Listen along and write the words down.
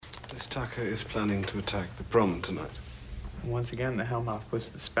This Tucker is planning to attack the prom tonight. Once again, the Hellmouth puts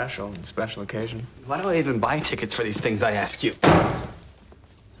the special on special occasion. Why do I even buy tickets for these things, I ask you? I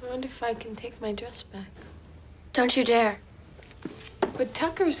wonder if I can take my dress back. Don't you dare. But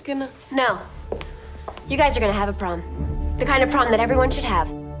Tucker's gonna... No. You guys are gonna have a prom. The kind of prom that everyone should have.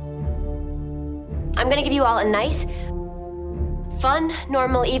 I'm gonna give you all a nice, fun,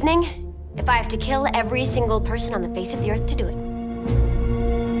 normal evening if I have to kill every single person on the face of the earth to do it.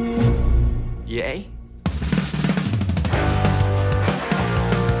 Yay?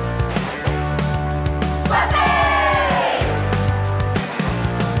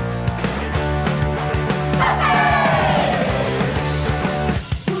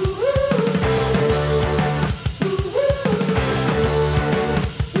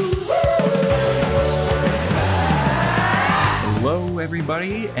 Hello,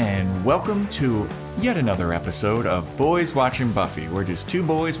 everybody, and welcome to yet another episode of Boys Watching Buffy. We're just two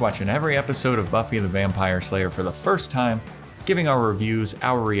boys watching every episode of Buffy the Vampire Slayer for the first time, giving our reviews,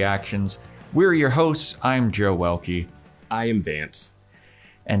 our reactions. We're your hosts. I'm Joe Welke. I am Vance.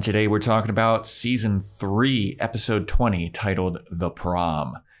 And today we're talking about Season 3, Episode 20, titled The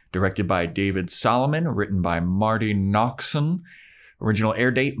Prom. Directed by David Solomon, written by Marty Noxon. Original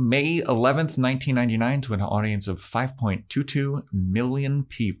air date, May 11th, 1999, to an audience of 5.22 million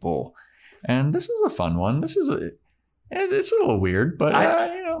people. And this is a fun one. It's a little weird, but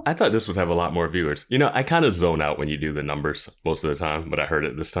I thought this would have a lot more viewers. You know, I kind of zone out when you do the numbers most of the time, but I heard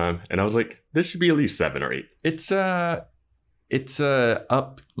it this time, and I was like, this should be at least 7 or 8. It's up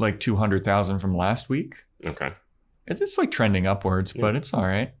like 200,000 from last week. Okay. It's like trending upwards, but it's all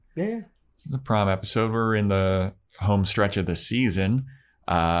right. Yeah. It's the prom episode. We're in the home stretch of the season,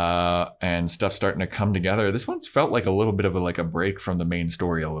 and stuff's starting to come together. This one's felt like a little bit of a break from the main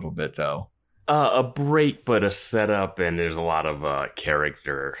story a little bit, though. A break, but a setup, and there's a lot of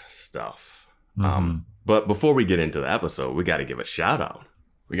character stuff. Mm-hmm. But before we get into the episode, we got to give a shout out.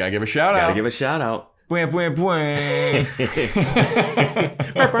 Got to give a shout out. Bwah, bwah, bwah.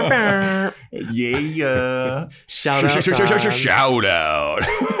 Yeah. Shout out. Shout out.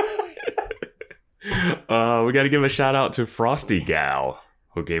 We got to give a shout out to Frosty Gal,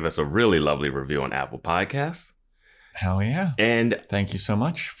 who gave us a really lovely review on Apple Podcasts. Hell yeah. And thank you so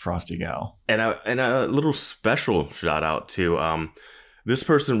much, Frosty Gal. And a little special shout out to this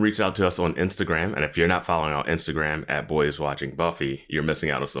person reached out to us on Instagram. And if you're not following our Instagram at Boys Watching Buffy, you're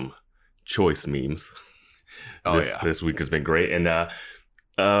missing out on some choice memes. This week has been great. And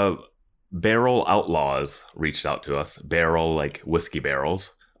Barrel Outlaws reached out to us. Barrel, like whiskey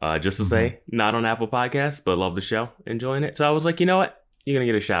barrels. Just to say, not on Apple Podcasts, but love the show, enjoying it. So I was like, you know what? You're going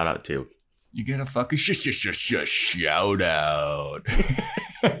to get a shout out too. You get a fucking shout out.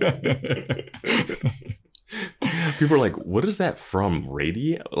 People are like, what is that from?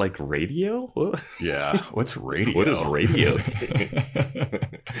 Radio? Like radio? What? Yeah. What's radio? What is radio?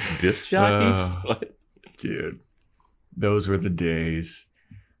 Disc jockeys? What? Dude, those were the days.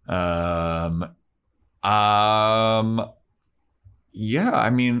 Yeah, I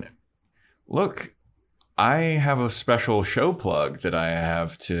mean, look, I have a special show plug that I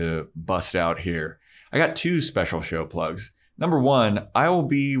have to bust out here. I got 2 special show plugs. Number 1, I will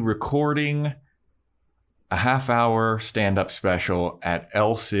be recording a half-hour stand-up special at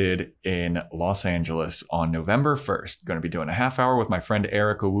El Cid in Los Angeles on November 1st. Going to be doing a half-hour with my friend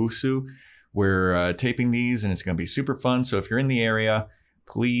Eric Owusu. We're taping these, and it's going to be super fun. So if you're in the area,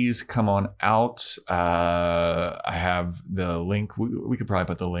 please come on out. I have the link. We could probably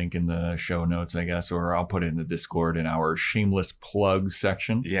put the link in the show notes, I guess, or I'll put it in the Discord in our shameless plugs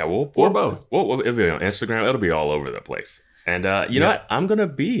section. Yeah, or both. It'll be on Instagram. It'll be all over the place. And you know what? I'm gonna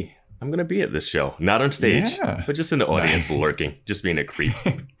be at this show, not on stage, but just in the audience, lurking, just being a creep,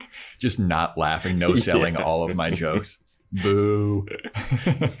 just not laughing, no selling all of my jokes. Boo.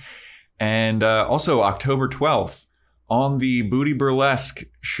 And also October 12th. On the Booty Burlesque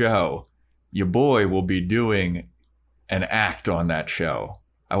show, your boy will be doing an act on that show.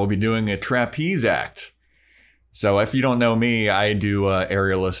 I will be doing a trapeze act. So if you don't know me, I do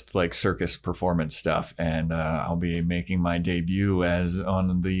aerialist like circus performance stuff, and I'll be making my debut as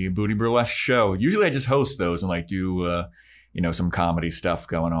on the Booty Burlesque show. Usually I just host those and like do some comedy stuff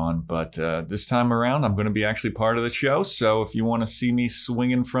going on, but this time around I'm going to be actually part of the show. So if you want to see me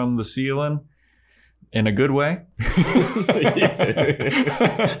swinging from the ceiling, in a good way,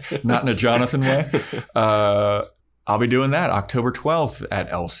 not in a Jonathan way, I'll be doing that October 12th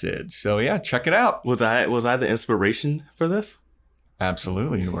at El Cid. So yeah, check it out. Was I the inspiration for this?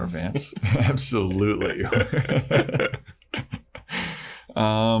 Absolutely you were, Vance. Absolutely you were.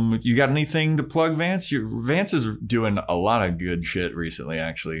 You got anything to plug, Vance? Vance is doing a lot of good shit recently,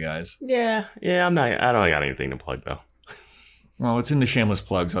 actually, guys. Yeah. I don't got anything to plug though. Well, it's in the shameless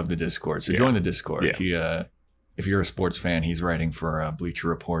plugs of the Discord, so join the Discord. Yeah. If you're a sports fan, he's writing for Bleacher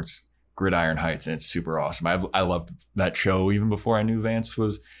Report's Gridiron Heights, and it's super awesome. I loved that show even before I knew Vance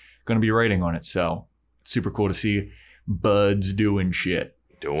was going to be writing on it, so it's super cool to see buds doing shit.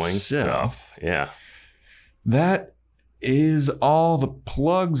 Doing stuff. Yeah. That is all the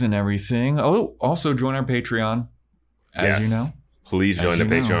plugs and everything. Oh, also join our Patreon, as you know. Please join the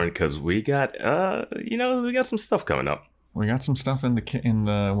Patreon because we got, we got some stuff coming up. We got some stuff in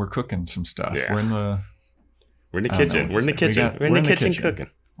the. We're cooking some stuff. Yeah. We're in the kitchen. We're in the kitchen. We're in the kitchen cooking.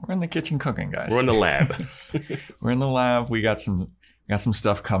 We're in the kitchen cooking, guys. We're in the lab. We're in the lab. We got some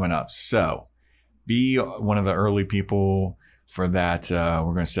stuff coming up. So be one of the early people for that.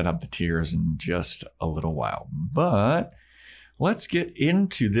 We're going to set up the tiers in just a little while. But let's get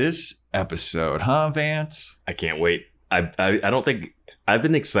into this episode, huh, Vance? I can't wait. I don't think I've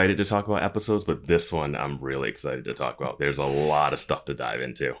been excited to talk about episodes, but this one I'm really excited to talk about. There's a lot of stuff to dive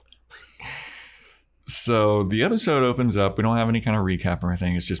into. So the episode opens up. We don't have any kind of recap or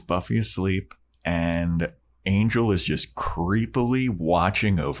anything. It's just Buffy asleep, and Angel is just creepily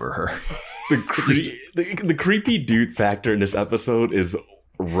watching over her. The creepy dude factor in this episode is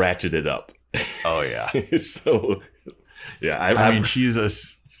ratcheted up. Oh yeah. So yeah, I mean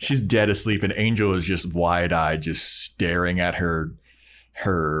she's dead asleep, and Angel is just wide-eyed, just staring at her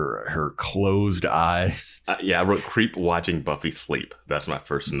closed eyes. I wrote creep watching Buffy sleep. That's my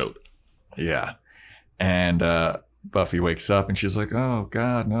first note. Yeah. And Buffy wakes up and she's like, "Oh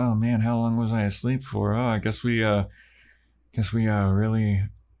God, no, man, how long was I asleep for? Oh, I guess we really,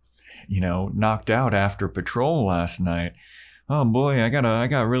 knocked out after patrol last night. Oh boy, I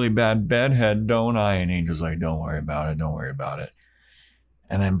got really bad bedhead, don't I?" And Angel's like, "Don't worry about it.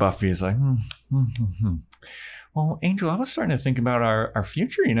 And then Buffy's like, Well, Angel, I was starting to think about our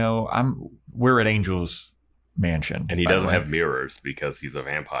future. We're at Angel's mansion, and he doesn't have mirrors because he's a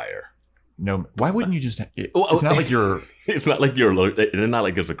vampire. No, why wouldn't you just? It's not like you're. It's not like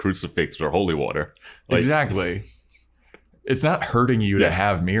it's a crucifix or holy water. Exactly. It's not hurting you to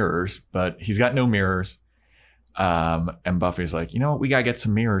have mirrors, but he's got no mirrors. And Buffy's like, we gotta get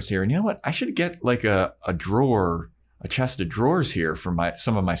some mirrors here. And you know what? I should get like a drawer, a chest of drawers here for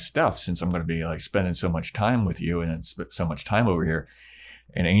some of my stuff, since I'm going to be like spending so much time with you and so much time over here.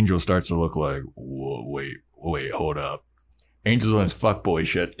 And Angel starts to look like, whoa, wait, hold up. Angel's on his fuckboy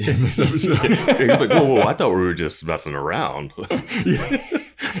shit in this episode. He's like, whoa, I thought we were just messing around.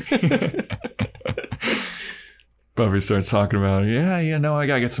 Buffy starts talking about, I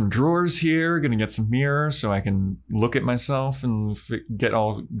gotta get some drawers here, gonna get some mirrors so I can look at myself and get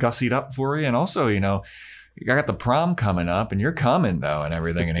all gussied up for you. And also, I got the prom coming up, and you're coming though, and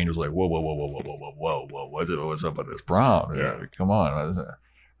everything. And Angel's like, whoa, what's up with this prom? Yeah, come on, what is it?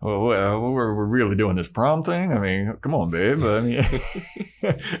 We're really doing this prom thing? I mean, come on, babe. I mean,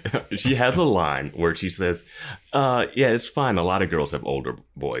 she has a line where she says, it's fine. A lot of girls have older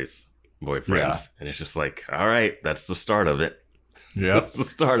boyfriends. Yeah. And it's just like, all right, that's the start of it. Yeah. That's the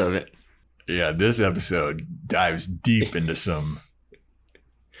start of it. Yeah, this episode dives deep into some...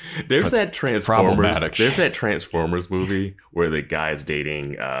 There's that Transformers movie where the guy's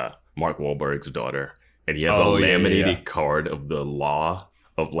dating Mark Wahlberg's daughter, and he has a laminated card of the law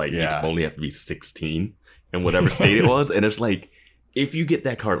of you only have to be 16 in whatever state it was. And it's like, if you get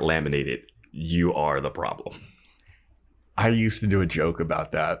that card laminated, you are the problem. I used to do a joke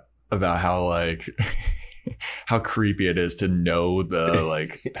about that, about how how creepy it is to know the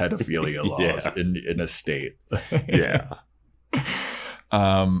pedophilia laws in a state. Yeah.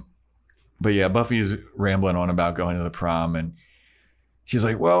 But yeah, Buffy's rambling on about going to the prom, and she's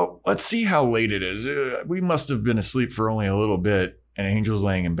like, well, let's see how late it is. We must have been asleep for only a little bit. And Angel's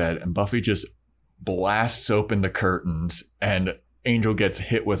laying in bed, and Buffy just blasts open the curtains, and Angel gets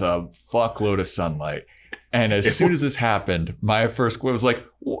hit with a fuckload of sunlight. And as soon as this happened, my first quote was like,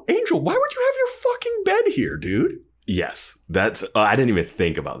 well, Angel, why would you have your fucking bed here, dude? Yes, that's I didn't even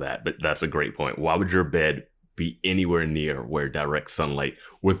think about that, but that's a great point. Why would your bed be anywhere near where direct sunlight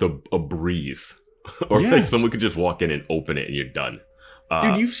with a breeze? Or someone could just walk in and open it and you're done.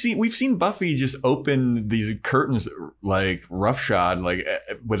 Dude, we've seen Buffy just open these curtains roughshod,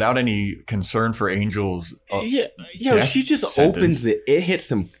 without any concern for Angel's. She just opens it. It hits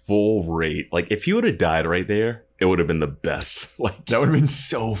him full rate. If he would have died right there, it would have been the best. That would have been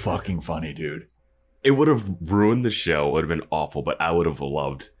so fucking funny, dude. It would have ruined the show. It would have been awful, but I would have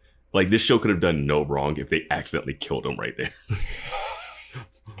loved. This show could have done no wrong if they accidentally killed him right there.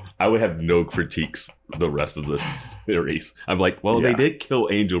 I would have no critiques the rest of the series. I'm like, well, they did kill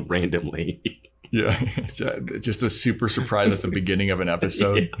Angel randomly. Yeah, it's just a super surprise at the beginning of an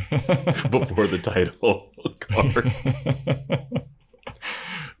episode. Before the title card.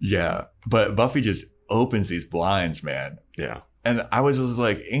 Yeah, but Buffy just opens these blinds, man. Yeah. And I was just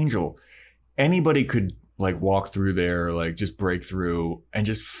like, Angel, anybody could like walk through there, like just break through and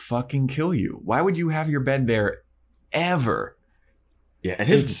just fucking kill you. Why would you have your bed there ever? Yeah, and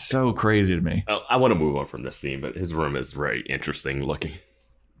it's so crazy to me. I want to move on from this scene, but his room is very interesting looking.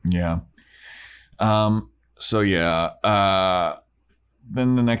 Yeah. So yeah.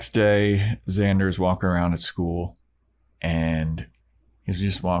 Then the next day, Xander's walking around at school, and he's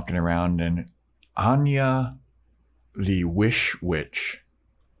just walking around, and Anya, the Wish Witch,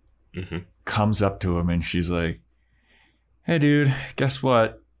 comes up to him, and she's like, "Hey, dude, guess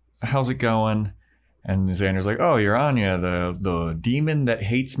what? How's it going?" And Xander's like, "Oh, you're Anya, the demon that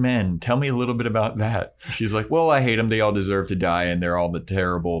hates men. Tell me a little bit about that." She's like, "Well, I hate them. They all deserve to die, and they're all the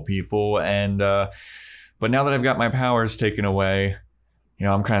terrible people. And but now that I've got my powers taken away, you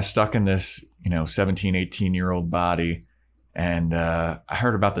know, I'm kind of stuck in this, 17, 18-year-old body. And I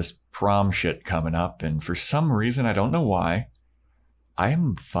heard about this prom shit coming up, and for some reason, I don't know why, I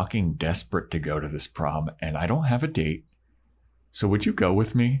am fucking desperate to go to this prom, and I don't have a date. So would you go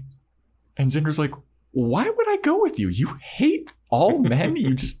with me?" And Xander's like, "Why would I go with you? You hate all men.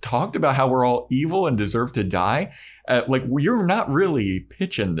 You just talked about how we're all evil and deserve to die. Like, you're not really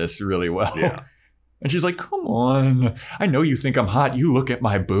pitching this really well." Yeah. And she's like, "Come on. I know you think I'm hot. You look at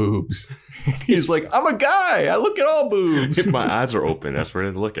my boobs." And he's like, "I'm a guy. I look at all boobs." If my eyes are open, that's where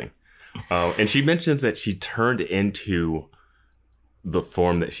they're looking. And she mentions that she turned into the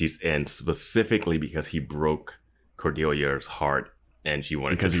form that she's in specifically because he broke Cordelia's heart, and she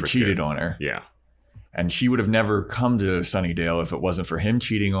wanted because to he cheated on her. Yeah. And she would have never come to Sunnydale if it wasn't for him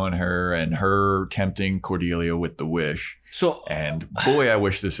cheating on her and her tempting Cordelia with the wish. So, and boy, I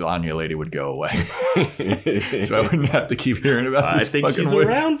wish this Anya lady would go away, so I wouldn't have to keep hearing about this. I think fucking she's wish.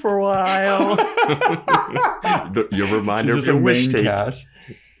 around for a while. Your reminder of your wish tape. Cast.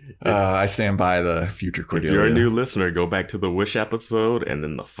 I stand by the future Cordelia. If you're a new listener, go back to the Wish episode and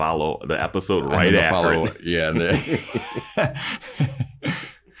then the episode right after it. Yeah.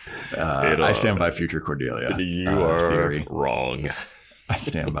 I stand by future Cordelia. You are theory. Wrong. I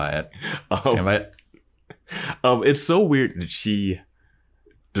stand by it. Stand by it. It's so weird that she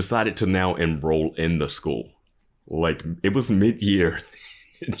decided to now enroll in the school. Like, it was mid-year,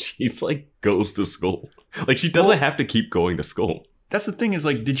 and she's like goes to school. Like, she doesn't have to keep going to school. That's the thing is,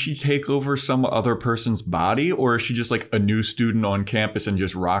 like, did she take over some other person's body, or is she just like a new student on campus and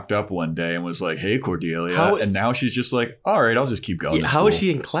just rocked up one day and was like, "Hey, Cordelia," and now she's just like, "All right, I'll just keep going." Yeah, how is she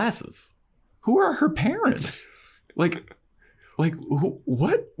in classes? Who are her parents? Like,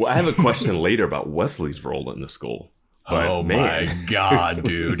 what? Well, I have a question later about Wesley's role in the school. But, oh man. my god,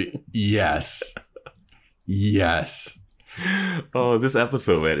 dude! Yes. Oh, this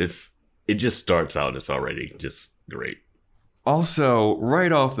episode, man! It just starts out. It's already just great. Also,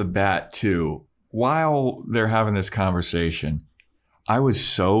 right off the bat, too, while they're having this conversation, I was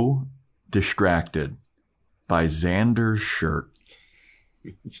so distracted by Xander's shirt.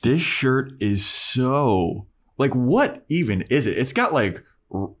 This shirt is so... Like, what even is it? It's got, like...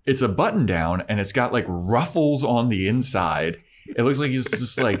 It's a button down, and it's got, like, ruffles on the inside. It looks like it's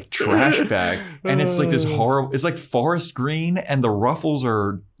just, like, trash bag. And it's, like, this horrible... It's, like, forest green, and the ruffles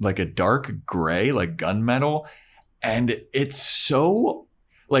are, like, a dark gray, like gunmetal. And it's so,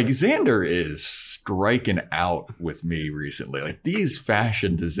 like, Xander is striking out with me recently. Like, these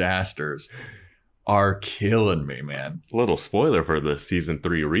fashion disasters are killing me, man. Little spoiler for the season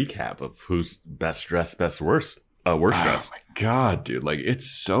 3 recap of who's best dressed, worst dressed. Oh my god, dude! Like, it's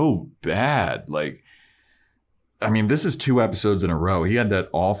so bad. Like, I mean, this is 2 episodes in a row. He had that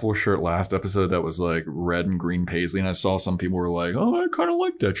awful shirt last episode that was like red and green paisley, and I saw some people were like, "Oh, I kind of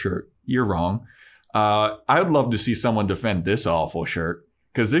like that shirt." You're wrong. I'd love to see someone defend this awful shirt,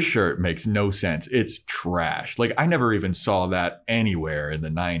 because this shirt makes no sense. It's trash. Like, I never even saw that anywhere in the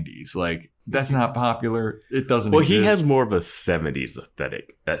 90s. Like, that's not popular. It doesn't exist. He has more of a 70s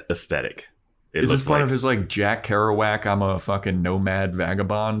aesthetic. Is this part of his, like, Jack Kerouac, I'm a fucking nomad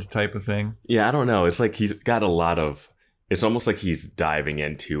vagabond type of thing? Yeah, I don't know. It's like he's got a lot of... It's almost like he's diving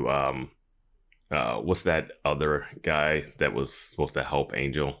into... what's that other guy that was supposed to help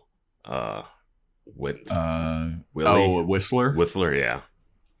Angel? Willie? Oh, Whistler? Whistler, yeah.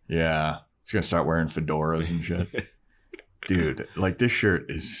 Yeah. He's going to start wearing fedoras and shit. Dude, like, this shirt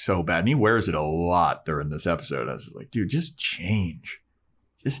is so bad. And he wears it a lot during this episode. I was like, dude, just change.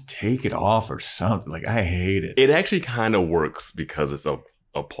 Just take it off or something. Like, I hate it. It actually kind of works because it's a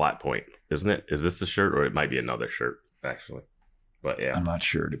a plot point, isn't it? Is this the shirt, or it might be another shirt actually? But yeah, I'm not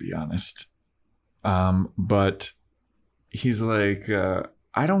sure, to be honest. But he's like,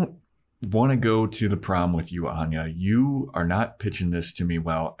 I don't want to go to the prom with you, Anya. You are not pitching this to me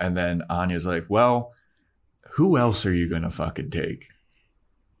well. And then Anya's like, well, who else are you going to fucking take?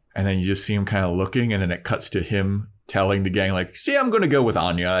 And then you just see him kind of looking, and then it cuts to him telling the gang, like, see, I'm going to go with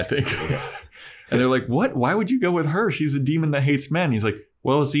Anya, I think. And they're like, what? Why would you go with her? She's a demon that hates men. He's like,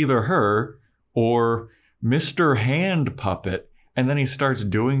 well, it's either her or Mr. Hand Puppet. And then he starts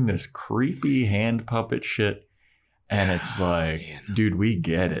doing this creepy hand puppet shit. And it's like, dude, we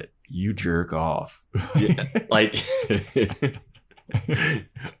get it. You jerk off. Yeah, like,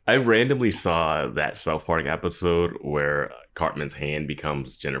 I randomly saw that South Park episode where Cartman's hand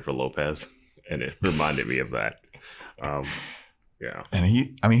becomes Jennifer Lopez, and it reminded me of that. Yeah. And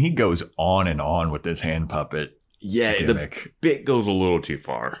he goes on and on with this hand puppet. Yeah, gimmick. the bit goes a little too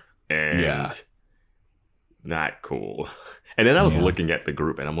far, and Yeah. not cool. And then I was looking at the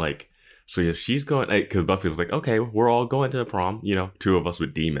group, and I'm like, so if she's going, because Buffy was like, okay, we're all going to the prom, you know, 2 of us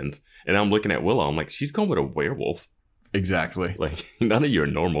with demons. And I'm looking at Willow, I'm like, she's going with a werewolf. Exactly. Like, none of you are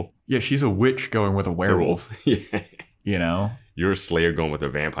normal. Yeah, she's a witch going with a werewolf. Yeah. You know? You're a Slayer going with a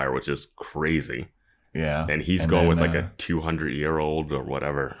vampire, which is crazy. Yeah. And he's going with like a 200-year-old or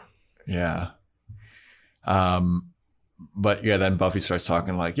whatever. Yeah. But yeah, then Buffy starts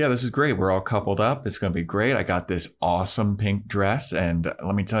talking like, yeah, this is great. We're all coupled up. It's going to be great. I got this awesome pink dress. And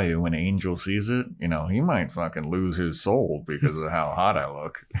let me tell you, when Angel sees it, you know, he might fucking lose his soul because of how hot I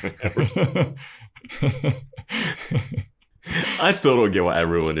look. I still don't get why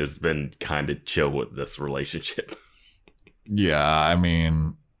everyone has been kind of chill with this relationship. Yeah, I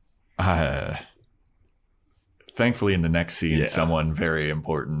mean, thankfully in the next scene, someone very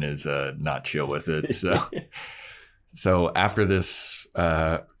important is not chill with it. So after this,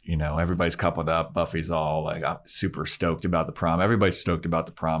 you know, everybody's coupled up. Buffy's all like super stoked about the prom. Everybody's stoked about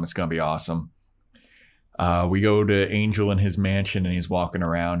the prom. It's going to be awesome. We go to Angel in his mansion, and he's walking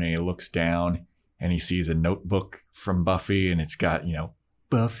around, and he looks down and he sees a notebook from Buffy, and it's got, you know,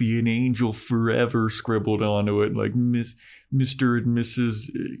 Buffy and Angel forever scribbled onto it, like Mr. and Mrs.,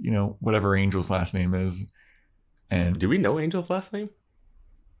 you know, whatever Angel's last name is. And do we know Angel's last name?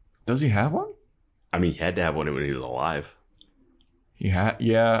 Does he have one? I mean, he had to have one when he was alive.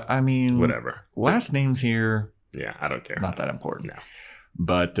 Yeah, I mean, whatever. Last names here. Yeah, I don't care. Not that important. No.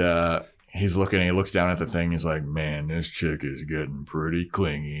 But he's looking, and he looks down at the thing. He's like, man, this chick is getting pretty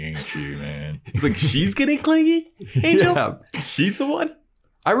clingy, ain't she, man? He's like, she's getting clingy? Angel? Yeah. She's the one?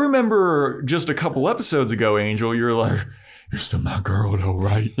 I remember just a couple episodes ago, Angel, you're like, you're still my girl though,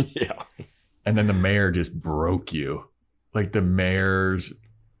 right? Yeah. And then the mayor just broke you. Like the mayor's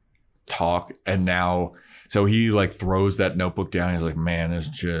talk, and now, so he like throws that notebook down. He's like, man, this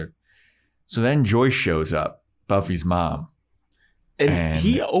chick. So then Joyce shows up, Buffy's mom. And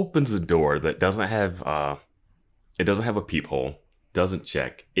he opens a door that doesn't have it doesn't have a peephole, doesn't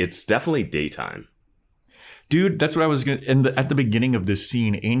check. It's definitely daytime. Dude, that's what I was going to... At the beginning of this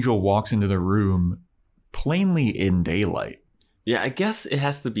scene, Angel walks into the room plainly in daylight. Yeah, I guess it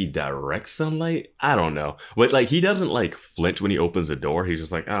has to be direct sunlight. I don't know. But, like, he doesn't, like, flinch when he opens the door. He's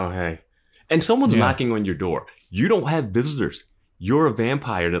just like, oh, hey. And someone's knocking on your door. You don't have visitors. You're a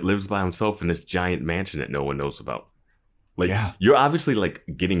vampire that lives by himself in this giant mansion that no one knows about. Like, you're obviously, like,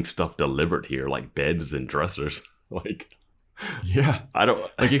 getting stuff delivered here, like beds and dressers. Like... Yeah. I don't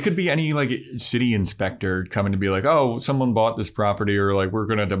like it could be any like city inspector coming to be like, oh, someone bought this property, or like we're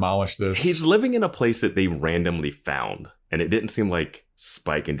gonna demolish this. He's living in a place that they randomly found, and it didn't seem like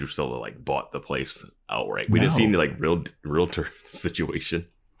Spike and Drusilla like bought the place outright. We didn't see any like realtor situation.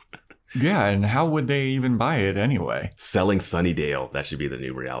 Yeah, and how would they even buy it anyway? Selling Sunnydale. That should be the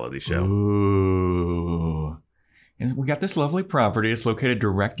new reality show. Ooh. And we got this lovely property. It's located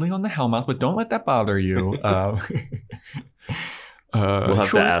directly on the Hellmouth, but don't let that bother you. We'll have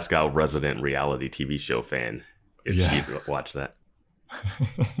to ask our resident reality TV show fan if she'd watch that.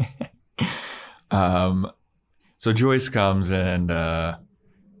 So Joyce comes, and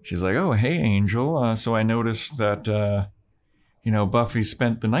she's like, oh, hey, Angel. So I noticed that, you know, Buffy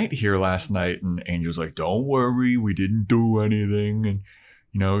spent the night here last night. And Angel's like, don't worry, we didn't do anything. And,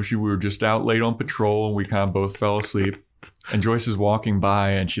 you know, we were just out late on patrol, and we kind of both fell asleep. And Joyce is walking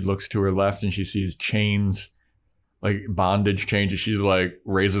by, and she looks to her left, and she sees chains, like bondage chains. She's like,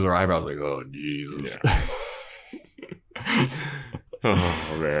 raises her eyebrows, like, oh, Jesus. Yeah.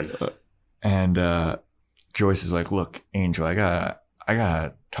 Oh, man. And Joyce is like, look, Angel, I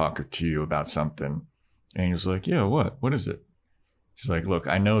gotta talk to you about something. And Angel's like, yeah, what? What is it? She's like, look,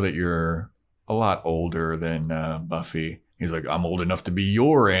 I know that you're a lot older than Buffy. He's like, I'm old enough to be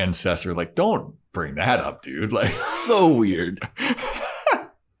your ancestor. Like, don't bring that up, dude. Like, So weird.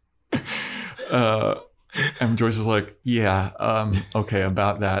 And Joyce is like, yeah, okay,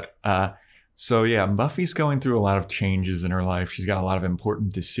 about that. So yeah, Buffy's going through a lot of changes in her life. She's got a lot of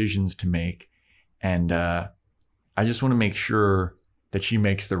important decisions to make. And I just want to make sure that she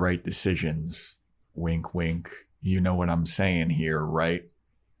makes the right decisions. Wink, wink. You know what I'm saying here, right?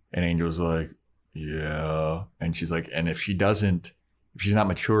 And Angel's like, yeah. And she's like, and if she's not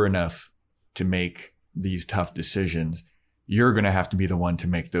mature enough to make these tough decisions, you're going to have to be the one to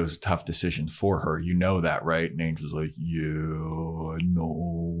make those tough decisions for her. You know that, right? And Angel's like, yeah,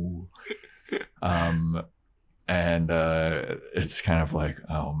 no. And it's kind of like,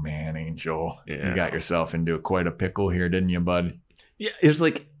 oh man, Angel, you got yourself into quite a pickle here, didn't you, bud? Yeah, it's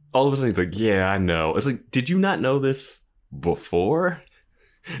like, all of a sudden, it's like, yeah, I know. It's like, did you not know this before?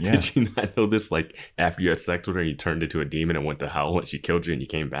 Yeah. Did you not know this, like, after you had sex with her and you turned into a demon and went to hell and she killed you and you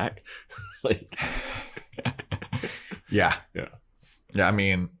came back? Like... Yeah. I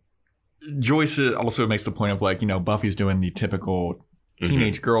mean, Joyce also makes the point of like, Buffy's doing the typical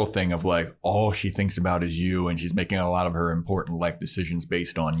teenage girl thing of like, all she thinks about is you, and she's making a lot of her important life decisions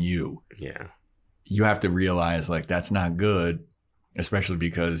based on you. Yeah. You have to realize like that's not good, especially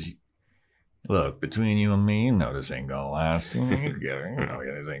because, look, between you and me, this ain't gonna last. This ain't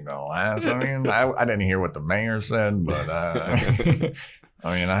gonna last. I mean, I didn't hear what the mayor said, but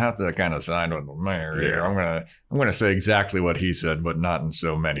I mean, I have to kind of side with the mayor here. I'm gonna say exactly what he said, but not in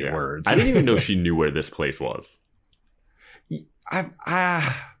so many words. I didn't even know she knew where this place was. That's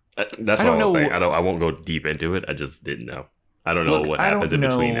all I'm saying. I won't go deep into it. I just didn't know. I don't know what happened in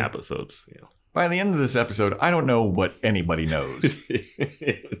between episodes. By the end of this episode, I don't know what anybody knows.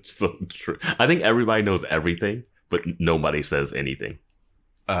 It's so true. I think everybody knows everything, but nobody says anything.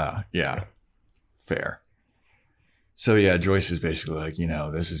 Yeah. Fair. So yeah, Joyce is basically like,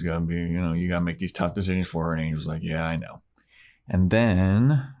 this is going to be, you got to make these tough decisions for her. And Angel's like, yeah, I know. And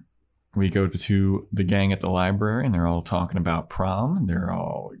then we go to the gang at the library and they're all talking about prom. They're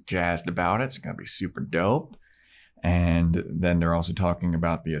all jazzed about it. It's going to be super dope. And then they're also talking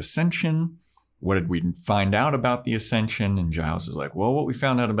about the Ascension. What did we find out about the Ascension? And Giles is like, well, what we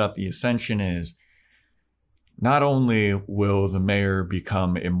found out about the Ascension is not only will the mayor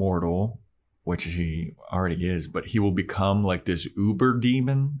become immortal, which he already is, but he will become like this uber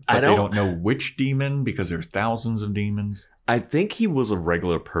demon. But they don't know which demon because there's thousands of demons. I think he was a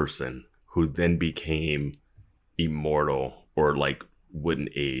regular person who then became immortal or like wouldn't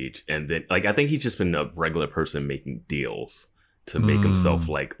age. And then like, I think he's just been a regular person making deals to make himself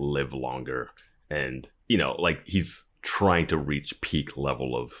like live longer. And, like he's trying to reach peak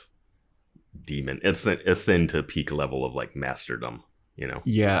level of demon. Ascend to peak level of like masterdom.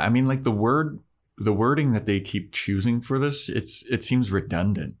 Yeah, I mean, like the wording that they keep choosing for this, it seems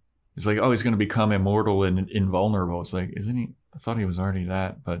redundant. It's like, oh, he's going to become immortal and invulnerable. It's like, isn't he? I thought he was already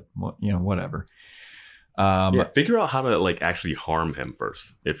that, but whatever. Figure out how to like actually harm him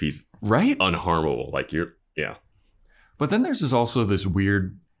first. If he's unharmable, like But then there's also this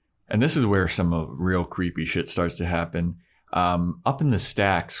weird, and this is where some real creepy shit starts to happen. Up in the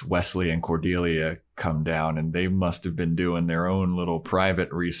stacks, Wesley and Cordelia come down, and they must have been doing their own little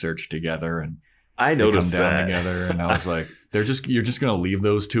private research together. And I noticed they come down together, and I was like, you're just gonna leave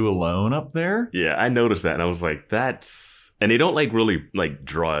those two alone up there? Yeah, I noticed that, and I was like, that's. And they don't like really like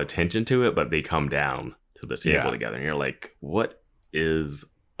draw attention to it, but they come down to the table together, and you're like, what is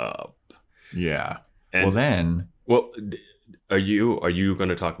up? Yeah. And, are you going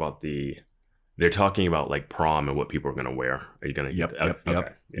to talk about they're talking about like prom and what people are going to wear? Are you going to?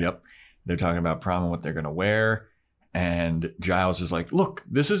 Yep. They're talking about prom and what they're going to wear. And Giles is like, look,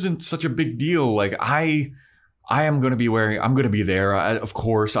 this isn't such a big deal. Like I am going to be I'm going to be there. Of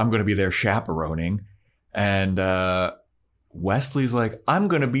course, I'm going to be there chaperoning. And Wesley's like, I'm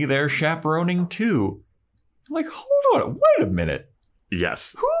going to be there chaperoning too. I'm like, hold on. Wait a minute.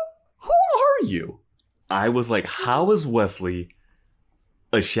 Yes. Who are you? I was like, how is Wesley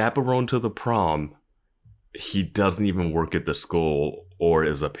a chaperone to the prom? He doesn't even work at the school or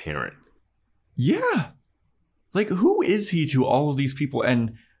is a parent. Yeah. Like, who is he to all of these people?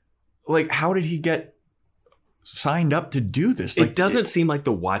 And, like, how did he get signed up to do this? Like, it doesn't seem like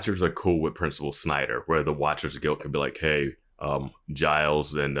the Watchers are cool with Principal Snyder, where the Watchers Guild can be like, hey,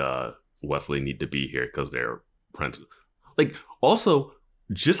 Giles and Wesley need to be here because they're principal. Like, also,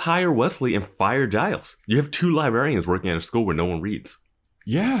 just hire Wesley and fire Giles. You have two librarians working at a school where no one reads.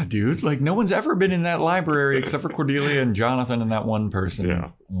 Yeah, dude. Like, no one's ever been in that library except for Cordelia and Jonathan and that one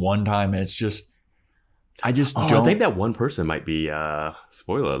person one time. And it's just, I just don't. I think that one person might be,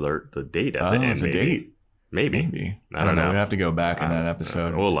 spoiler alert, the date at the end. The date. Maybe. I don't know. We'd have to go back in that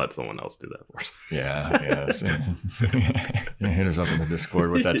episode. We'll let someone else do that for us. Yeah. So, hit us up in the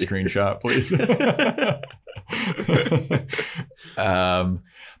Discord with that screenshot, please.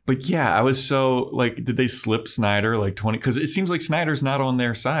 But yeah, I was so like, did they slip Snyder like 20? Because it seems like Snyder's not on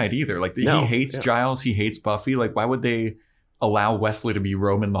their side either. Like he hates Giles, he hates Buffy. Like, why would they allow Wesley to be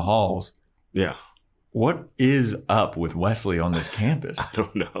roaming the halls? Yeah. What is up with Wesley on this campus? I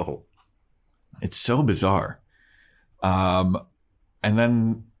don't know. It's so bizarre. And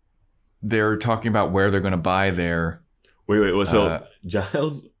then they're talking about where they're going to buy their. Wait. So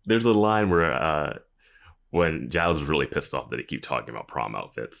Giles, there's a line where when Giles is really pissed off that they keep talking about prom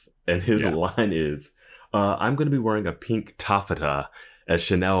outfits, and his line is, "I'm going to be wearing a pink taffeta as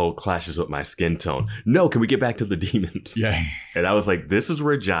Chanel clashes with my skin tone. No, can we get back to the demons?" Yeah. And I was like, this is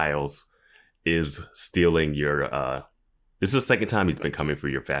where Giles is stealing your. This is the second time he's been coming for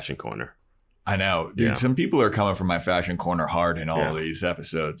your fashion corner. I know, dude. Some people are coming from my fashion corner hard in all of these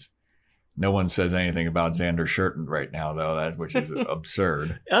episodes. No one says anything about Xander Shurton right now, though, which is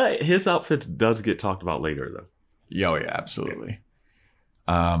absurd. His outfit does get talked about later, though. Yeah, absolutely.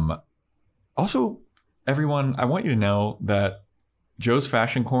 Also, everyone, I want you to know that Joe's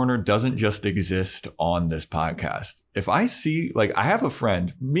Fashion Corner doesn't just exist on this podcast. If I see, like, I have a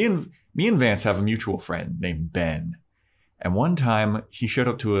friend, me and Vance have a mutual friend named Ben. And one time he showed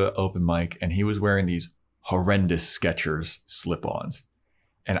up to an open mic and he was wearing these horrendous Skechers slip-ons.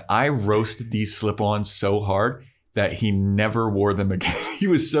 And I roasted these slip-ons so hard that he never wore them again. He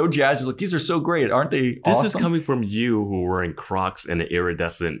was so jazzed. He was like, these are so great. Aren't they awesome? This is coming from you who were wearing Crocs and an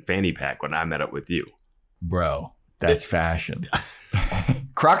iridescent fanny pack when I met up with you. Bro, that's fashion.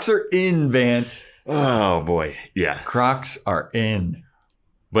 Crocs are in, Vance. Oh, boy. Yeah. Crocs are in.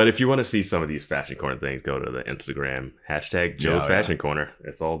 But if you want to see some of these Fashion Corner things, go to the Instagram, hashtag Joe's Fashion Corner.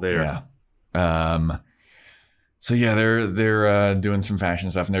 It's all there. Yeah. So yeah, they're doing some fashion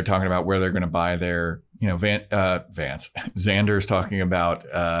stuff, and they're talking about where they're going to buy their, Vance. Xander's talking about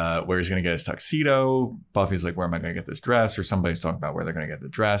where he's going to get his tuxedo. Buffy's like, where am I going to get this dress? Or somebody's talking about where they're going to get the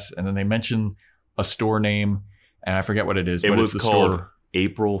dress. And then they mention a store name, and I forget what it is. It but was it's the called store.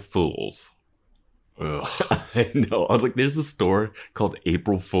 April Fools. Ugh. I know. I was like, there's a store called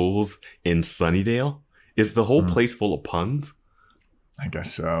April Fools in Sunnydale. Is the whole place full of puns? I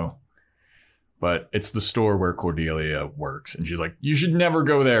guess so. But it's the store where Cordelia works. And she's like, you should never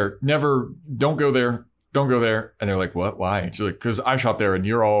go there. Never. Don't go there. Don't go there. And they're like, what? Why? And she's like, because I shop there and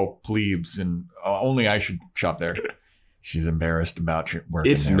you're all plebes and only I should shop there. She's embarrassed about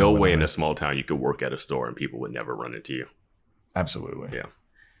working It's there. no way in a small town you could work at a store and people would never run into you. Absolutely. Yeah.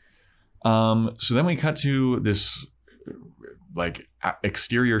 So then we cut to this like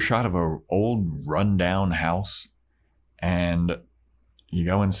exterior shot of a old rundown house, and you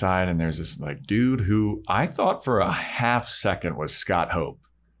go inside and there's this like dude who I thought for a half second was Scott Hope.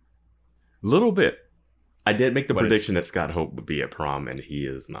 Little bit. I did make the prediction that Scott Hope would be at prom, and he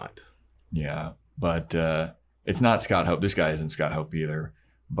is not. Yeah, but it's not Scott Hope. This guy isn't Scott Hope either,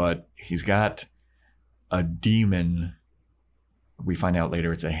 but he's got a demon. We find out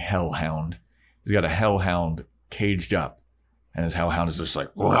later it's a hellhound. He's got a hellhound caged up, and his hellhound is just like,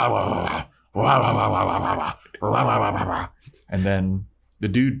 and then the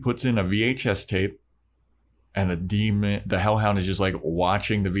dude puts in a VHS tape, and the hellhound is just like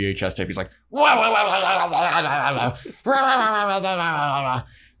watching the VHS tape. He's like,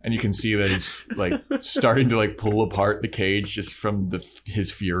 and you can see that he's like starting to like pull apart the cage just from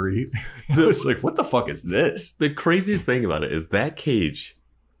his fury. It's like, what the fuck is this? The craziest thing about it is that cage.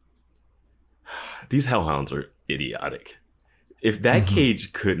 These hellhounds are idiotic. If that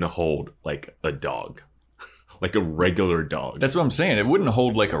cage couldn't hold like a dog, like a regular dog. That's what I'm saying. It wouldn't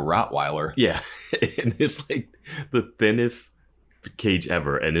hold like a Rottweiler. Yeah. And it's like the thinnest cage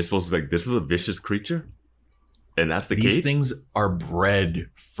ever. And it's supposed to be like, this is a vicious creature. And that's the cage. These things are bred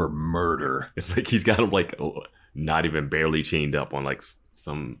for murder. It's like he's got him like not even barely chained up on like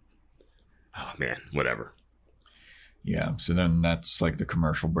some, oh man, whatever. Yeah. So then that's like the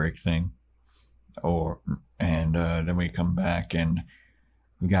commercial break thing. And then we come back and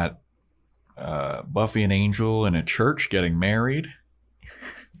we got Buffy and Angel in a church getting married.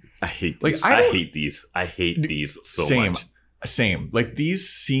 I hate these. I hate these. I hate these so much. Same. Like these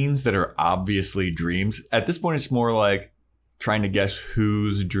scenes that are obviously dreams. At this point, it's more like trying to guess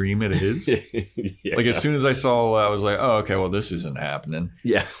whose dream it is. Yeah. Like as soon as I saw, I was like, oh, okay, well, this isn't happening.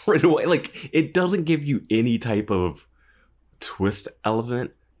 Yeah, right away. Like it doesn't give you any type of twist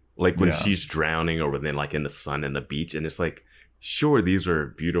element. Like when she's drowning or when they're like in the sun and the beach. And it's like, sure, these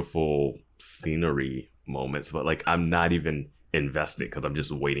are beautiful scenery moments, but like I'm not even invested because I'm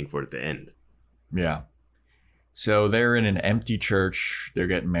just waiting for it to end. Yeah. So they're in an empty church. They're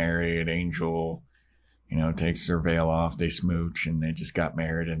getting married. Angel, takes her veil off. They smooch and they just got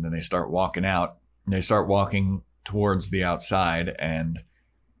married. And then they start walking out. And they start walking towards the outside. And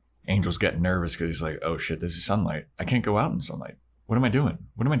Angel's getting nervous because he's like, oh shit, this is sunlight. I can't go out in sunlight. What am I doing?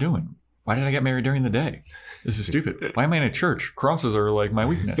 Why did I get married during the day? This is stupid. Why am I in a church? Crosses are like my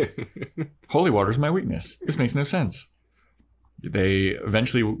weakness. Holy water is my weakness. This makes no sense. They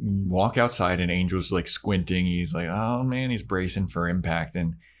eventually walk outside and Angel's like squinting. He's like, oh man, he's bracing for impact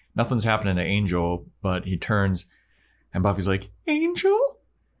and nothing's happening to Angel, but he turns and Buffy's like, Angel?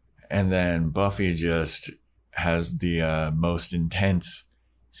 And then Buffy just has the most intense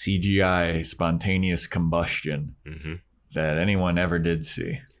CGI spontaneous combustion that anyone ever did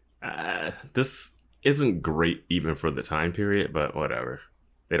see. This isn't great even for the time period, but whatever.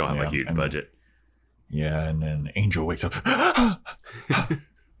 They don't have a huge budget. Yeah, and then Angel wakes up.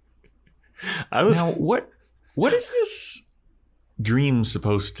 Now, what is this dream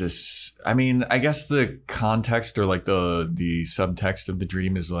supposed to... I mean, I guess the context or like the subtext of the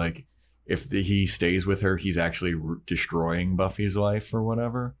dream is like, if he stays with her, he's actually destroying Buffy's life or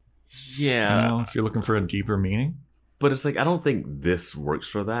whatever. Yeah. If you're looking for a deeper meaning. But it's like, I don't think this works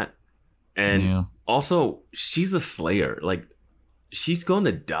for that. And also, she's a slayer. Like, she's going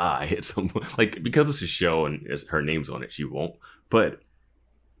to die at some point. Like, because it's a show and her name's on it, she won't. But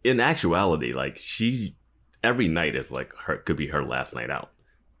in actuality, like, every night is like could be her last night out.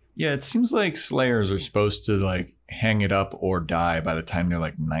 Yeah, it seems like slayers are supposed to like hang it up or die by the time they're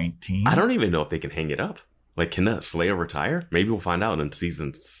like 19. I don't even know if they can hang it up. Like, can the slayer retire? Maybe we'll find out in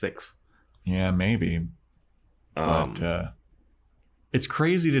season 6. Yeah, maybe. But it's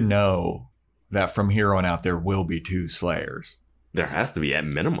crazy to know that from here on out there will be 2 slayers. There has to be at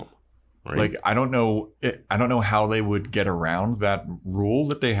minimum, right? Like, I don't know how they would get around that rule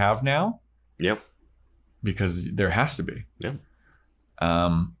that they have now. Yep. Because there has to be. Yeah.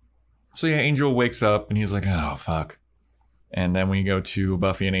 So yeah, Angel wakes up and he's like, oh fuck. And then we go to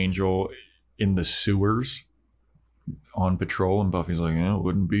Buffy and Angel in the sewers on patrol, and Buffy's like, it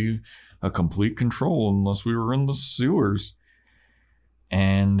wouldn't be a complete control unless we were in the sewers.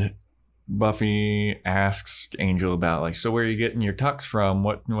 And Buffy asks Angel about like, so where are you getting your tux from?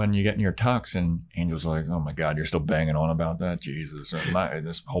 When you getting your tux? And Angel's like, oh my God, you're still banging on about that? Jesus.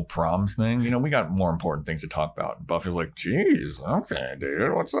 This whole proms thing. We got more important things to talk about. And Buffy's like, geez, okay,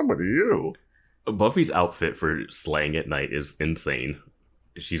 dude, what's up with you? Buffy's outfit for slaying at night is insane.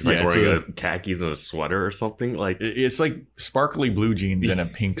 She's like wearing khakis and a sweater or something. Like, it's like sparkly blue jeans and a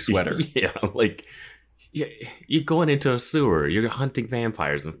pink sweater. Yeah, like you're going into a sewer. You're hunting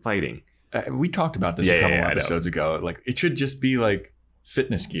vampires and fighting. We talked about this a couple episodes ago. Like, it should just be like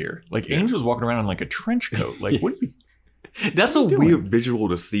fitness gear. Like, Angel's walking around in like a trench coat. Like, what are you? That's a weird visual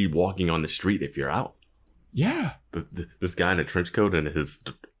to see walking on the street if you're out. Yeah, this guy in a trench coat and his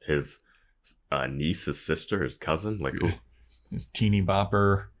niece, his sister, his cousin, like his teeny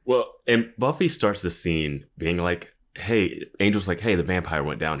bopper. Well, and Buffy starts the scene being like, "Hey," Angel's like, "Hey, the vampire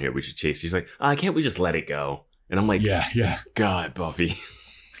went down here. We should chase." She's like, "Can't we just let it go?" And I'm like, "Yeah, God, Buffy."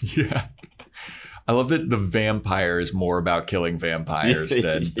 Yeah. I love that the vampire is more about killing vampires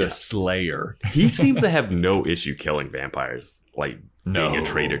than the slayer. He seems to have no issue killing vampires, like being a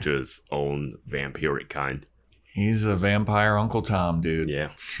traitor to his own vampiric kind. He's a vampire Uncle Tom, dude. Yeah.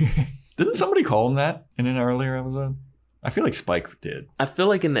 Didn't somebody call him that in an earlier episode? I feel like Spike did. I feel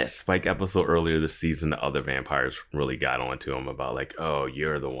like in that Spike episode earlier this season, the other vampires really got onto him about like, oh,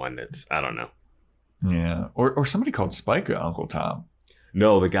 you're the one that's, I don't know. Yeah. Or somebody called Spike Uncle Tom.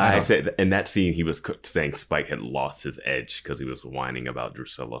 No, the guy I said in that scene, he was saying Spike had lost his edge because he was whining about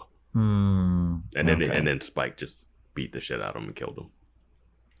Drusilla. And then Spike just beat the shit out of him and killed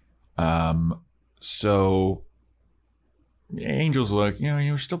him. So Angel's like,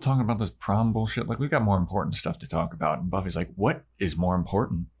 you're still talking about this prom bullshit. Like, we got more important stuff to talk about. And Buffy's like, what is more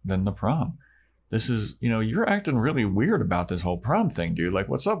important than the prom? This is, you're acting really weird about this whole prom thing, dude. Like,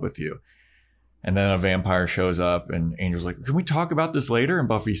 what's up with you? And then a vampire shows up and Angel's like, can we talk about this later? And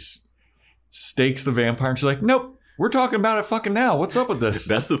Buffy stakes the vampire and she's like, nope, we're talking about it fucking now. What's up with this?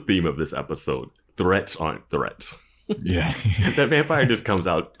 That's the theme of this episode. Threats aren't threats. Yeah. That vampire just comes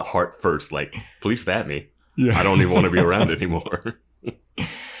out heart first, like, please stab me. Yeah. I don't even want to be around anymore.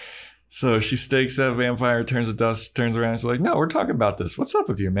 So she stakes that vampire, turns to dust, turns around and she's like, no, we're talking about this. What's up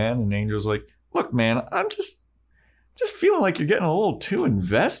with you, man? And Angel's like, look, man, I'm just feeling like you're getting a little too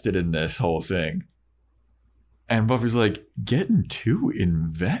invested in this whole thing. And Buffy's like, getting too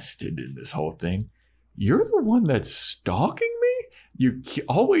invested in this whole thing? You're the one that's stalking me? You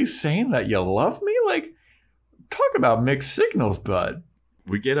always saying that you love me? Like, talk about mixed signals, bud.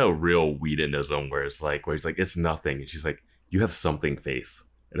 We get a real Whedonism where he's like, it's nothing. And she's like, you have something face.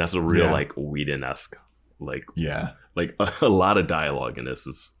 And that's a real like Whedon-esque, like a lot of dialogue in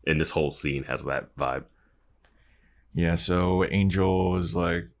this whole scene has that vibe. Yeah, so Angel is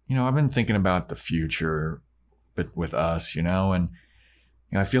like, I've been thinking about the future with us, and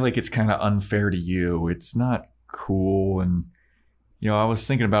I feel like it's kind of unfair to you. It's not cool. And, I was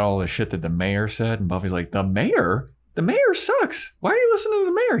thinking about all the shit that the mayor said. And Buffy's like, the mayor? The mayor sucks. Why are you listening to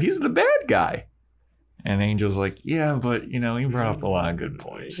the mayor? He's the bad guy. And Angel's like, yeah, but, he brought up a lot of good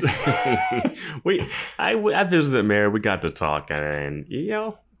points. Wait, I visited the mayor. We got to talk. And,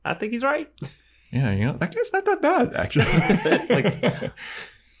 I think he's right. Yeah, that guy's not that bad, actually.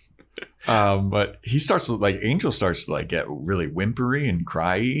 But he starts to, Angel starts to, get really whimpery and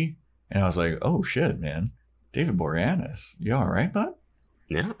cryy. And I was like, oh, shit, man. David Boreanaz, you all right, bud?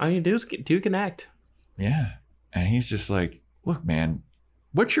 Yeah, I mean, dude can act. Yeah. And he's just like, look, man,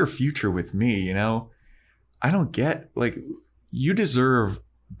 what's your future with me, I don't get, you deserve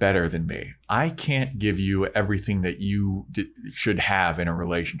better than me. I can't give you everything that you should have in a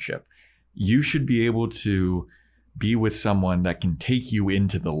relationship. You should be able to be with someone that can take you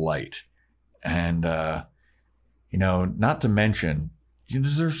into the light. And, not to mention, you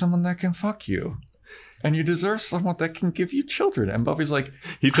deserve someone that can fuck you. And you deserve someone that can give you children. And Buffy's like,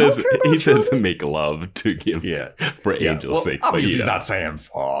 he says to make love to give for Angel's sake. But he's not saying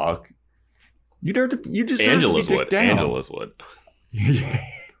fuck. You deserve Angela's to be dicked down. Angela's would.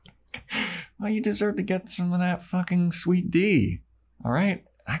 Well, you deserve to get some of that fucking sweet D. All right?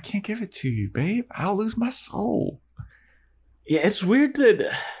 I can't give it to you, babe. I'll lose my soul. Yeah, it's weird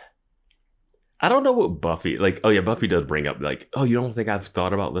that I don't know what Buffy Buffy does bring up you don't think I've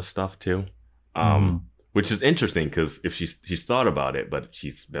thought about this stuff too? Which is interesting because if she's thought about it, but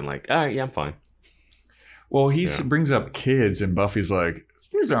she's been like, all right, yeah, I'm fine. Well, he brings up kids, and Buffy's like,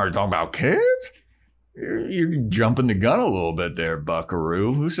 you're already talking about kids? You're jumping the gun a little bit there,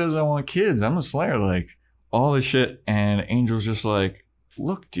 buckaroo. Who says I want kids? I'm a Slayer, all this shit. And Angel's just like,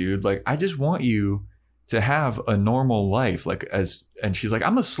 look, dude, I just want you to have a normal life. And she's like,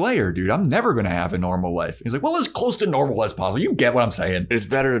 I'm a Slayer, dude. I'm never going to have a normal life. He's like, well, as close to normal as possible. You get what I'm saying. It's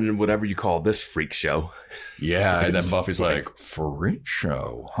better than whatever you call this freak show. Yeah. And then Buffy's like, freak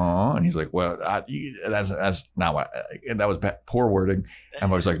show, huh? And he's like, well, that's not what, that was poor wording. And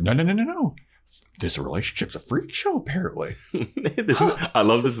Buffy's like, no. This relationship's a freak show, apparently. I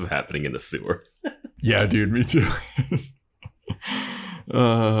love this is happening in the sewer. Yeah, dude, me too.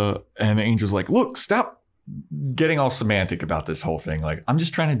 And Angel's like, look, stop getting all semantic about this whole thing. I'm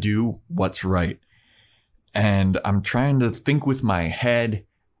just trying to do what's right. And I'm trying to think with my head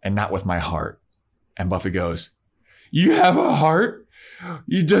and not with my heart. And Buffy goes, you have a heart?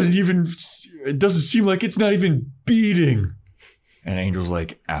 It doesn't seem like it's not even beating. And Angel's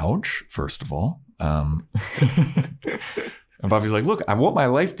like, ouch, first of all. And Buffy's like, look, I want my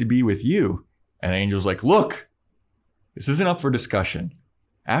life to be with you. And Angel's like, look, this isn't up for discussion.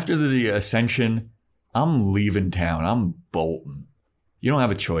 After the ascension, I'm leaving town. I'm bolting. You don't have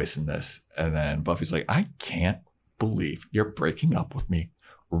a choice in this. And then Buffy's like, I can't believe you're breaking up with me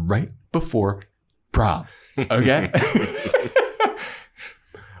right before prom. Okay?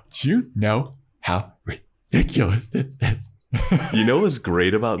 Do you know how ridiculous this is? You know what's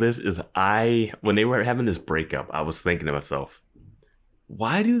great about this is when they were having this breakup, I was thinking to myself,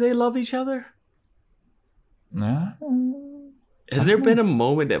 why do they love each other? Has there been a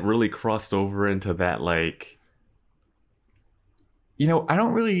moment that really crossed over into that, I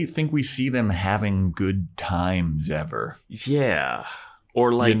don't really think we see them having good times ever. Yeah.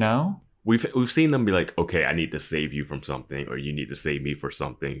 Or we've seen them be like, okay, I need to save you from something, or you need to save me for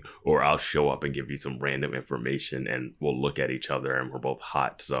something, or I'll show up and give you some random information and we'll look at each other and we're both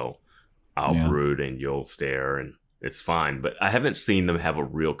hot, so I'll brood and you'll stare and it's fine. But I haven't seen them have a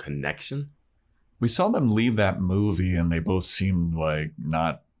real connection. We saw them leave that movie and they both seemed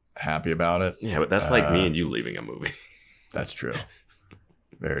not happy about it. Yeah, but that's like me and you leaving a movie. That's true.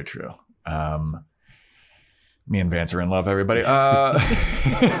 Very true. Me and Vance are in love, everybody. I'm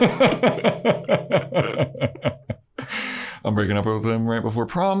breaking up with him right before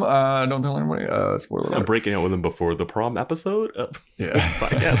prom. Don't tell anybody. Spoiler alert. I'm breaking up with him before the prom episode? Yeah.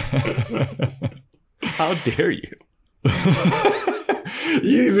 Podcast. How dare you?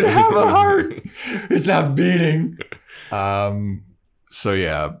 You even have a heart. It's not beating. So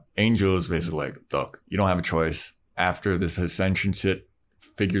yeah, Angel is basically like, look, you don't have a choice. After this ascension shit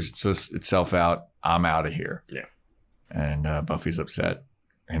figures itself out, I'm out of here. Yeah. And Buffy's upset.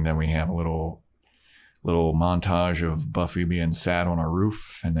 And then we have a little montage of Buffy being sad on a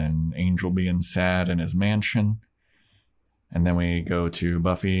roof and then Angel being sad in his mansion. And then we go to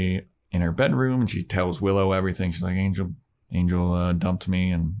Buffy in her bedroom, and she tells Willow everything. She's like, Angel dumped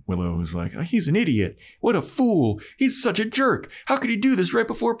me, and Willow was like, he's an idiot. What a fool. He's such a jerk. How could he do this right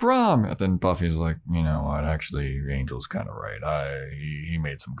before prom? And then Buffy's like, you know what? Actually, Angel's kind of right. He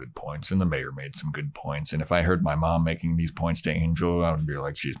made some good points, and the mayor made some good points. And if I heard my mom making these points to Angel, I would be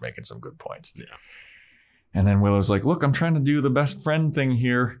like, she's making some good points. Yeah. And then Willow's like, look, I'm trying to do the best friend thing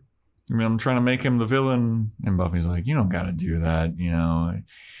here. I mean, I'm trying to make him the villain. And Buffy's like, you don't got to do that, you know.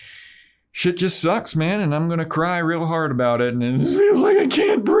 Shit just sucks, man, and I'm going to cry real hard about it. And it just feels like I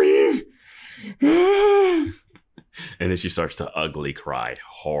can't breathe. And then she starts to ugly cry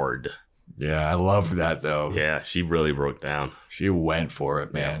hard. Yeah, I loved that, though. Yeah, she really broke down. She went for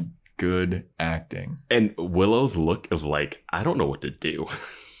it, man. Yeah. Good acting. And Willow's look of like, I don't know what to do.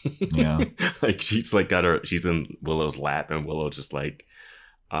 Yeah. Like, she's like she's in Willow's lap, and Willow's just like,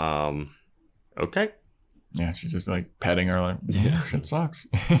 okay. Yeah, she's just like petting her like, yeah, shit sucks.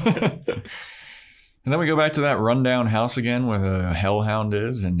 And then we go back to that rundown house again where the hellhound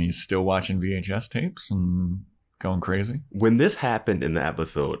is, and he's still watching VHS tapes and going crazy. When this happened in the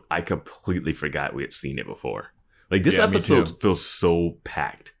episode, I completely forgot we had seen it before. Like, this episode feels so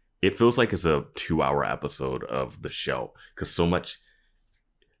packed. It feels like it's a 2-hour episode of the show, because so much.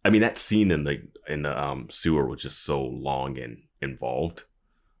 I mean, that scene in the sewer was just so long and involved.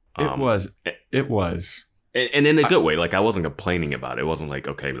 It was. And in a good way. Like, I wasn't complaining about it. It wasn't like,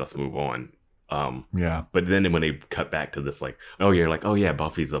 okay, let's move on. Yeah. But then when they cut back to this, like, you're like, oh yeah,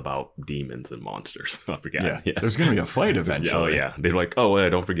 Buffy's about demons and monsters. I forgot. Yeah. There's gonna be a fight eventually. Yeah. They're like,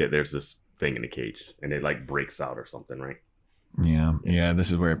 don't forget, there's this thing in the cage, and it like breaks out or something, right? Yeah.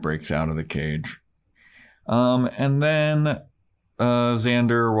 This is where it breaks out of the cage. And then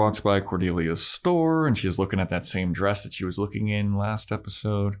Xander walks by Cordelia's store, and she's looking at that same dress that she was looking in last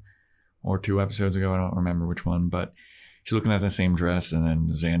episode. Or 2 episodes ago, I don't remember which one, but she's looking at the same dress, and then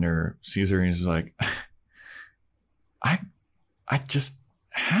Xander sees her, and he's like, I just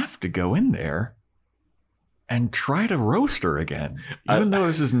have to go in there and try to roast her again, even though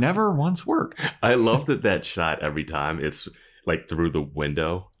this has never once worked. I love that shot every time. It's like through the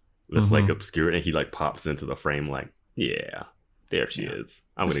window, it's like obscure, and he like pops into the frame like, yeah, there she is.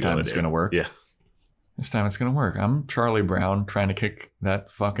 This time it's going to work. Yeah. This time it's going to work. I'm Charlie Brown trying to kick that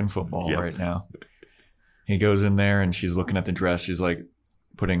fucking football right now. He goes in there, and she's looking at the dress. She's like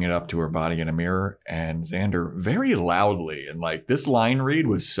putting it up to her body in a mirror. And Xander very loudly, and like this line read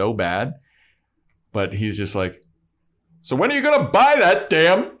was so bad, but he's just like, so when are you going to buy that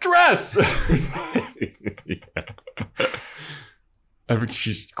damn dress?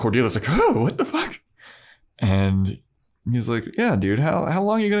 Cordelia's like, oh, what the fuck? And he's like, yeah, dude, how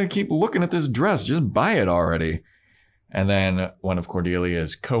long are you going to keep looking at this dress? Just buy it already. And then one of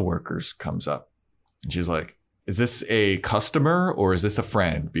Cordelia's coworkers comes up, and she's like, is this a customer or is this a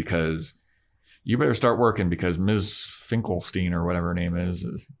friend? Because you better start working, because Ms. Finkelstein, or whatever her name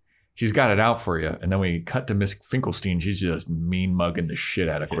is, she's got it out for you. And then we cut to Miss Finkelstein. She's just mean mugging the shit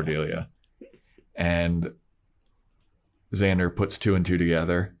out of Cordelia. And Xander puts 2 and 2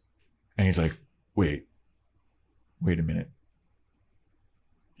 together, and he's like, wait a minute.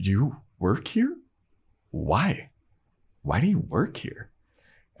 You work here? Why? Why do you work here?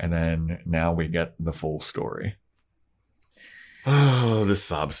 And then now we get the full story. Oh, this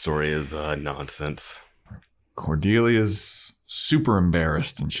sob story is nonsense. Cordelia's super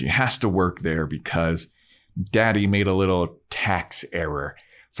embarrassed, and she has to work there because Daddy made a little tax error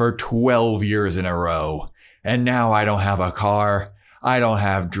for 12 years in a row. And now I don't have a car. I don't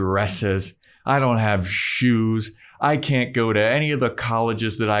have dresses. I don't have shoes. I can't go to any of the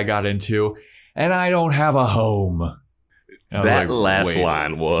colleges that I got into, and I don't have a home. That last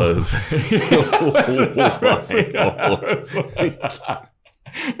line was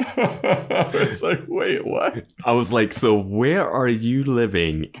It's like, wait, what? I was like, so where are you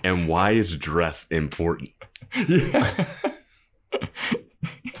living, and why is dress important? Yeah.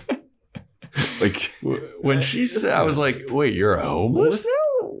 Like, when she said, I was like, wait, you're homeless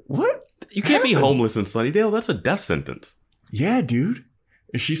now? What? You can't be homeless in Sunnydale. That's a death sentence. Yeah, dude.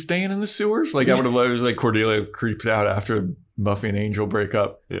 Is she staying in the sewers? Like, I would have loved, like, Cordelia creeps out after Buffy and Angel break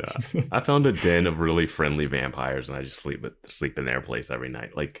up. Yeah. I found a den of really friendly vampires, and I just sleep in their place every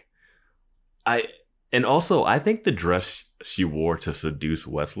night. Like, I think the dress she wore to seduce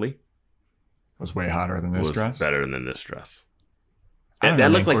Wesley was way hotter than this dress. Was better than this dress. And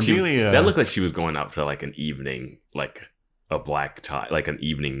that looked like she was going out for like an evening, like a black tie, like an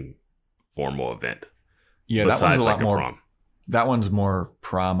evening formal event. Yeah, that one's a lot more prom. That one's more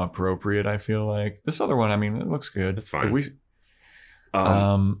prom appropriate, I feel like. This other one, I mean, it looks good. It's fine. Like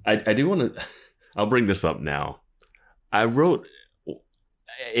I do want to. I'll bring this up now. I wrote,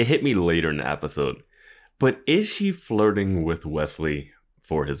 it hit me later in the episode, but is she flirting with Wesley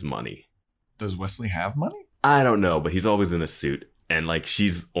for his money? Does Wesley have money? I don't know, but he's always in a suit. And like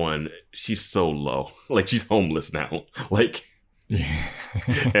she's so low. Like she's homeless now. Like,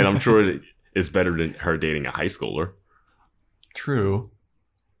 and I'm sure it's better than her dating a high schooler. True.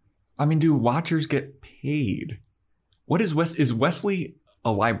 I mean, do watchers get paid? What is is Wesley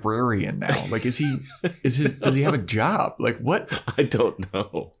a librarian now? Like, does he have a job? Like, what? I don't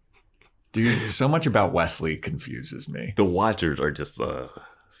know. Dude, so much about Wesley confuses me. The watchers are just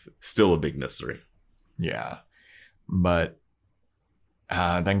still a big mystery. Yeah. But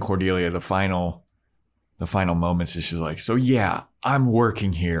then Cordelia, the final moments is she's like, so yeah, I'm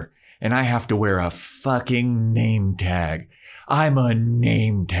working here and I have to wear a fucking name tag. I'm a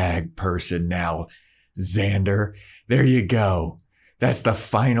name tag person now, Xander. There you go. That's the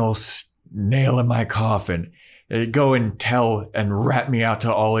final nail in my coffin. Go and tell and rat me out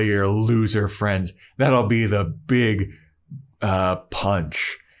to all of your loser friends. That'll be the big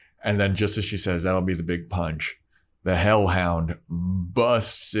punch. And then just as she says, that'll be the big punch, the Hellhound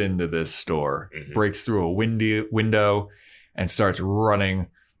busts into this store, breaks through a window, and starts running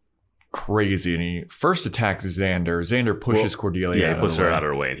crazy. And he first attacks Xander. Xander pushes Cordelia Yeah, he puts her out of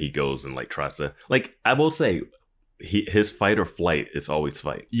her way, and he goes and like tries to, like, I will say, his fight or flight is always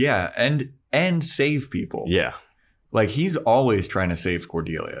fight. Yeah, and save people. Yeah. Like, he's always trying to save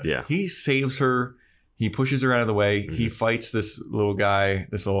Cordelia. Yeah. He saves her. He pushes her out of the way. He fights this little guy,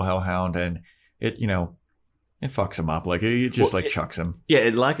 this little hellhound, and it fucks him up. Like, it just chucks him. Yeah,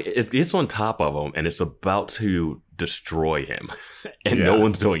 it's on top of him, and it's about to destroy him, and no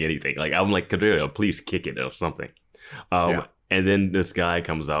one's doing anything. Like, I'm like, Cordelia, please kick it or something. And then this guy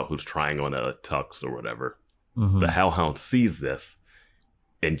comes out who's trying on a tux or whatever. The hellhound sees this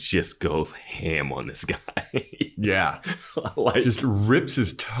and just goes ham on this guy. Yeah. Like, just rips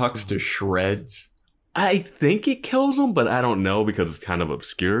his tux to shreds. I think it kills him, but I don't know because it's kind of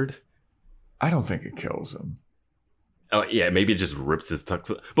obscured. I don't think it kills him. Oh, yeah, maybe it just rips his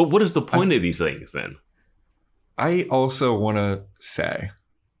tux. But what is the point of these things then? I also want to say,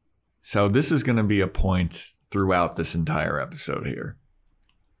 so this is going to be a point throughout this entire episode here.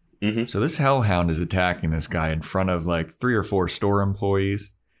 So this hellhound is attacking this guy in front of like 3 or 4 store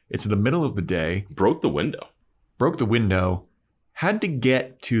employees. It's in the middle of the day. Broke the window. Had to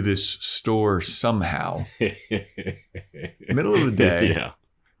get to this store somehow. Middle of the day. Yeah.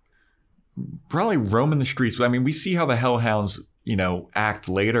 Probably roaming the streets. I mean, we see how the hellhounds, act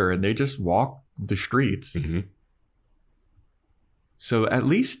later, and they just walk the streets. So at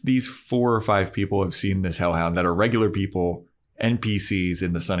least these 4 or 5 people have seen this hellhound that are regular people, NPCs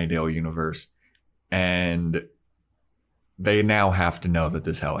in the Sunnydale universe, and they now have to know that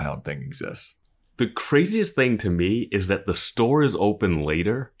this hellhound thing exists. The craziest thing to me is that the store is open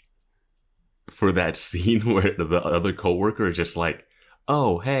later for that scene where the other coworker is just like,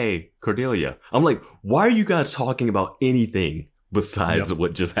 oh, hey, Cordelia. I'm like, why are you guys talking about anything besides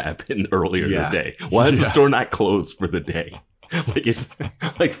what just happened earlier in the day? Why is the store not closed for the day? It's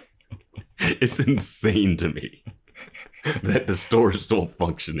insane to me that the store is still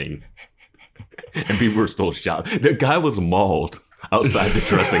functioning and people are still shopping. The guy was mauled outside the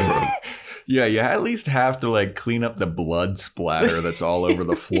dressing room. Yeah, you at least have to like clean up the blood splatter that's all over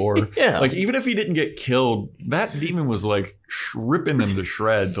the floor. Yeah. Like, even if he didn't get killed, that demon was like ripping him to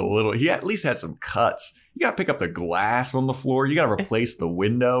shreds a little. He at least had some cuts. You got to pick up the glass on the floor. You got to replace the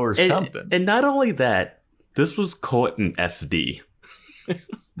window or something. And not only that, this was caught in SD.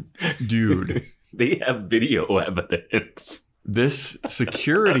 Dude. They have video evidence. This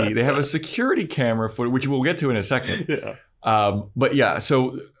security, they have a security camera footage, which we'll get to in a second. Yeah. But yeah,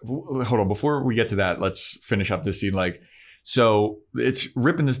 so hold on. Before we get to that, let's finish up this scene. Like, so it's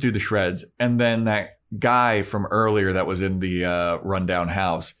ripping this dude to shreds. And then that guy from earlier that was in the rundown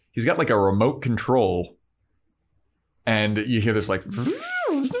house, he's got like a remote control. And you hear this like,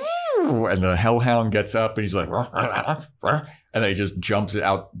 and the hellhound gets up and he's like, and then he just jumps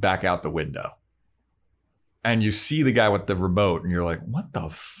back out the window. And you see the guy with the remote, and you're like, what the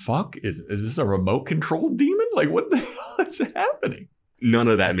fuck? Is this a remote control demon? Like, what the hell is happening? None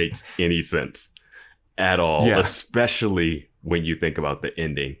of that makes any sense at all, Yeah. especially when you think about the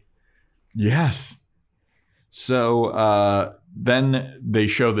ending. Yes. So then they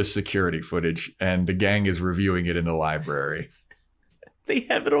show this security footage, and the gang is reviewing it in the library. They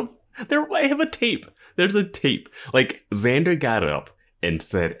have it on. I have a tape. There's a tape. Like, Xander got up and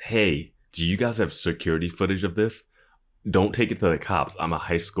said, hey, do you guys have security footage of this? Don't take it to the cops. I'm a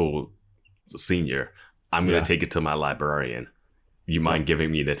high school senior. I'm going to take it to my librarian. You mind giving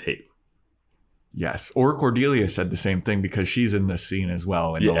me the tape? Yes. Or Cordelia said the same thing because she's in this scene as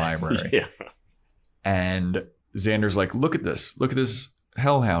well in the library. Yeah. And Xander's like, look at this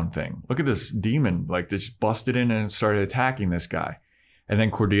hellhound thing. Look at this demon, like this busted in and started attacking this guy. And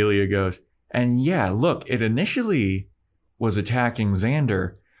then Cordelia goes, and yeah, look, it initially was attacking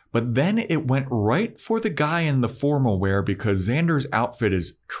Xander, but then it went right for the guy in the formal wear because Xander's outfit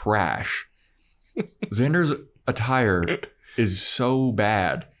is trash. Xander's attire is so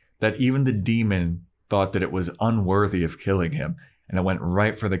bad that even the demon thought that it was unworthy of killing him. And it went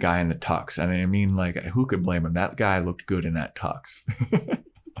right for the guy in the tux. And I mean, like, who could blame him? That guy looked good in that tux.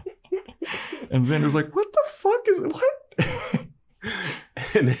 And Xander's like, what the fuck is it? What?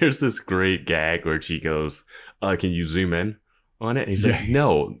 And there's this great gag where she goes, can you zoom in on it? And he's like,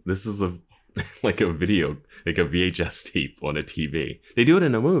 no, this is like a video, like a VHS tape on a TV. They do it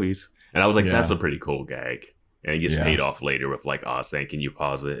in the movies. And I was like, that's a pretty cool gag. And he gets paid off later with like Oz saying, can you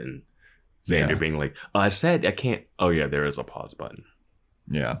pause it? And Xander being like, I said I can't. Oh, yeah, there is a pause button.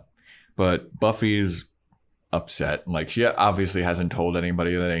 Yeah. But Buffy's upset. Like, she obviously hasn't told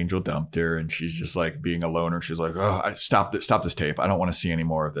anybody that Angel dumped her. And she's just like being a loner. She's like, oh, stop this tape. I don't want to see any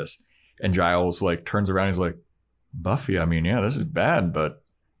more of this. And Giles like turns around. He's like, Buffy, I mean, yeah, this is bad. But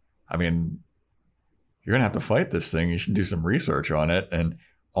I mean, you're going to have to fight this thing. You should do some research on it. And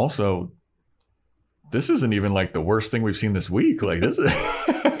also, this isn't even like the worst thing we've seen this week. Like, this is...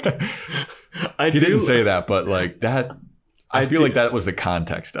 He didn't say that, but like that, I feel like that was the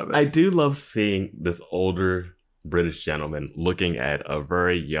context of it. I do love seeing this older British gentleman looking at a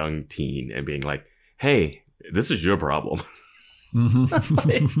very young teen and being like, hey, this is your problem.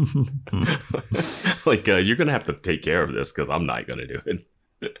 Like, you're going to have to take care of this because I'm not going to do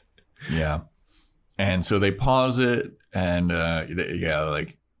it. Yeah. And so they pause it. And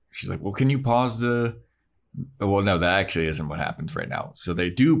like, she's like, well, can you pause the... Well, no, that actually isn't what happens right now. So they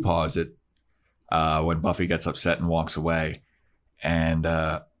do pause it when Buffy gets upset and walks away. And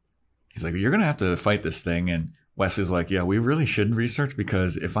he's like, you're going to have to fight this thing. And Wesley's like, yeah, we really should research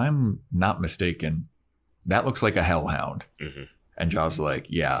because if I'm not mistaken, that looks like a hellhound. Mm-hmm. And Giles is like,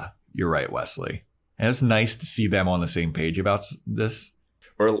 yeah, you're right, Wesley. And it's nice to see them on the same page about this.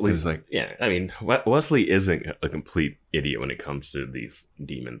 Or at least, like, yeah, I mean, Wesley isn't a complete idiot when it comes to these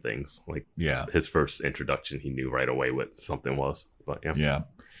demon things. Like, his first introduction, he knew right away what something was. But yeah.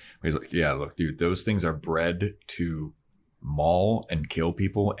 He's like, yeah, look, dude, those things are bred to maul and kill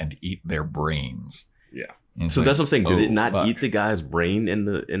people and eat their brains. Yeah. So that's what I'm saying. Did it not eat the guy's brain in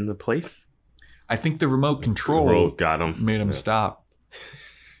the place? I think the remote control got him, made him stop.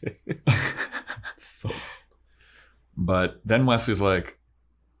 But then Wesley's like,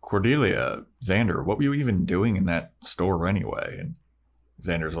 Cordelia, Xander, what were you even doing in that store anyway? And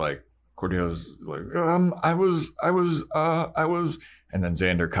Xander's like, Cordelia's like, I was, and then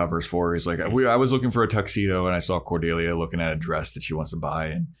Xander covers for her. He's like, I was looking for a tuxedo and I saw Cordelia looking at a dress that she wants to buy.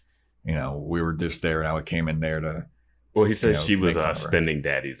 And, you know, we were just there and I came in there to. Well, he says she was spending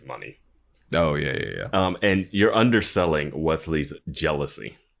daddy's money. Oh, yeah. And you're underselling Wesley's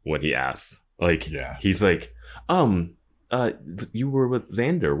jealousy when he asks. Like, he's like, you were with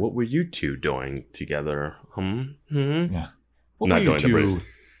Xander. What were you two doing together? Yeah. What were you two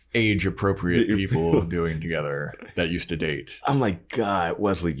age-appropriate people doing together that used to date? I'm like, God,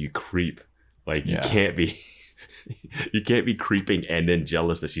 Wesley, you creep. Like, you can't be creeping and then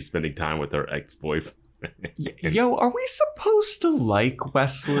jealous that she's spending time with her ex-boyfriend. Yo, are we supposed to like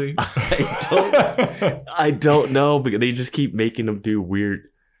Wesley? I don't know, because they just keep making him do weird.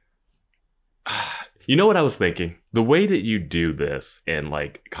 You know what I was thinking? The way that you do this in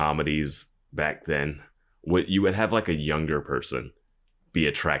like comedies back then, you would have like a younger person be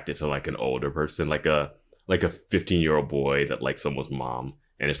attracted to like an older person, like a 15-year-old boy that likes someone's mom,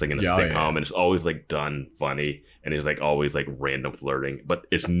 and it's like in a sitcom, and it's always like done funny, and it's like always like random flirting, but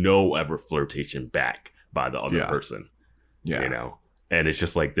it's no ever flirtation back by the other person. Yeah, you know, and it's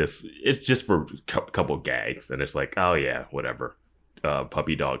just like this. It's just for a couple gags, and it's like, oh yeah, whatever.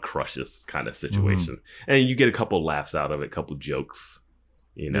 Puppy dog crushes kind of situation, and you get a couple laughs out of it, a couple jokes,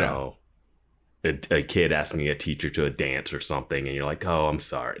 you know. A kid asking a teacher to a dance or something, and you're like, oh, I'm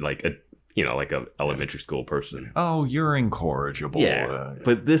sorry, like a elementary school person. Oh, you're incorrigible. Yeah,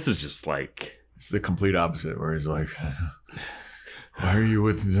 but this is just like, it's the complete opposite, where he's like, why are you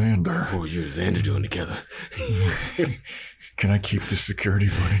with Xander? What are you and Xander doing together? Can I keep the security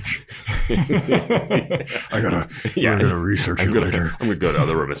footage? I gotta research it later. I'm gonna go to the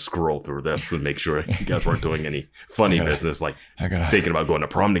other room and scroll through this and make sure you guys weren't doing any funny business, like thinking about going to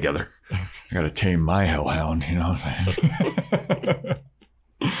prom together. I gotta tame my hellhound, you know what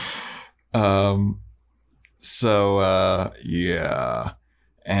I'm saying?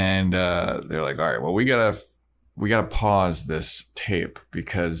 And they're like, all right, well, we gotta pause this tape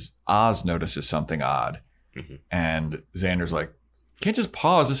because Oz notices something odd. Mm-hmm. And Xander's like, can't just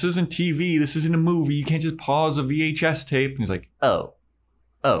pause. This isn't TV. This isn't a movie. You can't just pause a VHS tape. And he's like, oh,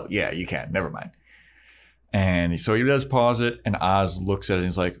 yeah, you can. Never mind. And so he does pause it, and Oz looks at it and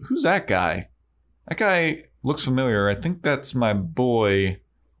he's like, who's that guy? That guy looks familiar. I think that's my boy,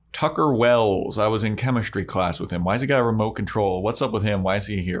 Tucker Wells. I was in chemistry class with him. Why has he got a remote control? What's up with him? Why is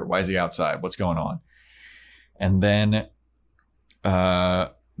he here? Why is he outside? What's going on? And then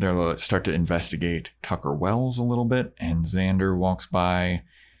they'll start to investigate Tucker Wells a little bit, and Xander walks by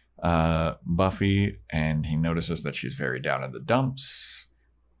Buffy, and he notices that she's very down in the dumps.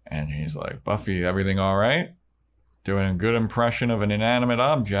 And he's like, Buffy, everything all right? Doing a good impression of an inanimate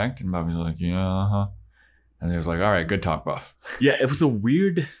object. And Buffy's like, yeah, uh-huh. And he's like, all right, good talk, Buff. Yeah, it was a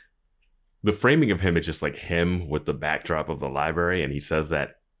weird... The framing of him is just like him with the backdrop of the library, and he says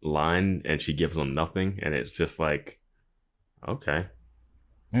that line, and she gives him nothing, and it's just like, okay.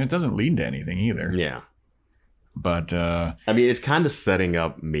 And it doesn't lead to anything either. Yeah. But, I mean, it's kind of setting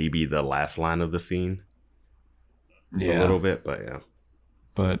up maybe the last line of the scene. Yeah. A little bit, but yeah.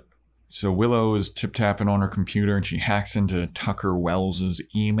 But so Willow is tip-tapping on her computer, and she hacks into Tucker Wells's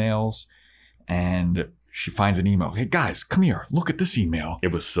emails, and she finds an email. Hey, guys, come here. Look at this email.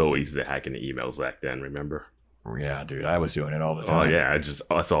 It was so easy to hack into emails back then, remember? Yeah, dude, I was doing it all the time. Oh, yeah.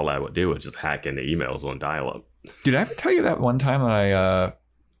 That's all I would do was just hack into emails on dial-up. Did I ever tell you that one time that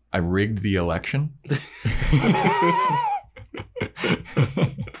I rigged the election?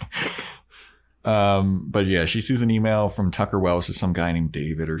 But yeah, she sees an email from Tucker Wells to some guy named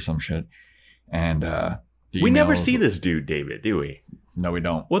David or some shit. And we never see this dude, David, do we? No, we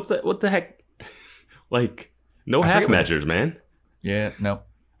don't. What the heck? Like, no half measures, man. Yeah, no.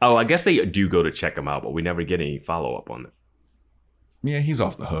 Oh, I guess they do go to check him out, but we never get any follow-up on it. Yeah, he's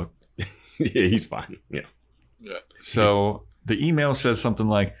off the hook. Yeah, he's fine. Yeah. So the email says something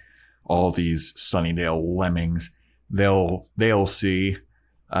like, all these Sunnydale lemmings, they'll see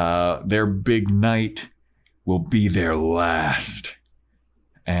their big night will be their last.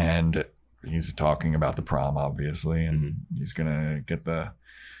 And he's talking about the prom, obviously, and he's going to get the...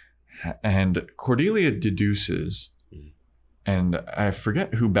 And Cordelia deduces, and I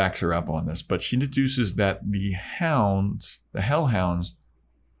forget who backs her up on this, but she deduces that the hellhounds,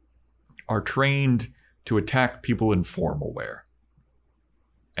 are trained to attack people in formal wear.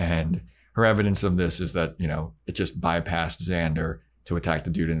 And her evidence of this is that, it just bypassed Xander to attack the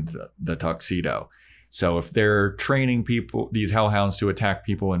dude in the tuxedo. So if they're training these hellhounds to attack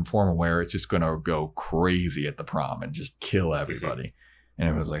people in formal wear, it's just going to go crazy at the prom and just kill everybody. And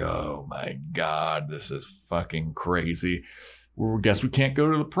everyone's like, oh my God, this is fucking crazy. Well, guess we can't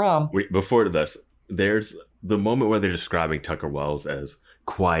go to the prom. Wait, before this, there's the moment where they're describing Tucker Wells as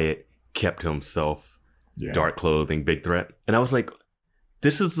quiet, kept to himself, dark clothing, big threat. And I was like,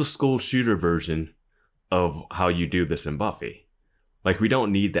 this is the school shooter version of how you do this in Buffy. Like, we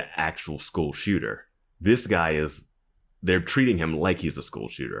don't need the actual school shooter. This guy they're treating him like he's a school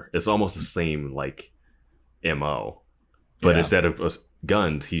shooter. It's almost the same, like, MO. But instead of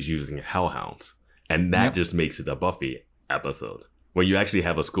guns, he's using hellhounds. And that just makes it a Buffy episode. When you actually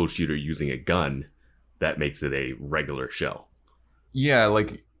have a school shooter using a gun, that makes it a regular show. Yeah,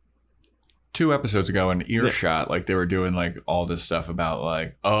 like 2 episodes ago in Earshot, like they were doing like all this stuff about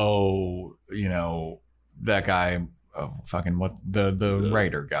like, that guy, the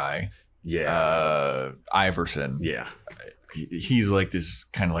writer guy. Yeah. Iverson. Yeah. He's like this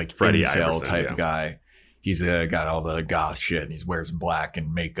kind of like Freddie incel Iverson, type guy. He's got all the goth shit, and he wears black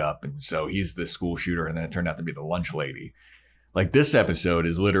and makeup, and so he's the school shooter, and then it turned out to be the lunch lady. Like, this episode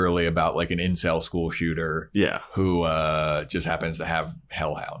is literally about like an incel school shooter who just happens to have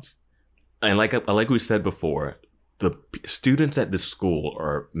hellhounds. And like we said before, the students at this school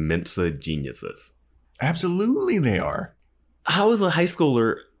are Mensa geniuses. Absolutely they are. How is a high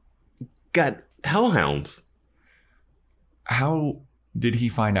schooler got hellhounds? How did he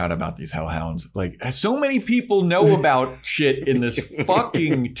find out about these hellhounds? Like, so many people know about shit in this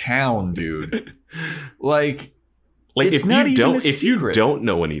fucking town, dude. Like it's if you don't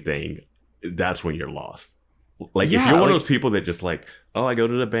know anything, that's when you're lost. Like, if you're one of those people that just like, oh, I go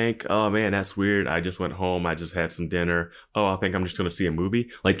to the bank. Oh man, that's weird. I just went home. I just had some dinner. Oh, I think I'm just gonna see a movie.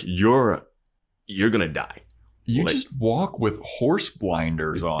 Like, you're gonna die. You just walk with horse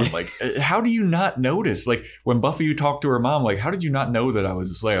blinders on. Like, how do you not notice? Like, when Buffy, you talked to her mom, like, how did you not know that I was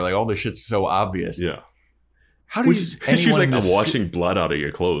a Slayer? Like, all this shit's so obvious. Yeah. How did she's like, I'm washing blood out of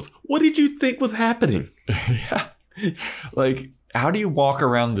your clothes. What did you think was happening? Yeah. Like, how do you walk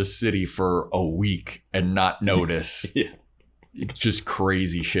around the city for a week and not notice? Yeah. It's just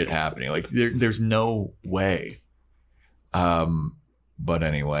crazy shit happening. Like there's no way. But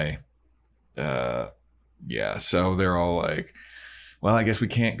anyway, yeah. So they're all like, well, I guess we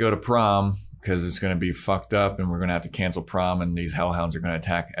can't go to prom because it's going to be fucked up and we're going to have to cancel prom and these hellhounds are going to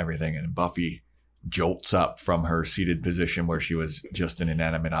attack everything. And Buffy jolts up from her seated position where she was just an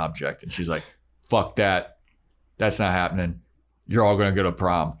inanimate object. And she's like, fuck that. That's not happening. You're all going to go to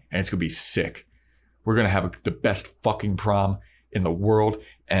prom and it's going to be sick. We're going to have the best fucking prom in the world.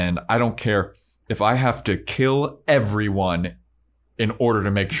 And I don't care if I have to kill everyone in order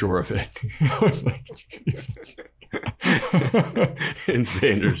to make sure of it. I was like, Jesus. And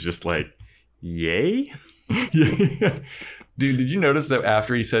Xander's just like, yay? Yeah. Dude, did you notice that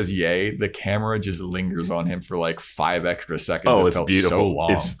after he says yay, the camera just lingers on him for like 5 extra seconds? Oh, it it's felt beautiful. So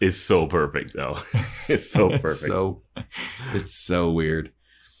long. It's so perfect, though. It's so perfect. It's so weird.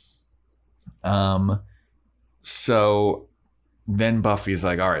 So then Buffy's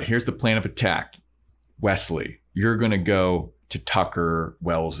like, all right, here's the plan of attack. Wesley, you're going to go to Tucker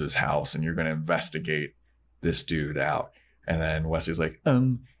Wells's house and you're going to investigate this dude out. And then Wesley's like,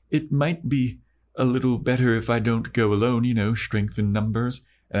 it might be a little better if I don't go alone, strength in numbers.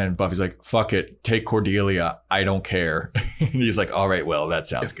 And then Buffy's like, fuck it, take Cordelia, I don't care. And he's like, all right, well, that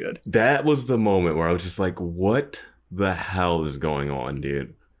sounds good. That was the moment where I was just like, what the hell is going on,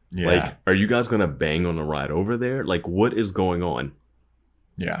 dude? Yeah. Like, are you guys going to bang on the ride over there? Like, what is going on?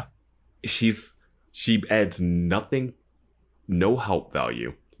 Yeah. She adds nothing, no help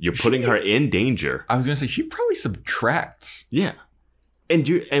value. You're putting her in danger. I was going to say, she probably subtracts. Yeah.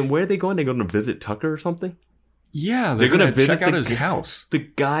 And where are they going? They're going to visit Tucker or something? Yeah, they're going to check out his house. The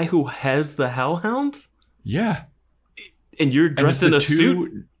guy who has the hellhounds? Yeah. And you're dressed in a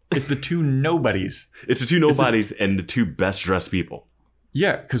suit? It's the two nobodies. It's the two nobodies and the two best dressed people.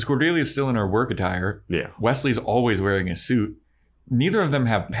 Yeah, because Cordelia's still in her work attire. Yeah. Wesley's always wearing a suit. Neither of them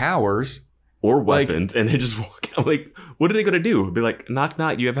have powers. Or weapons. And they just walk out. Like, what are they going to do? Be like, knock,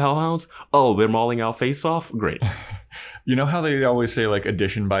 knock, you have hellhounds? Oh, they're mauling out face off? Great. You know how they always say, like,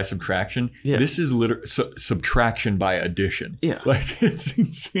 addition by subtraction? Yeah. This is literally subtraction by addition. Yeah. Like, it's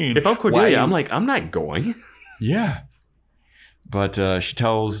insane. If I'm Cordelia, I'm like, I'm not going. Yeah. But she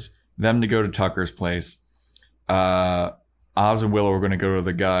tells them to go to Tucker's place. Oz and Willow are going to go to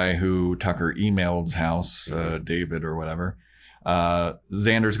the guy who Tucker emailed house, David or whatever.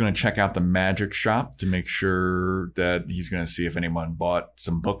 Xander's going to check out the magic shop to make sure that he's going to see if anyone bought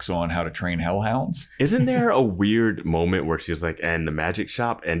some books on how to train hellhounds. Isn't there a weird moment where she's like, and the magic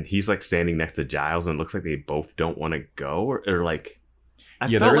shop, and he's like standing next to Giles, and it looks like they both don't want to go, or like,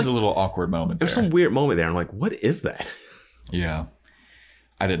 yeah, there is a little awkward moment there. There's some weird moment there. I'm like, what is that? Yeah,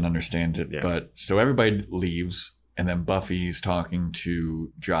 I didn't understand it, but so everybody leaves. And then Buffy's talking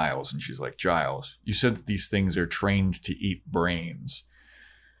to Giles, and she's like, Giles, you said that these things are trained to eat brains.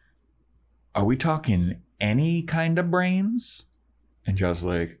 Are we talking any kind of brains? And Giles is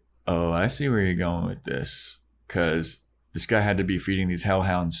like, oh, I see where you're going with this. Because this guy had to be feeding these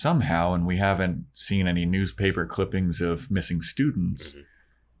hellhounds somehow, and we haven't seen any newspaper clippings of missing students. Mm-hmm.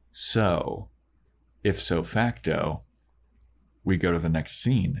 So, if so facto, we go to the next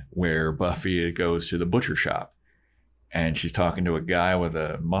scene where Buffy goes to the butcher shop. And she's talking to a guy with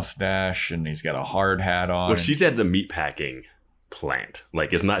a mustache, and he's got a hard hat on. Well, she's at the meatpacking plant.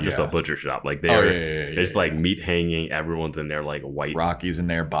 Like, it's not just a butcher shop. Like, there's like meat hanging. Everyone's in there like white. Rocky's in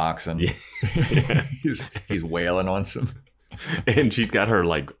there boxing. Yeah. he's wailing on some. And she's got her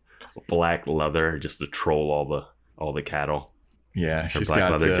like black leather just to troll all the cattle. Yeah, she's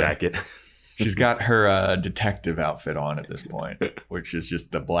got leather jacket. She's got her detective outfit on at this point, which is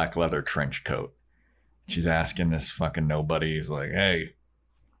just the black leather trench coat. She's asking this fucking nobody. He's like, hey,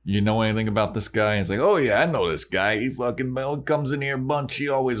 you know anything about this guy? He's like, oh, yeah, I know this guy. He fucking comes in here a bunch. He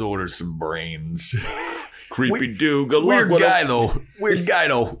always orders some brains. Creepy dude. Good luck. Weird guy, though. Weird guy,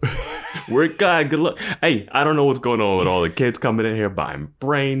 though. Weird guy. Good luck. Hey, I don't know what's going on with all the kids coming in here buying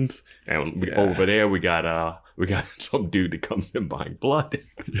brains. And over there, we got some dude that comes in buying blood.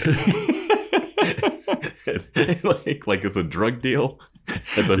 like it's a drug deal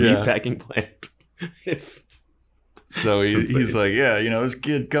at the meatpacking plant. So he's like, yeah, this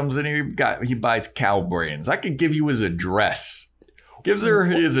kid comes in here, he buys cow brains. I could give you his address. Gives her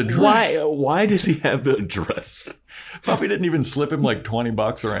his address. Why does he have the address? Buffy didn't even slip him like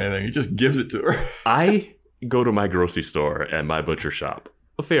 $20 or anything. He just gives it to her. I go to my grocery store and my butcher shop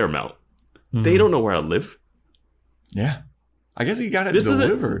a fair amount. Mm-hmm. They don't know where I live. Yeah. I guess he got it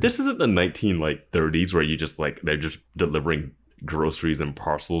delivered. This isn't the 1930s where you just they're just delivering groceries and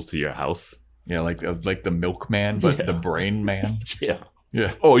parcels to your house. Yeah, like the milkman, but the brain man. Yeah.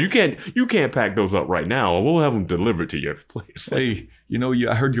 Yeah. Oh, you can't pack those up right now. We'll have them delivered to your place. Hey,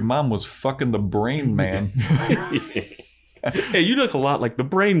 I heard your mom was fucking the Brain Man. Hey, you look a lot like the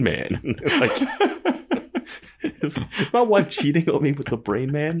Brain Man. Like, is my wife cheating on me with the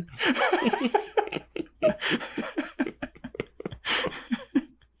Brain Man?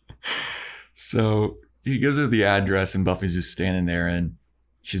 So he gives her the address, and Buffy's just standing there, and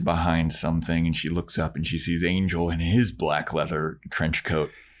she's behind something, and she looks up, and she sees Angel in his black leather trench coat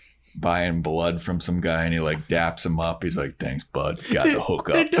buying blood from some guy, and he like daps him up. He's like, "Thanks, bud. Got the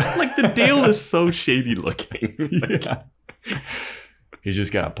hookup." Like the deal is so shady looking. Like, Yeah. He's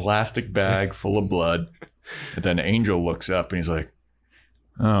just got a plastic bag full of blood. And then Angel looks up and he's like,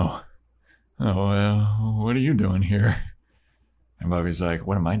 Oh, what are you doing here? And Buffy's like,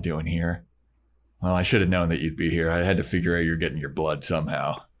 what am I doing here? Well, I should have known that you'd be here. I had to figure out you're getting your blood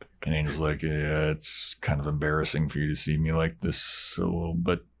somehow. And Angel's like, yeah, it's kind of embarrassing for you to see me like this a little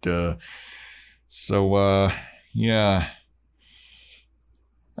bit. Yeah.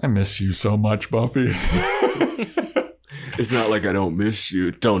 I miss you so much, Buffy. it's not like I don't miss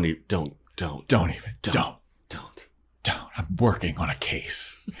you. Don't. I'm working on a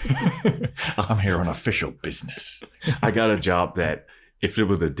case. I'm here on official business. I got a job that if it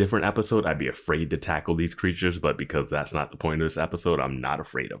was a different episode, I'd be afraid to tackle these creatures. But because that's not the point of this episode, I'm not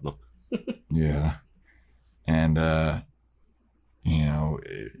afraid of them. Yeah. And,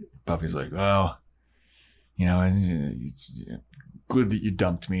 Buffy's like, well, it's good that you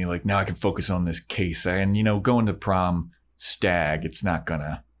dumped me. Like, now I can focus on this case. And, going to prom stag, it's not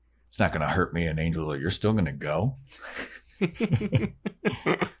gonna hurt me. And Angel's like, you're still gonna go?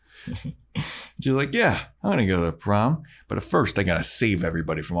 She's like, yeah, I'm gonna go to the prom, but at first I gotta save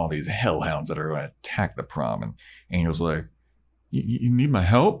everybody from all these hellhounds that are gonna attack the prom. And Angel's like, you need my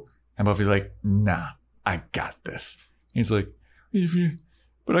help? And Buffy's like, nah, I got this. He's like,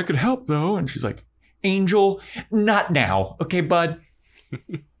 but I could help though. And she's like, Angel, not now, okay, bud?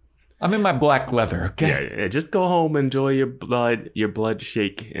 I'm in my black leather, okay? Yeah, just go home, enjoy your blood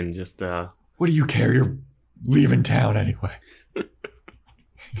shake, and just What do you care? You're leaving town anyway.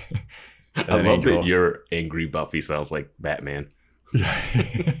 I love that your angry Buffy sounds like Batman. Yeah.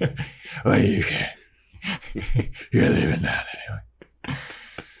 What do you care? You're leaving town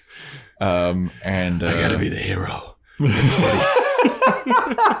anyway. And I gotta be the hero.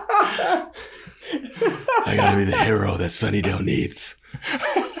 I gotta be the hero that Sunnydale needs.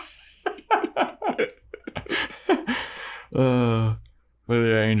 But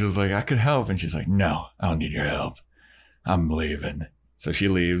the Angel's like, I could help. And she's like, no, I don't need your help. I'm leaving. So she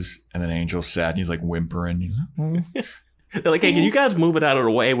leaves, and then Angel's sad, and he's like whimpering. He's like, They're like, hey, can you guys move it out of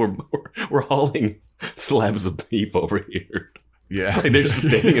the way? We're hauling slabs of beef over here. yeah. Like they're just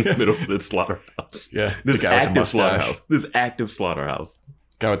standing in the middle of this slaughterhouse. Yeah. This guy with the active mustache. slaughterhouse. This active slaughterhouse.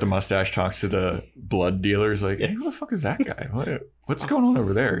 Guy with the mustache talks to the blood dealer. He's like, hey, who the fuck is that guy? What's going on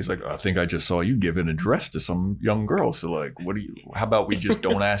over there? He's like, I think I just saw you give an address to some young girl. So like, how about we just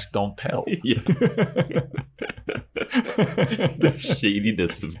don't ask, don't tell? Yeah. The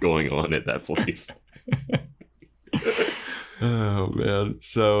shadiness is going on at that place. Oh man.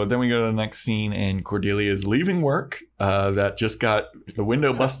 So then we go to the next scene, and Cordelia is leaving work. That just got the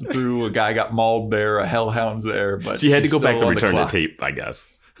window busted through. A guy got mauled there. A hellhound's there, but She had to she's go back still to on return the clock. tape, I guess.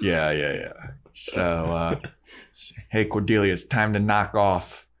 Yeah. So, hey Cordelia, it's time to knock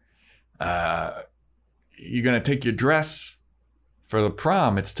off. You gonna take your dress for the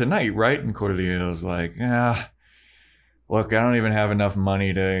prom? It's tonight, right? And Cordelia's like, yeah. Look, I don't even have enough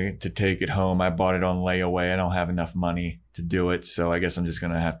money to take it home. I bought it on layaway. I don't have enough money to do it, so I guess I'm just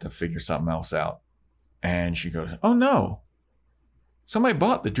going to have to figure something else out. And she goes, oh no, somebody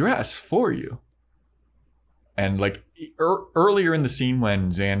bought the dress for you. And like earlier in the scene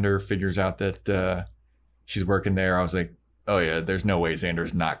when Xander figures out that she's working there, I was like, oh yeah, there's no way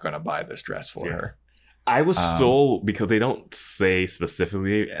Xander's not going to buy this dress for her. I was still, because they don't say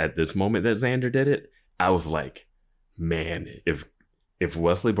specifically at this moment that Xander did it, I was like, man, if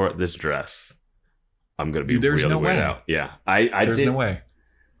Wesley bought this dress, I'm gonna be there's really no weirded way. out. Yeah, there's no way.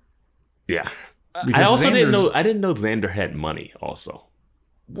 Yeah, Because I also didn't Xander's- know. I didn't know Xander had money. Also,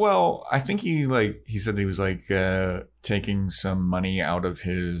 Well, I think he said he was taking some money out of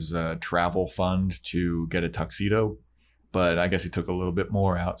his travel fund to get a tuxedo, but I guess he took a little bit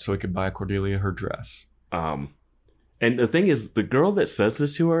more out so he could buy Cordelia her dress. and the thing is, the girl that says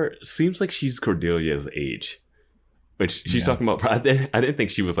this to her seems like she's Cordelia's age. Which she's talking about. I didn't think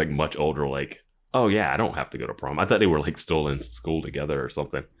she was like much older. Like, oh yeah, I don't have to go to prom. I thought they were like still in school together or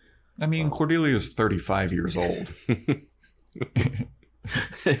something. I mean, Cordelia's 35 years old.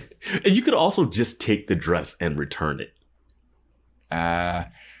 And you could also just take the dress and return it. I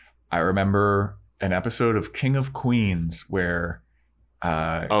remember an episode of King of Queens where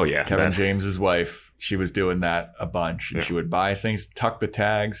Kevin James's wife, she was doing that a bunch. And she would buy things, tuck the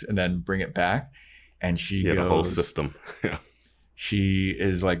tags, and then bring it back. And she goes, the whole system. Yeah. She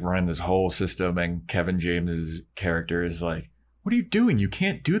is like running this whole system, and Kevin James's character is like, what are you doing? You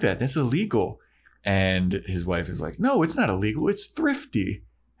can't do that. That's illegal. And his wife is like, no, it's not illegal. It's thrifty.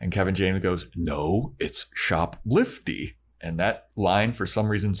 And Kevin James goes, no, it's shoplifty. And that line, for some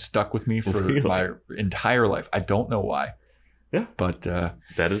reason, stuck with me for my entire life. I don't know why. Yeah. But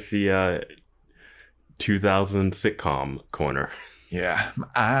that is the 2000 sitcom corner. Yeah. My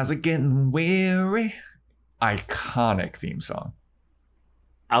eyes are getting weary. Iconic theme song.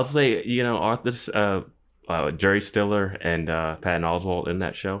 I'll say, Arthur, Jerry Stiller and Patton Oswalt in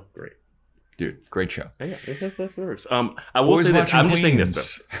that show. Great. Dude, great show. Yeah, that's worse. I will say this. I'm just saying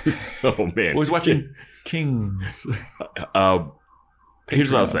this, though. Oh, man. Boys watching Kings.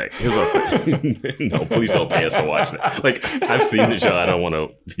 Here's what I'll say. No, please don't pay us to watch that. Like, I've seen the show. I don't want to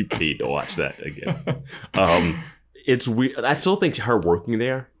be paid to watch that again. It's weird. I still think her working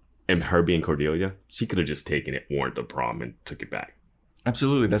there and her being Cordelia, she could have just taken it, worn to prom, and took it back.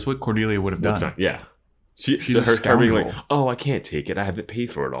 Absolutely. That's what Cordelia would have done. Yeah. She's her being like, oh, I can't take it. I haven't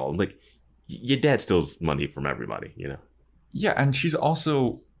paid for it all. I'm like, your dad steals money from everybody, Yeah, and she's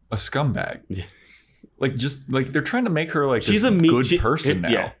also a scumbag. Yeah. They're trying to make her like she's a good person now.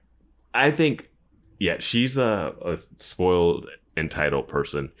 Yeah. I think, she's a spoiled, entitled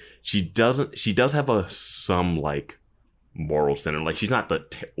person. She does have some like moral center. Like, she's not the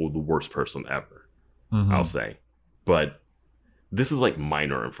worst person ever, I'll say. But this is like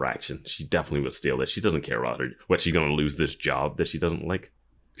minor infraction. She definitely would steal it. She doesn't care about her. What, she's going to lose this job that she doesn't like?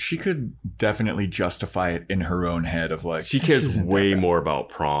 She could definitely justify it in her own head of like, she cares way more about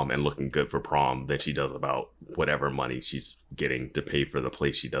prom and looking good for prom than she does about whatever money she's getting to pay for the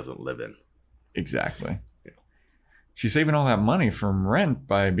place she doesn't live in. Exactly. Yeah. She's saving all that money from rent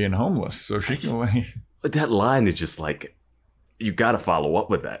by being homeless, so she can. But that line is just like, you got to follow up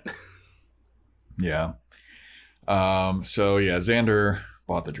with that. Yeah. So yeah, Xander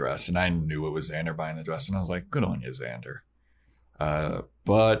bought the dress, and I knew it was Xander buying the dress, and I was like, good on you, Xander.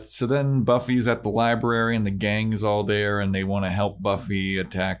 But so then Buffy's at the library, and the gang is all there, and they want to help Buffy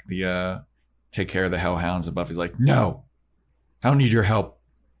attack take care of the Hellhounds. And Buffy's like, no, I don't need your help.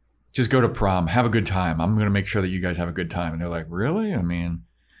 Just go to prom. Have a good time. I'm going to make sure that you guys have a good time. And they're like, really? I mean,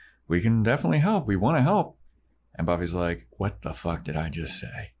 we can definitely help. We want to help. And Buffy's like, what the fuck did I just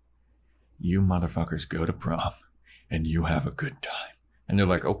say? You motherfuckers go to prom and you have a good time. And they're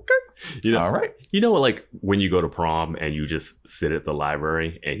like, okay, all right. You know what, like when you go to prom and you just sit at the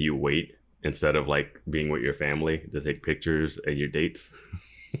library and you wait instead of like being with your family to take pictures and your dates?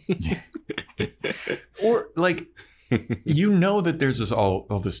 Or like, that there's all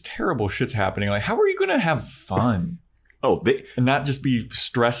this terrible shit's happening. Like, how are you going to have fun? And not just be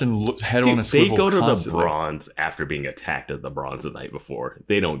stressing head on a swivel. They go to constantly. the Bronze after being attacked at the Bronze the night before.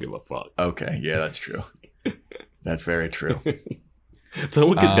 They don't give a fuck. Okay, yeah, that's true. That's very true.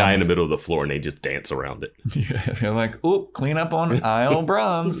 Someone could die in the middle of the floor and they just dance around it. Yeah, they're like, oh, clean up on aisle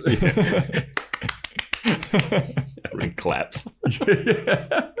Bronze. Everyone claps.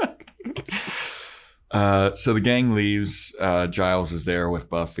 So the gang leaves. Giles is there with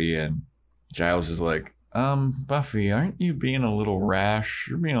Buffy, and Giles is like, Buffy, aren't you being a little rash?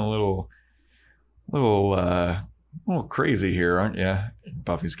 You're being a little crazy here, aren't you? And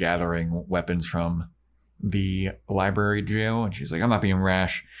Buffy's gathering weapons from the library jail, and she's like, I'm not being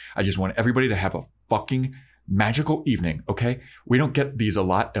rash. I just want everybody to have a fucking magical evening, okay? We don't get these a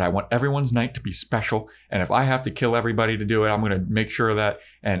lot, and I want everyone's night to be special, and if I have to kill everybody to do it, I'm going to make sure of that,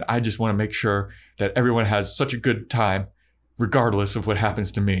 and I just want to make sure that everyone has such a good time, regardless of what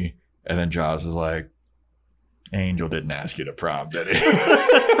happens to me. And then Giles is like, Angel didn't ask you to prom, did he?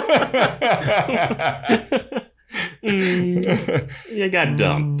 You got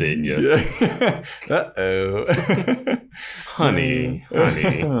dumped, didn't you? Yeah. Uh-oh. honey.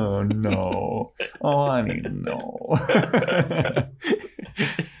 Oh, no. Oh, honey, no.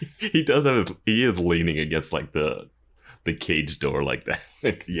 He is leaning against like the cage door like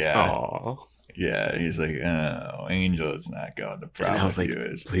that. Yeah. Aww. Yeah, he's like, oh, Angel is not going to prom. And I was like,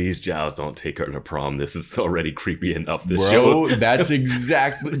 please, Giles, don't take her to prom. This is already creepy enough, this Bro, show. That's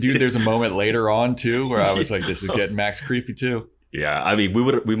exactly... Dude, there's a moment later on, too, where I was like, this is getting max creepy, too. Yeah, I mean,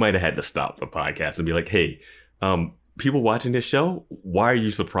 we might have had to stop the podcast and be like, hey, people watching this show, why are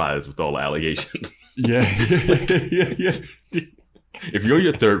you surprised with all the allegations? Yeah. If you're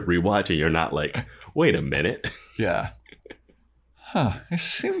your third rewatch and you're not like, wait a minute. Yeah. it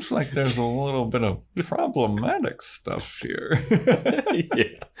seems like there's a little bit of problematic stuff here.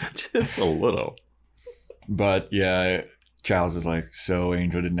 Yeah, just a little. But yeah, Giles is like, so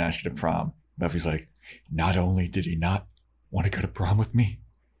Angel didn't ask you to prom. Buffy's like, not only did he not want to go to prom with me,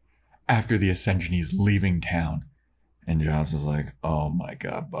 after the ascension, he's leaving town. And Giles is like, oh my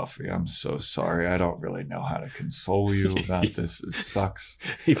God, Buffy, I'm so sorry. I don't really know how to console you about this. It sucks.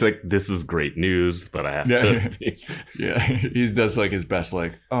 He's like, this is great news, but I have to. Yeah, he does like his best,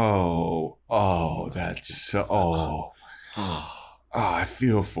 like, that's so, I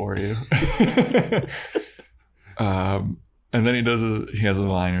feel for you. And then he has a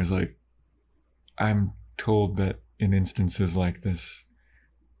line where he's like, I'm told that in instances like this,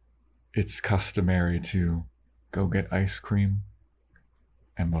 it's customary to go get ice cream.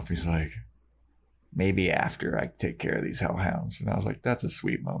 And Buffy's like, maybe after I take care of these hellhounds. And I was like, that's a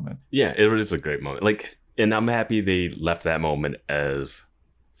sweet moment. Yeah, it is a great moment. Like, and I'm happy they left that moment as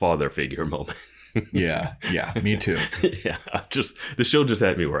father figure moment. Yeah, me too. Yeah, the show just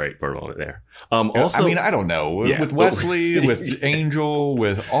had me right for a moment there. Also, I mean, I don't know. With Wesley, with Angel,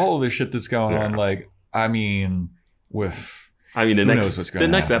 with all of the shit that's going on, like, I mean, the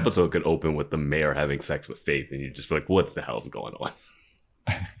next episode could open with the mayor having sex with Faith, and you just be like, what the hell's going on?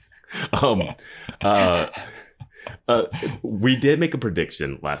 We did make a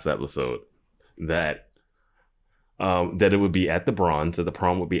prediction last episode that it would be at the Bronze, that the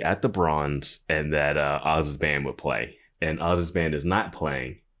prom would be at the Bronze, and that Oz's band would play. And Oz's band is not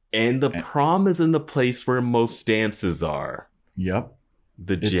playing. And the prom is in the place where most dances are. Yep.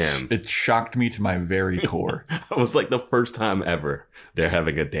 The gym. It shocked me to my very core. It was like the first time ever they're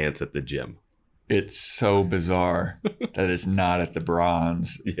having a dance at the gym. It's so bizarre that it's not at the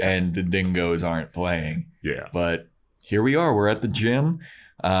Bronze and the dingoes aren't playing. Yeah. But here we are. We're at the gym.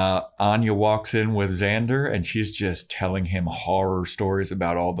 Anya walks in with Xander and she's just telling him horror stories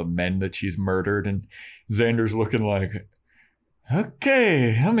about all the men that she's murdered. And Xander's looking like,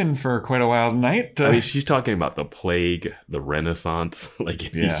 okay, I'm in for quite a wild night. I mean, she's talking about the plague, the Renaissance. Like,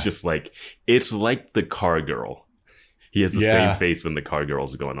 he's just like, it's like the car girl. He has the same face when the car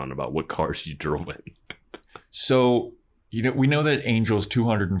girl's going on about what car she drove in. So, we know that Angel's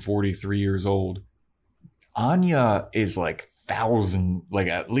 243 years old. Anya is like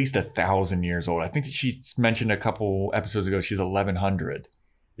at least 1,000 years old. I think that she mentioned a couple episodes ago she's 1,100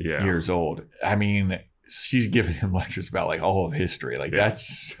 years old. I mean, she's giving him lectures about like all of history. Like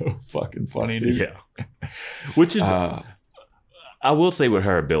that's so fucking funny, dude. Yeah. Which is, I will say, with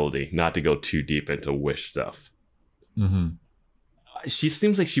her ability, not to go too deep into wish stuff. Mm-hmm. She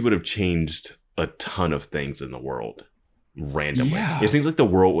seems like she would have changed a ton of things in the world randomly. Yeah. It seems like the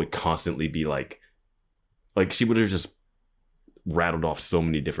world would constantly be like she would have just rattled off so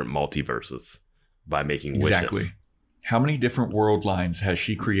many different multiverses by making wishes. Exactly. How many different world lines has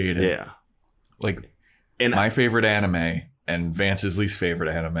she created? Yeah. Like, and my favorite anime and Vance's least favorite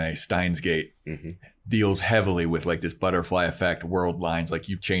anime, Steins Gate, deals heavily with like this butterfly effect world lines. Like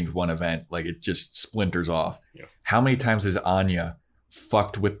you change one event, like it just splinters off. Yeah. How many times has Anya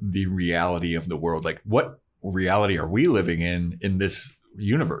fucked with the reality of the world? Like, what reality are we living in this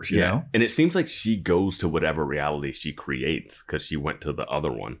universe, you know? And it seems like she goes to whatever reality she creates because she went to the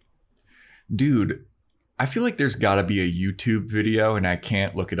other one. Dude, I feel like there's got to be a YouTube video, and I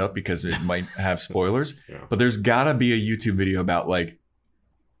can't look it up because it might have spoilers, but there's got to be a YouTube video about like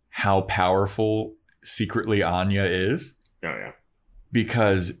how powerful secretly Anya is. Oh, yeah.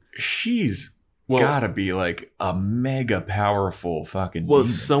 Because she's got to be like a mega powerful fucking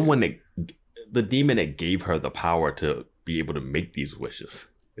demon. The demon that gave her the power to be able to make these wishes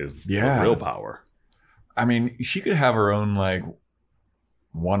is the real power. I mean, she could have her own like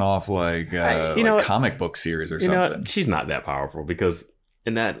one-off like comic book series or something. She's not that powerful because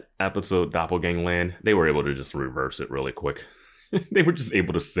in that episode Doppelgangland, they were able to just reverse it really quick. They were just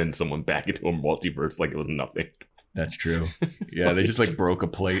able to send someone back into a multiverse like it was nothing. That's true. Yeah, they just like broke a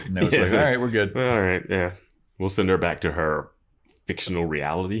plate and they was like, all right, we're good. All right, yeah. We'll send her back to her fictional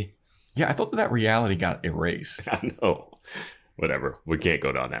reality. Yeah, I thought that reality got erased. I know. Whatever. We can't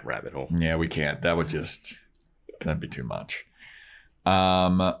go down that rabbit hole. Yeah, we can't. That'd be too much.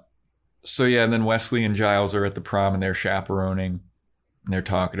 So yeah, and then Wesley and Giles are at the prom and they're chaperoning. And they're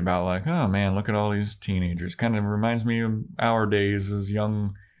talking about like, oh man, look at all these teenagers. Kind of reminds me of our days as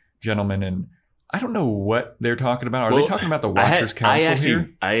young gentlemen. And I don't know what they're talking about. Are they talking about the Watchers Council here?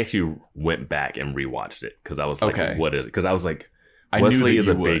 I actually went back and rewatched it because I was like, what is it? Because I was like, Wesley is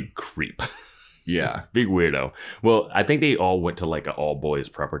a big creep. Yeah. Big weirdo. Well, I think they all went to like an all boys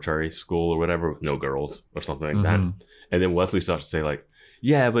preparatory school or whatever with no girls or something like that. And then Wesley starts to say like,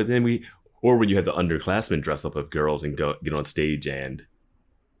 yeah, but then Or when you had the underclassmen dress up as girls and get on stage and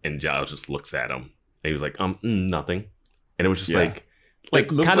Giles just looks at him and he was like, nothing. And it was just like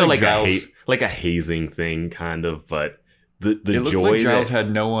kind of like Giles, a hazing thing, kind of, but the it looked joy like Giles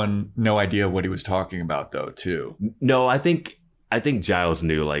had no idea what he was talking about though, too. No, I think Giles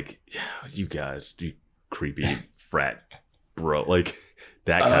knew, like, you guys, you creepy frat bro, like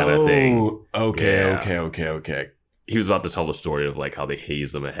that kind of thing. Okay. He was about to tell the story of like how they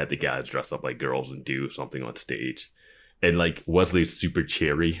hazed them and had the guys dress up like girls and do something on stage. And like Wesley's super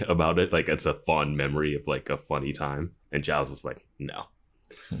cheery about it. Like it's a fond memory of like a funny time. And Giles is like, no.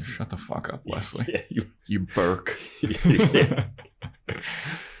 Shut the fuck up, Wesley. Yeah, you Burke. Yeah.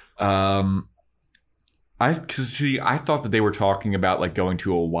 I thought that they were talking about like going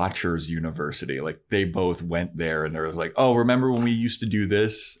to a Watchers University. Like they both went there and there was like, oh, remember when we used to do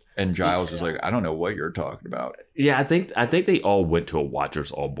this? And Giles was like, I don't know what you're talking about. Yeah, I think they all went to a Watchers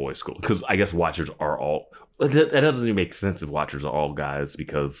all boys school because I guess Watchers are all. That doesn't even make sense if Watchers are all guys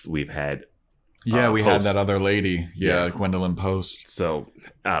because we've had. Yeah, we Post. had that other lady. Yeah, Gwendolyn Post. So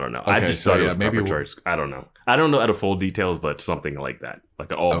I don't know. Okay, I just so thought it yeah, was maybe preparatory. I don't know. I don't know the full details, but something like that,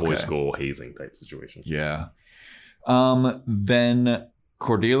 like an all boys school hazing type situation. Yeah. Then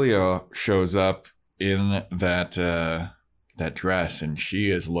Cordelia shows up in that dress, and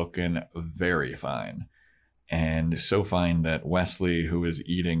she is looking very fine, and so fine that Wesley, who is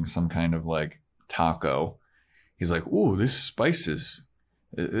eating some kind of like taco, he's like, "Ooh, this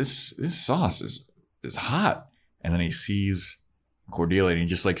sauce is hot," and then he sees Cordelia, and he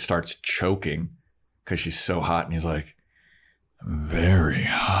just like starts choking because she's so hot, and he's like, "Very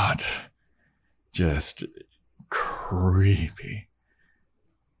hot, just creepy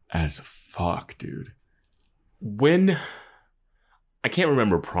as fuck, dude." When I can't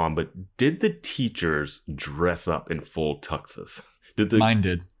remember prom, but did the teachers dress up in full tuxes? Mine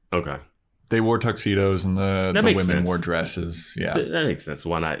did. Okay. They wore tuxedos and the women sense. wore dresses. Yeah. That makes sense.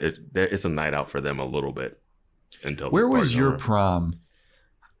 Why not? It's a night out for them a little bit. Where was your prom?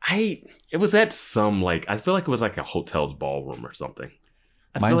 It was at some, like, I feel like it was like a hotel's ballroom or something.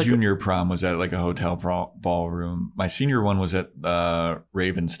 My junior prom was at like a hotel ballroom. My senior one was at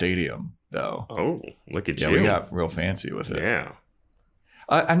Raven Stadium, though. Oh, look at you. Yeah, we got real fancy with it. Yeah.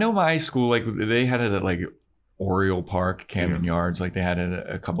 I know my school, like, they had it at like Oriole Park, Camden Yards. Like, they had it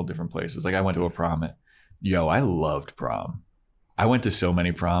at a couple different places. Like, I went to a prom at, I loved prom. I went to so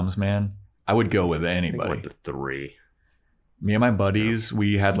many proms, man. I would go with anybody. I went to 3. Me and my buddies,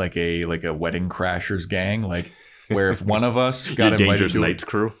 we had like a Wedding Crashers gang, like, where if one of us got invited Dangerous to Nights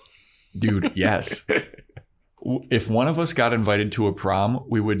crew, dude, yes. If one of us got invited to a prom,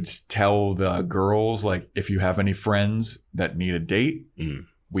 we would tell the girls, like, if you have any friends that need a date,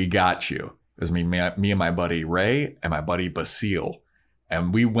 we got you. It was me and my buddy Ray and my buddy Basile,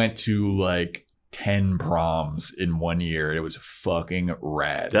 and we went to like 10 proms in 1 year. It was fucking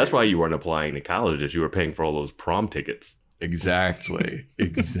rad. That's why you weren't applying to colleges. You were paying for all those prom tickets. Exactly.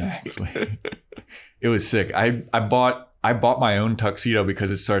 It was sick. I bought my own tuxedo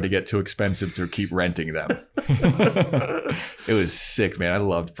because it started to get too expensive to keep renting them. It was sick, man. I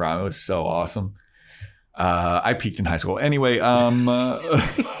loved prom. It was so awesome. I peaked in high school. Anyway,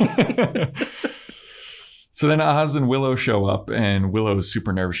 so then Oz and Willow show up, and Willow's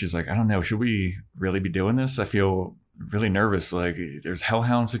super nervous. She's like, I don't know. Should we really be doing this? I feel really nervous. Like, there's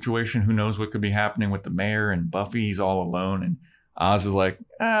Hellhound situation. Who knows what could be happening with the mayor and Buffy? He's all alone. And Oz is like,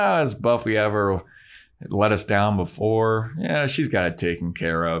 has Buffy ever let us down before? Yeah, she's got it taken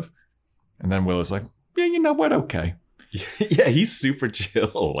care of. And then Willow's like, yeah, you know what? Okay. Yeah, he's super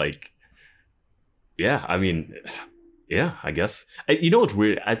chill. Like, yeah, I mean, yeah, I guess. You know what's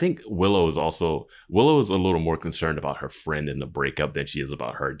weird? I think Willow is a little more concerned about her friend in the breakup than she is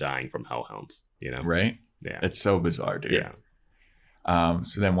about her dying from hellhounds, you know? Right? Yeah. It's so bizarre, dude. Yeah.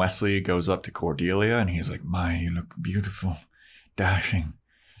 So then Wesley goes up to Cordelia and he's like, my, you look beautiful, dashing.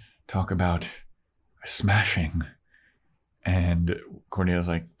 Talk about smashing. And Cordelia's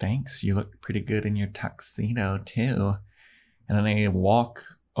like, thanks, you look pretty good in your tuxedo too. And then they walk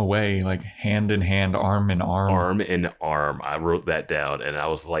away like hand in hand, arm in arm. Arm in arm. I wrote that down and I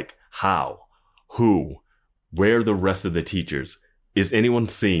was like, how? Who? Where are the rest of the teachers? Is anyone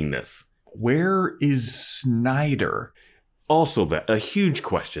seeing this? Where is Snyder? Also, a huge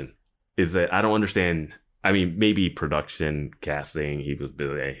question is that I don't understand. I mean, maybe production, casting, he was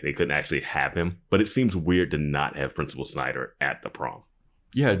busy. They couldn't actually have him. But it seems weird to not have Principal Snyder at the prom.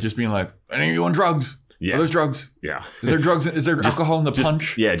 Yeah, just being like, any of you on drugs? Yeah. Are those drugs? Yeah. Is there drugs? Is there alcohol in the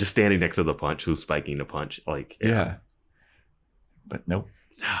punch? Yeah, just standing next to the punch, who's spiking the punch. Like, yeah. But nope.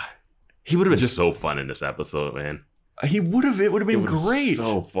 He would have been so fun in this episode, man. He would have. It would have been great.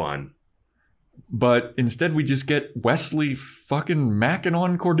 So fun. But instead, we just get Wesley fucking macking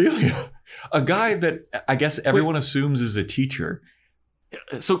on Cordelia, a guy that I guess everyone assumes is a teacher.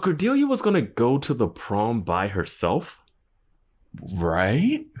 So Cordelia was going to go to the prom by herself?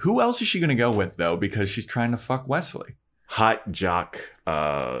 Right? Who else is she going to go with, though? Because she's trying to fuck Wesley. Hot jock.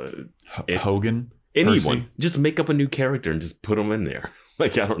 Hogan? Anyone. Percy? Just make up a new character and just put them in there.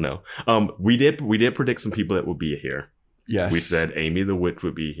 Like, I don't know. We did predict some people that would be here. Yes. We said Amy the Witch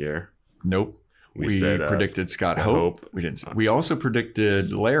would be here. Nope. We said, predicted Scott Hope. We didn't. We also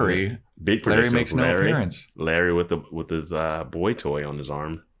predicted Larry. Big Larry prediction. makes no appearance. Larry with his boy toy on his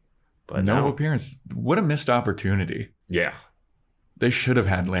arm. But no appearance. What a missed opportunity. Yeah. They should have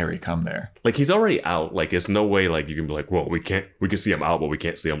had Larry come there. Like, he's already out. Like, there's no way, like, you can be like, well, we can see him out, but we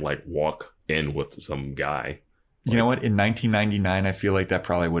can't see him, like, walk in with some guy. You know what? In 1999, I feel like that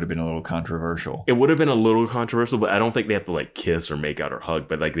probably would have been a little controversial. It would have been a little controversial, but I don't think they have to, like, kiss or make out or hug,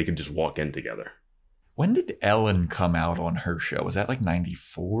 but, like, they could just walk in together. When did Ellen come out on her show? Was that like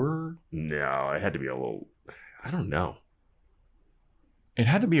 94? No, it had to be a little... I don't know. It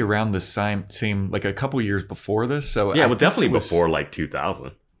had to be around the same like a couple years before this. So yeah, well, definitely before, like,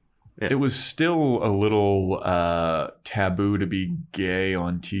 2000. Yeah. It was still a little taboo to be gay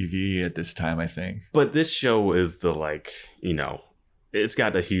on TV at this time, I think. But this show is the, like, you know, it's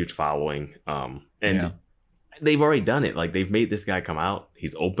got a huge following. And they've already done it. Like, they've made this guy come out.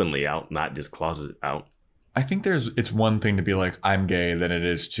 He's openly out, not just closeted out. I think it's one thing to be like, I'm gay, than it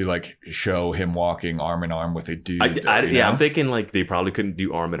is to, like, show him walking arm in arm with a dude. I'm thinking, like, they probably couldn't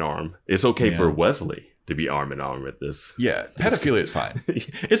do arm in arm. It's okay for Wesley to be arm in arm with this. Yeah, pedophilia is fine.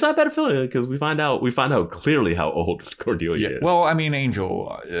 It's not pedophilia because we find out clearly how old Cordelia is. Well, I mean,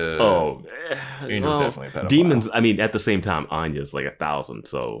 Angel. Angel's definitely a pedophile. Demons. I mean, at the same time, Anya's like 1,000.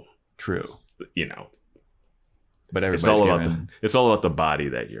 So true. You know, but everybody's it's all about the body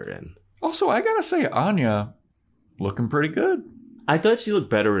that you're in. Also, I gotta say, Anya looking pretty good. I thought she looked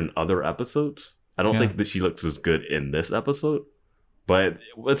better in other episodes. I don't think that she looks as good in this episode. But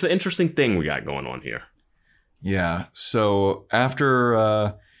it's an interesting thing we got going on here. Yeah. So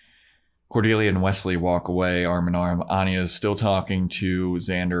after Cordelia and Wesley walk away arm in arm, Anya's still talking to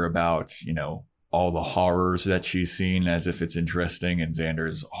Xander about, you know, all the horrors that she's seen, as if it's interesting, and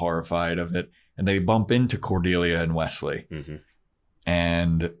Xander's horrified of it. And they bump into Cordelia and Wesley. Mm-hmm.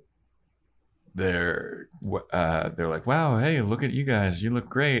 And they're like, wow, hey, look at you guys. You look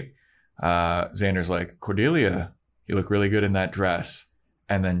great. Xander's like, Cordelia, you look really good in that dress.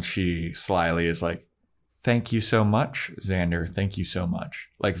 And then she slyly is like, thank you so much, Xander. Thank you so much.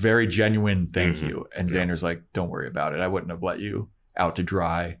 Like, very genuine thank you. And Xander's like, don't worry about it. I wouldn't have let you out to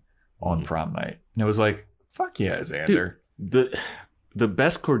dry on prom night. And it was like, fuck yeah, Xander. Dude, the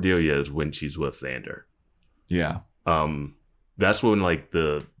best Cordelia is when she's with Xander. Yeah. That's when, like,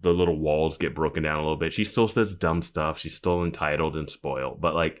 the little walls get broken down a little bit. She still says dumb stuff. She's still entitled and spoiled.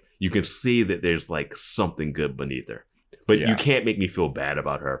 But, like, you can see that there's, like, something good beneath her. But you can't make me feel bad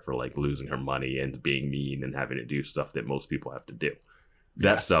about her for, like, losing her money and being mean and having to do stuff that most people have to do.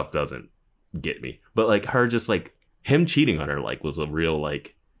 That stuff doesn't get me. But, like, her just, like, him cheating on her, like, was a real,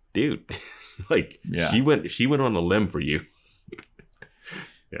 like, dude. Like, she went on a limb for you.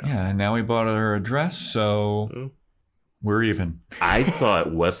 Yeah, and now we bought her a dress, so we're even. I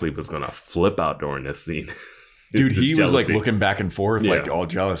thought Wesley was going to flip out during this scene. Dude, he was like looking back and forth, like all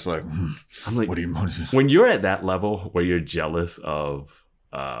jealous. Like, I'm like, what do you want? When you're at that level where you're jealous of,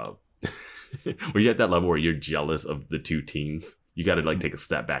 when you're at that level where you're jealous of the two teams, you got to, like, take a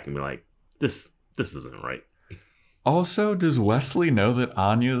step back and be like, this isn't right. Also, does Wesley know that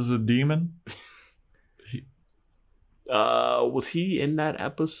Anya's a demon? Was he in that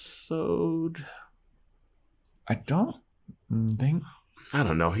episode? I don't think. I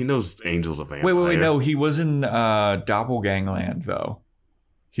don't know. He knows Angel's a vampire. Wait. No, he was in Doppelgangland, though.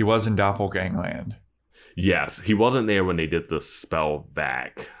 He was in Doppelgangland. Yes, he wasn't there when they did the spell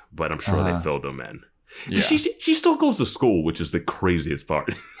back, but I'm sure they filled him in. Yeah. She still goes to school, which is the craziest part.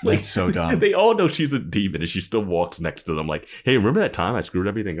 Like, that's so dumb. They all know she's a demon, and she still walks next to them like, hey, remember that time I screwed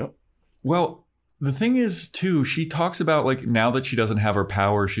everything up? Well, the thing is, too, she talks about, like, now that she doesn't have her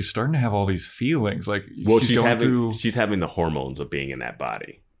power, she's starting to have all these feelings. Like, she's having the hormones of being in that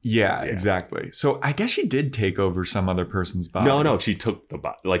body. Yeah, exactly. So I guess she did take over some other person's body. No, she took the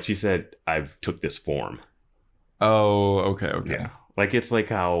body. Like, she said, I've took this form. Oh, okay. Yeah. Like, it's like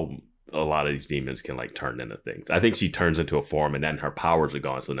how a lot of these demons can, like, turn into things. I think she turns into a form, and then her powers are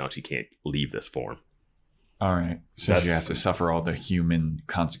gone, so now she can't leave this form. All right. So she has to suffer all the human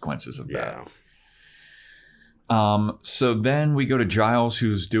consequences of that. So then we go to Giles,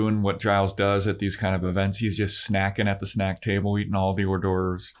 who's doing what Giles does at these kind of events. He's just snacking at the snack table, eating all the hors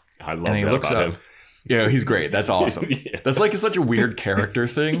d'oeuvres. I love and he that looks about up. him. Yeah, he's great. That's awesome. Yeah. That's like such a weird character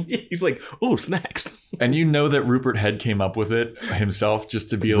thing. He's like, oh, snacks. And you know that Rupert Head came up with it himself just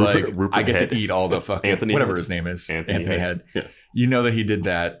to be Rupert like, I get Head. to eat all the fucking, Anthony whatever Head. his name is. Anthony Head. Yeah. You know that he did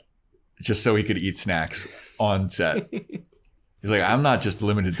that just so he could eat snacks on set. He's like, I'm not just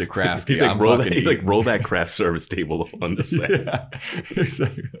limited to crafty. He's like, I'm roll fucking that, he's like, eating." roll that craft service table on the set. Yeah,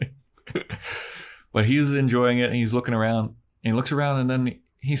 exactly. But he's enjoying it and he's looking around. And he looks around and then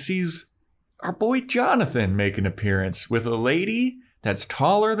he sees our boy Jonathan make an appearance with a lady that's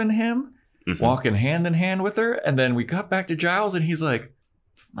taller than him, Mhm. walking hand in hand with her. And then we cut back to Giles and he's like,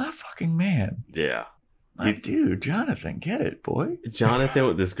 my fucking man. Yeah. My dude, Jonathan, get it, boy. Jonathan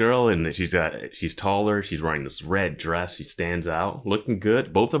with this girl, and she's taller. She's wearing this red dress. She stands out, looking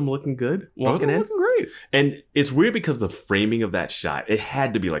good. Both of them looking good, Both of walking them in. looking great. And it's weird because the framing of that shot, it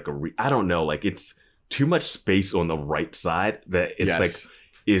had to be like I don't know, like it's too much space on the right side that it's Yes. like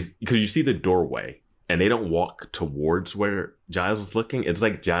is because you see the doorway and they don't walk towards where Giles is looking. It's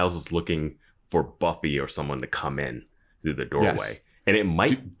like Giles is looking for Buffy or someone to come in through the doorway. Yes. And it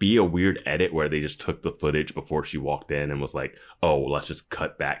might be a weird edit where they just took the footage before she walked in and was like, oh, let's just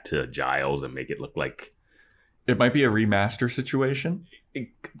cut back to Giles and make it look like It might be a remaster situation.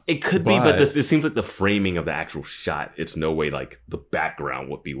 it could be, but But- it seems like the framing of the actual shot, it's no way like the background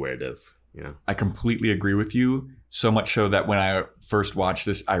would be where it is. You know? I completely agree with you. So much so that when I first watched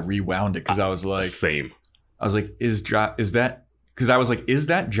this, I rewound it because I was like, Same. is that? Because I was like, is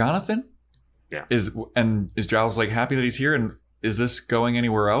that Jonathan? Yeah. Is Giles like happy that he's here? And is this going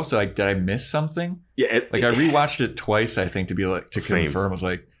anywhere else? Like, did I miss something? Yeah. Like, I rewatched it twice, I think, to be like to Same. confirm. I was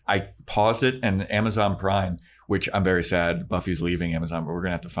like, I paused it, and Amazon Prime, which I'm very sad Buffy's leaving Amazon, but we're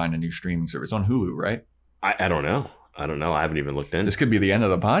gonna have to find a new streaming service on Hulu, right? I don't know. I haven't even looked in. This could be the end of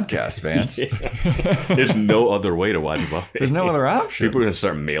the podcast, Vance. Yeah. There's no other way to watch Buffy. There's no other option. People are going to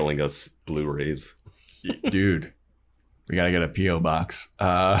start mailing us Blu-rays. Dude, we gotta get a PO box.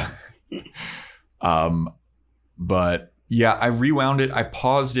 But yeah, I rewound it. I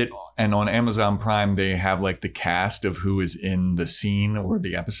paused it, and on Amazon Prime they have like the cast of who is in the scene or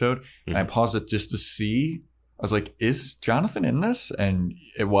the episode. And I paused it just to see. I was like, "Is Jonathan in this?" And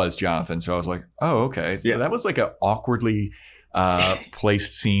it was Jonathan. So I was like, "Oh, okay." So Yeah. that was like a awkwardly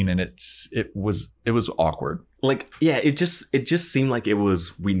placed scene, and it was awkward. Like, yeah, it just seemed like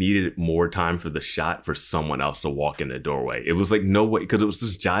we needed more time for the shot for someone else to walk in the doorway. It was like no way, because it was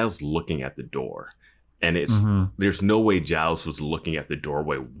just Giles looking at the door. And there's no way Giles was looking at the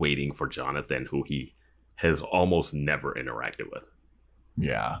doorway waiting for Jonathan, who he has almost never interacted with.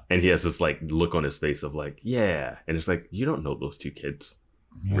 Yeah. And he has this like look on his face of like, yeah. And it's like, you don't know those two kids.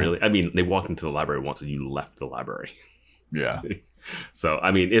 Yeah. Really? I mean, they walked into the library once and you left the library. Yeah. So,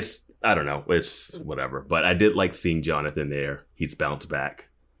 I mean, I don't know. It's whatever. But I did like seeing Jonathan there. He's bounced back.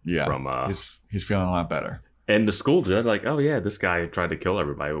 Yeah. From, he's feeling a lot better. And the school judge, like, oh yeah, this guy tried to kill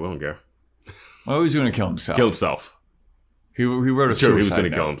everybody. We don't care. Well, he's going to kill himself. Kill himself. He wrote a Sure, he was suicide going to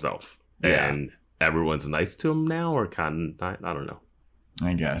note. kill himself. Yeah. And everyone's nice to him now, or kind of, I don't know.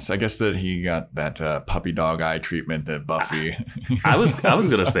 I guess that he got that puppy dog eye treatment that Buffy. I was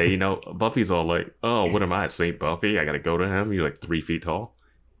gonna say, you know, Buffy's all like, oh, what am I, Saint Buffy? I gotta go to him. He's like 3 feet tall.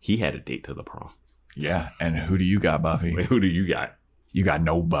 He had a date to the prom. Yeah, and who do you got, Buffy? Wait, who do you got? You got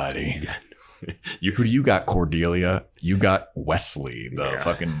nobody. Who do you got, Cordelia? You got Wesley, the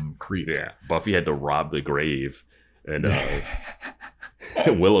fucking creep. Yeah, Buffy had to rob the grave, and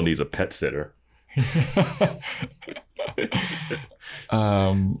Willow needs a pet sitter.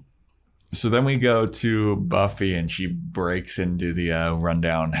 So then we go to Buffy, and she breaks into the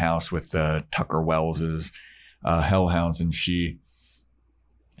rundown house with Tucker Wells's hellhounds, and she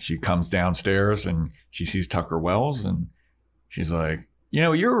comes downstairs and she sees Tucker Wells, and she's like, you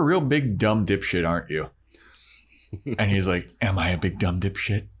know, you're a real big dumb dipshit, aren't you? And he's like, am I a big dumb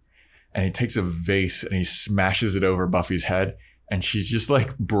dipshit? And he takes a vase and he smashes it over Buffy's head, and she just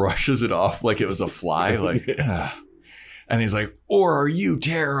like brushes it off like it was a fly, like, ugh. And he's like, or are you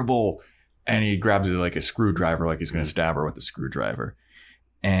terrible? And he grabs it like a screwdriver, like he's going to stab her with the screwdriver.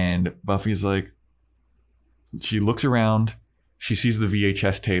 And Buffy's like, she looks around, she sees the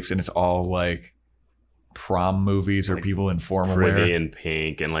VHS tapes, and it's all like prom movies or like people in formal Pretty wear. and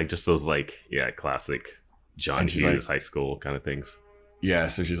Pink, and like just those like, yeah, classic John And she's Hughes like- high school kind of things. Yeah,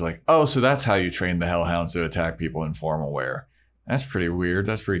 so she's like, oh, so that's how you train the hellhounds to attack people in formal wear. That's pretty weird.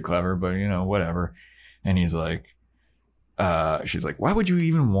 That's pretty clever, but you know, whatever. And he's like, she's like, why would you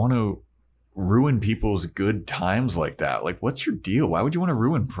even want to ruin people's good times like that? Like, what's your deal? Why would you want to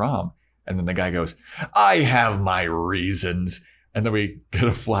ruin prom? And then the guy goes, I have my reasons. And then we get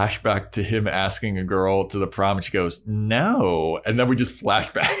a flashback to him asking a girl to the prom, and she goes, no. And then we just flash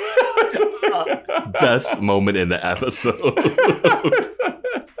back. Best moment in the episode.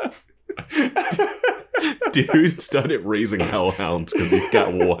 Dude started raising hellhounds because he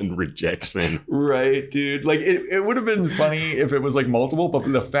got one rejection. Right, dude. Like, it would have been funny if it was like multiple,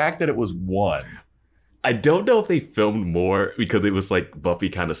 but the fact that it was one. I don't know if they filmed more because it was like Buffy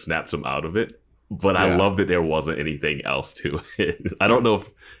kind of snaps him out of it. But I love that there wasn't anything else to it. I don't know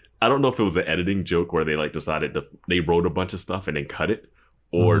if it was an editing joke where they like decided they wrote a bunch of stuff and then cut it,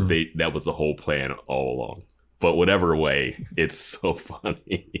 or that was the whole plan all along. But whatever way, it's so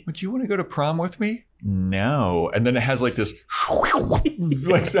funny. Would you want to go to prom with me? No. And then it has like this like,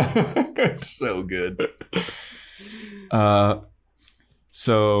 it's so good.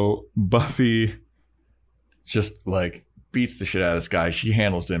 So Buffy just like beats the shit out of this guy. She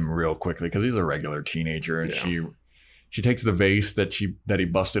handles him real quickly because he's a regular teenager, and she takes the vase that he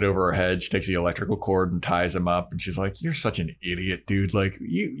busted over her head. She takes the electrical cord and ties him up, and she's like, "You're such an idiot, dude. Like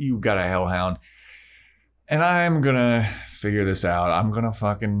you got a hellhound, and I'm gonna figure this out. I'm gonna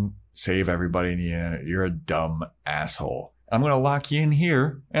fucking save everybody, and you're a dumb asshole. I'm gonna lock you in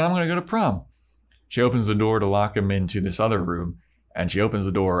here, and I'm gonna go to prom." She opens the door to lock him into this other room, and she opens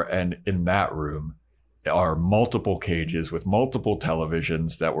the door, and in that room are multiple cages with multiple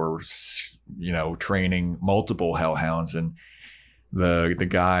televisions that were, training multiple hellhounds. And the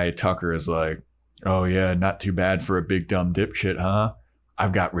guy, Tucker, is like, "Oh yeah, not too bad for a big dumb dipshit, huh?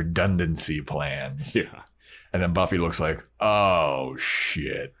 I've got redundancy plans." Yeah. And then Buffy looks like, "Oh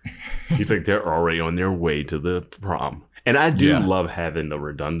shit." He's like, they're already on their way to the prom. And I do love having the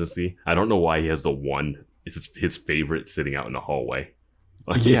redundancy. I don't know why he has the one, it's his favorite, sitting out in the hallway.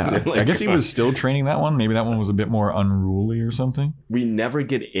 Yeah, I guess he was still training that one. Maybe that one was a bit more unruly or something. We never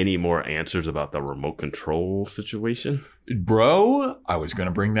get any more answers about the remote control situation. Bro, I was going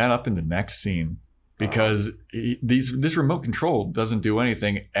to bring that up in the next scene because this remote control doesn't do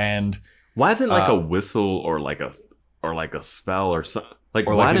anything. And why isn't like a whistle or like a spell or something? Like,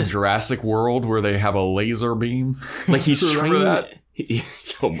 or why like in Jurassic World where they have a laser beam? Like he's training that?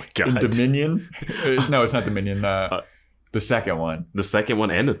 Oh my god! In Dominion? No, it's not Dominion. The second one. The second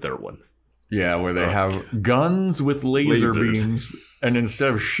one and the third one. Yeah, where they have guns with laser beams, and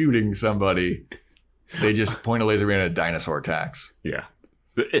instead of shooting somebody, they just point a laser beam at a dinosaur attacks. Yeah.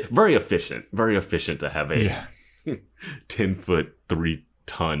 Very efficient. Very efficient to have a 10-foot,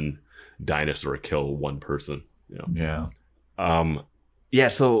 3-ton dinosaur kill one person. Yeah. Yeah,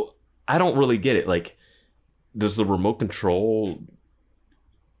 so I don't really get it. Like, does the remote control...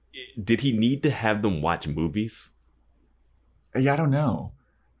 Did he need to have them watch movies? Yeah, I don't know.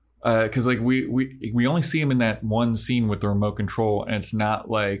 Because like we only see him in that one scene with the remote control, and it's not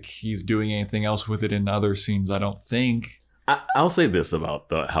like he's doing anything else with it in other scenes, I don't think. I'll say this about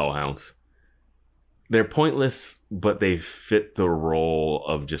the Hellhounds. They're pointless, but they fit the role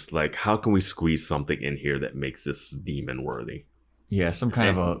of just like, how can we squeeze something in here that makes this demon worthy? Yeah, some kind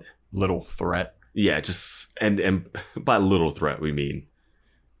of a little threat. Yeah, just and by little threat we mean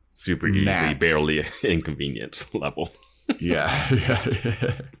super easy, barely inconvenience level. Yeah.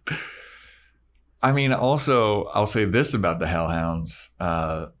 I mean, also, I'll say this about the Hellhounds.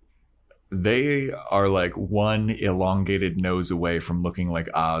 They are like one elongated nose away from looking like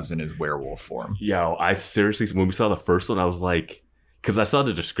Oz in his werewolf form. Yo, I seriously, when we saw the first one, I was like, because I saw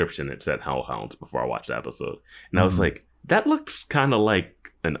the description, it said Hellhounds before I watched the episode. And I was like, that looks kind of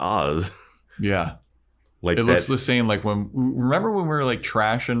like an Oz. Yeah. Like it looks the same. Like remember when we were like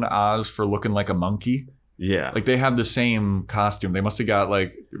trashing Oz for looking like a monkey? Yeah. Like they have the same costume. They must have got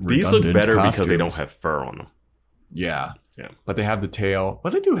like these look better costumes because they don't have fur on them. Yeah. But they have the tail.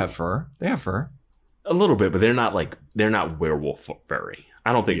 Well, they do have fur. They have fur. A little bit, but they're not werewolf furry.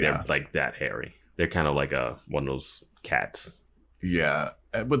 I don't think they're like that hairy. They're kind of like one of those cats. Yeah.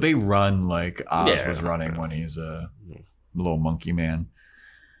 But they run like Oz was running when he's a little monkey man.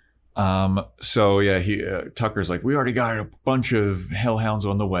 So yeah, Tucker's like, we already got a bunch of hellhounds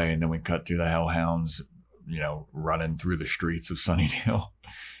on the way, and then we cut to the hellhounds, running through the streets of Sunnydale,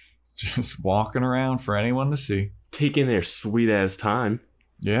 just walking around for anyone to see, taking their sweet ass time.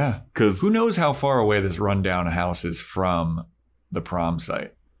 Yeah, because who knows how far away this rundown house is from the prom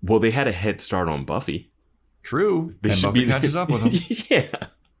site? Well, they had a head start on Buffy. True, and Buffy catches up with them. Yeah,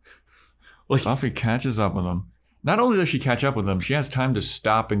 Buffy catches up with them. Not only does she catch up with them, she has time to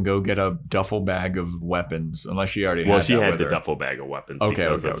stop and go get a duffel bag of weapons, unless she already had Well, she had the her. Duffel bag of weapons. Okay.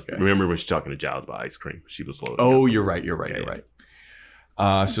 Remember when she's talking to Giles about ice cream? She was loading. Oh, you're right. You're right.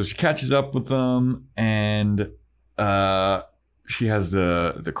 So she catches up with them, and she has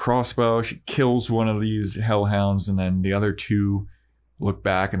the crossbow. She kills one of these hellhounds, and then the other two look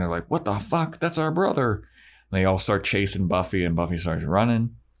back, and they're like, what the fuck? That's our brother. And they all start chasing Buffy, and Buffy starts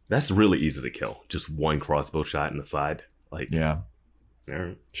running. That's really easy to kill. Just one crossbow shot in the side. Like, Yeah. all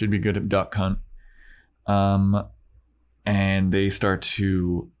right. Should be good at duck hunt. And they start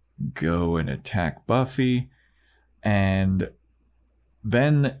to go and attack Buffy. And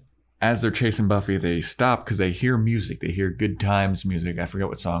then as they're chasing Buffy, they stop because they hear music. They hear Good Times music. I forget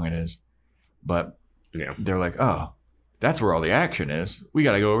what song it is. But Yeah. they're like, oh, that's where all the action is. We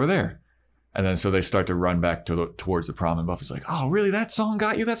got to go over there. And then so they start to run back towards the prom. And Buffy's like, oh, really? That song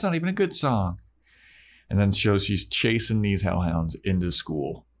got you? That's not even a good song. And then shows she's chasing these hellhounds into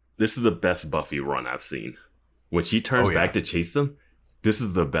school. This is the best Buffy run I've seen. When she turns back to chase them, this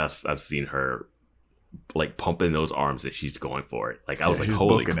is the best I've seen her, like, pumping those arms that she's going for it. Like, I was like, she's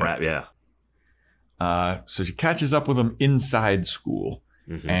holy booking crap, it. yeah. So she catches up with them inside school,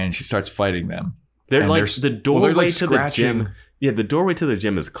 and she starts fighting them. They're And like, the doorway to the gym. Yeah, the doorway to the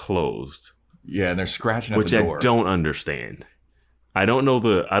gym is closed. Yeah, and they're scratching at which the door. I don't understand. I don't know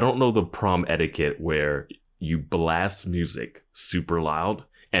the prom etiquette where you blast music super loud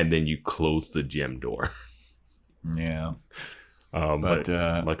and then you close the gym door. Yeah. But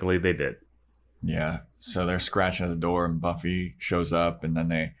luckily they did. Yeah. So they're scratching at the door, and Buffy shows up, and then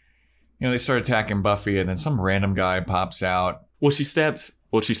they start attacking Buffy, and then some random guy pops out. Well, she stabs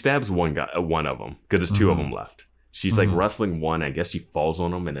one of them because there's two of them left. She's like wrestling one. I guess she falls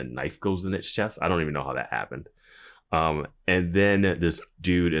on him and a knife goes in its chest. I don't even know how that happened. And then this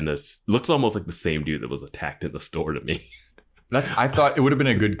dude looks almost like the same dude that was attacked in the store to me. I thought it would have been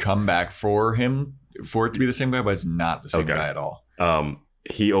a good comeback for him, for it to be the same guy, but it's not the same guy at all.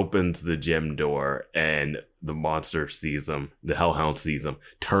 He opens the gym door and the monster sees him. The hellhound sees him,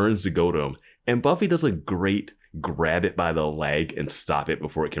 turns to go to him. And Buffy does a great grab it by the leg and stop it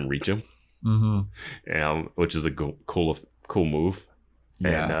before it can reach him. Which is a cool move.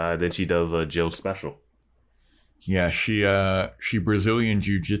 Yeah. And then she does a Jill special. Yeah, she Brazilian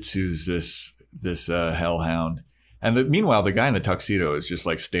jiu-jitsus this hellhound. And meanwhile, the guy in the tuxedo is just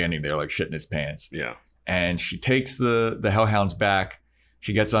like standing there like shitting his pants. Yeah. And she takes the hellhounds back.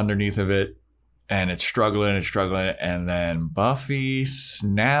 She gets underneath of it, and it's struggling, and then Buffy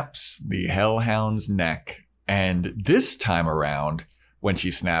snaps the hellhound's neck. And this time around, when she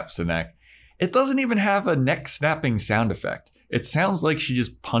snaps the neck, it doesn't even have a neck snapping sound effect. It sounds like she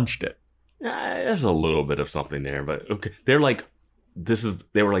just punched it. There's a little bit of something there, but okay. They were like, this is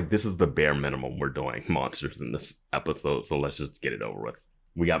the bare minimum we're doing monsters in this episode, so let's just get it over with.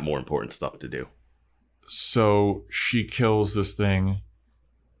 We got more important stuff to do. So she kills this thing.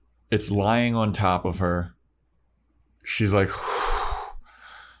 It's lying on top of her. She's like,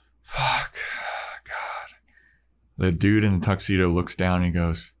 fuck, God. The dude in the tuxedo looks down and he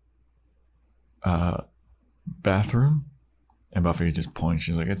goes, bathroom? And Buffy just points.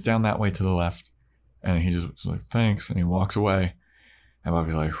 She's like, it's down that way to the left. And he just was like, thanks. And he walks away. And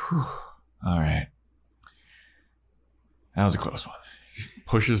Buffy's like, whew, all right. That was a close one. She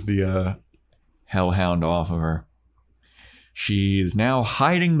pushes the hellhound off of her. She is now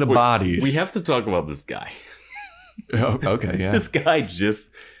hiding the bodies. We have to talk about this guy. Oh, okay, yeah. This guy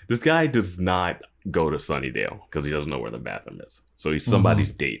does not go to Sunnydale because he doesn't know where the bathroom is. So he's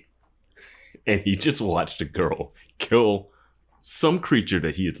somebody's date. And he just watched a girl kill some creature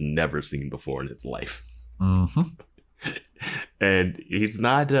that he has never seen before in his life. And he's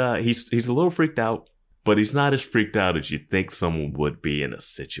not, he's a little freaked out, but he's not as freaked out as you think someone would be in a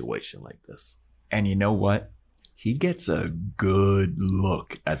situation like this. And you know what? He gets a good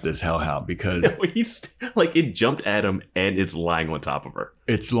look at this hellhound because he's like, it jumped at him and it's lying on top of her.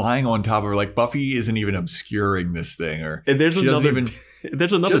 It's lying on top of her. Like Buffy isn't even obscuring this thing, or and there's another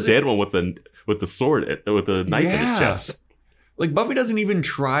dead one with the sword with the knife in his chest. Like Buffy doesn't even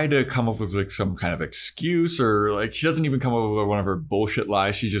try to come up with like some kind of excuse, or like she doesn't even come up with one of her bullshit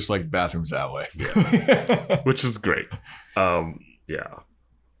lies. She's just like, bathroom's that way, which is great. Yeah.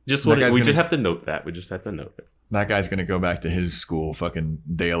 We just have to note that. We just have to note it. That guy's gonna go back to his school, fucking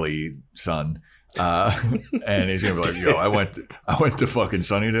Daily Son, and he's gonna be like, "Yo, I went to fucking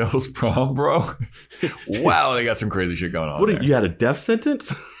Sunnydale's prom, bro. Wow, they got some crazy shit going on. What? There. You had a death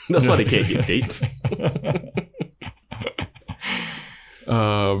sentence? That's why they can't get dates."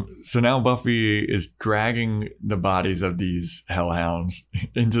 So now Buffy is dragging the bodies of these hellhounds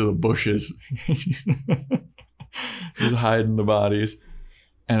into the bushes. She's hiding the bodies.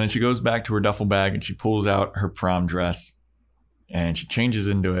 And then she goes back to her duffel bag and she pulls out her prom dress and she changes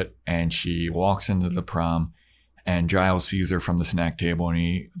into it and she walks into the prom, and Giles sees her from the snack table and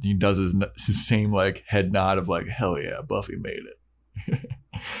he does his same like head nod of like, hell yeah, Buffy made it.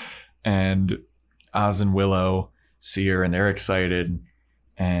 And Oz and Willow see her and they're excited,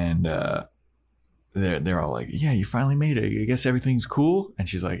 and they're all like, yeah, you finally made it. I guess everything's cool. And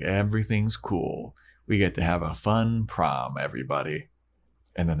she's like, everything's cool. We get to have a fun prom, everybody.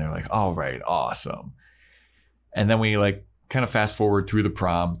 And then they're like, all right, awesome. And then we like kind of fast forward through the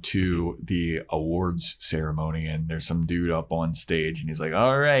prom to the awards ceremony. And there's some dude up on stage and he's like,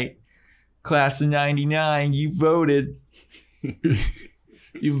 all right, class of 99, you voted.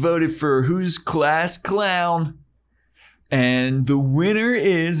 You voted for who's class clown. And the winner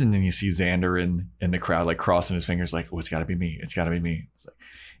is, and then you see Xander in the crowd, like crossing his fingers, like, oh, it's got to be me. It's got to be me. It's like,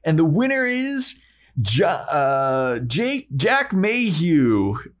 and the winner is Jack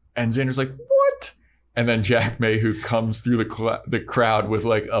Mayhew. And Xander's like, what? And then Jack Mayhew comes through the crowd with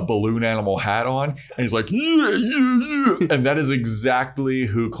like a balloon animal hat on. And he's like, yeah, yeah, yeah. And that is exactly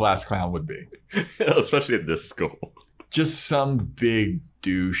who class clown would be. Especially at this school. Just some big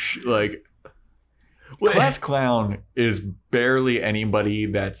douche. Like, class clown is barely anybody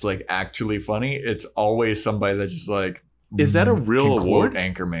that's like actually funny. It's always somebody that's just like, is that a real award?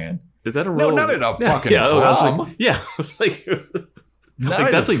 Anchorman. Is that a real? No, not at a fucking prom. I was like,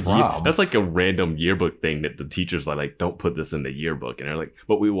 that's like a random yearbook thing that the teachers are like, don't put this in the yearbook, and they're like,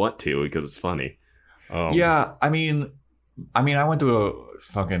 but we want to because it's funny. Yeah, I mean, I went to a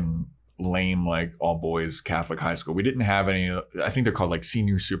fucking lame like all boys Catholic high school. We didn't have any. I think they're called like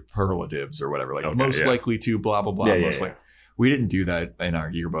senior superlatives or whatever. Like most likely to blah blah blah. We didn't do that in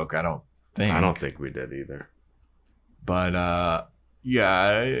our yearbook. I don't think we did either. But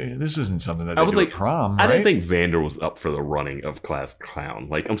yeah, this isn't something that I was like prom. Right? I didn't think Xander was up for the running of class clown.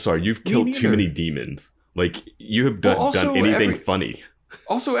 Like, I'm sorry, you've killed too many demons. Like, you have done anything funny.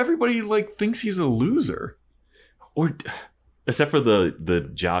 Also, everybody like thinks he's a loser, or except for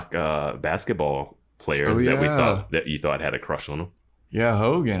the jock basketball player that you thought had a crush on him. Yeah,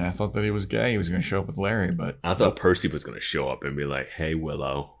 Hogan. I thought that he was gay. He was going to show up with Larry, but I thought Percy was going to show up and be like, "Hey,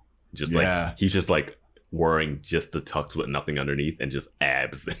 Willow," like he's just like wearing just the tux with nothing underneath and just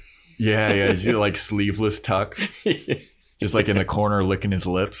abs. Yeah, he's like sleeveless tux, just like in the corner licking his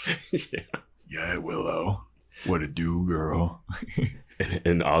lips. Yeah, Willow, what it do, girl?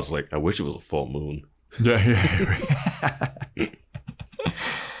 And I was like, I wish it was a full moon. Yeah.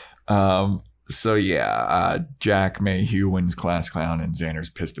 So yeah, Jack Mayhew wins class clown, and Xander's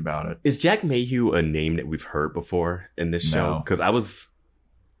pissed about it. Is Jack Mayhew a name that we've heard before in this show? Because I was.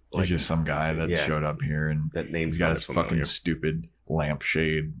 He's just some guy that showed up here, and that name's he's got his fucking stupid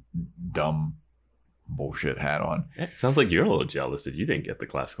lampshade, dumb bullshit hat on. It sounds like you're a little jealous that you didn't get the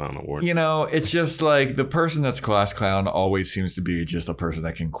class clown award. You know, it's just like the person that's class clown always seems to be just a person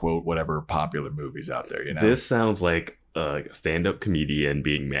that can quote whatever popular movies out there. You know, this sounds like a stand-up comedian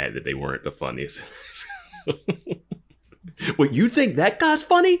being mad that they weren't the funniest. Wait, you think that guy's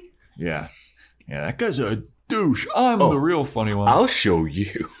funny? Yeah, that guy's a douche. I'm the real funny one. I'll show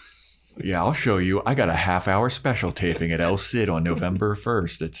you. Yeah, I'll show you. I got a half-hour special taping at El Cid on November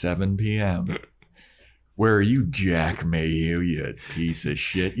 1st at 7 p.m. Where are you, Jack Mayhew, you piece of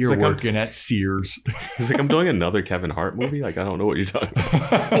shit? You're like working at Sears. He's like, I'm doing another Kevin Hart movie? Like, I don't know what you're talking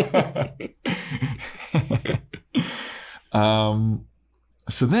about.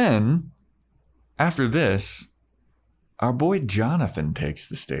 So then, after this, our boy Jonathan takes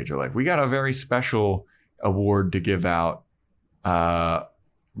the stage. We're like, we got a very special award to give out. The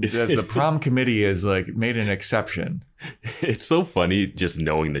prom committee has like made an exception. It's so funny just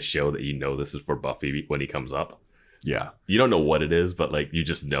knowing the show that you know this is for Buffy when he comes up. Yeah. You don't know what it is, but like you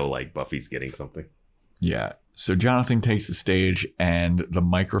just know like Buffy's getting something. Yeah. So Jonathan takes the stage and the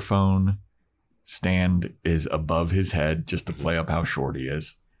microphone stand is above his head just to play up how short he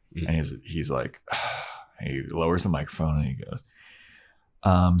is. Mm-hmm. And he's like, he lowers the microphone and he goes.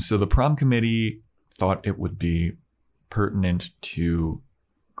 So the prom committee thought it would be pertinent to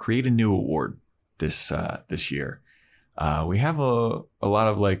create a new award this year. We have a lot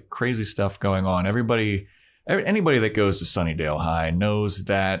of like crazy stuff going on. Anybody that goes to Sunnydale High knows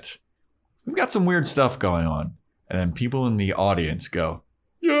that we've got some weird stuff going on. And then people in the audience go,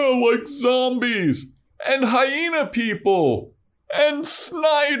 yeah, like zombies and hyena people and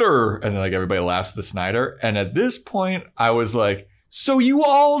Snyder. And then like everybody laughs at the Snyder. And at this point I was like, so you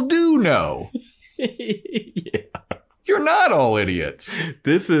all do know. Yeah. You're not all idiots.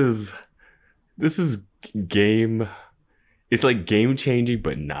 This is game. It's like game changing,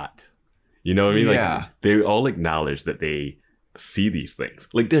 but not. You know what I mean? Yeah. Like they all acknowledge that they see these things.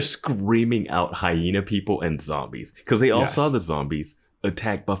 Like they're screaming out hyena people and zombies because they all saw the zombies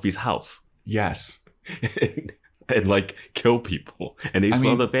attack Buffy's house. Yes. and like kill people. And they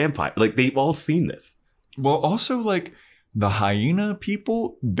saw the vampire. Like they've all seen this. Well, also like the hyena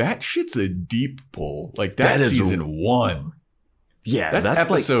people, that shit's a deep pull. Like that is season 1. Yeah, That's like,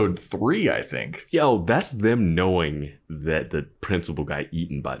 episode 3, I think. yo, that's them knowing that the principal got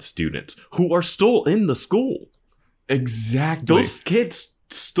eaten by students who are still in the school. Exactly. Those kids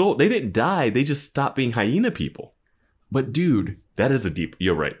they didn't die. They just stopped being hyena people. But dude, That is a deep,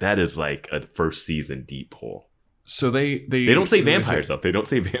 you're right. That is like a first season deep hole. so they Don't say vampire stuff. They don't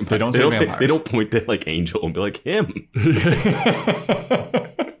say vampire. They don't say vampires. They don't point to like Angel and be like him.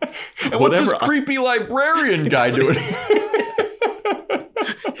 And what's this creepy librarian guy doing?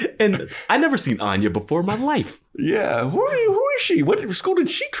 And I never seen Anya before in my life. Yeah, who is she? What school did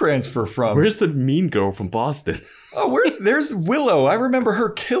she transfer from? Where's the mean girl from Boston? Oh, there's Willow. I remember her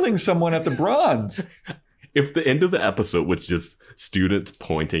killing someone at the Bronze. If the end of the episode was just students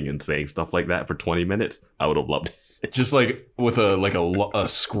pointing and saying stuff like that for 20 minutes, I would have loved it. Just like with a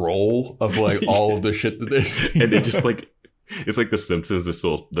scroll of like all of the shit that they see. And they just like, it's like The Simpsons is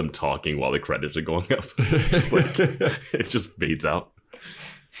still them talking while the credits are going up. Just like, it just fades out.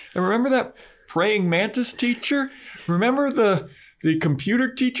 And remember that praying mantis teacher? Remember the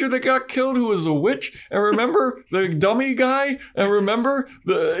computer teacher that got killed who was a witch? And remember the dummy guy? And remember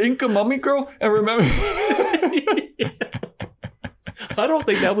the Inca mummy girl? And remember... I don't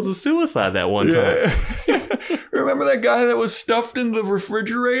think that was a suicide that one time. Remember that guy that was stuffed in the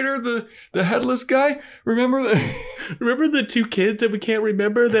refrigerator? The headless guy? Remember the 2 kids that we can't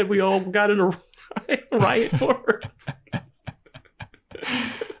remember that we all got in a riot for?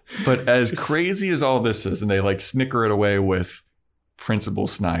 But as crazy as all this is, and they like snicker it away with Principal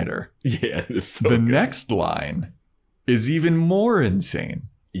Snyder. Yeah, it's so the good. next line is even more insane.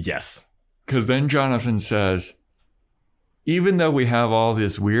 Yes. Because then Jonathan says, even though we have all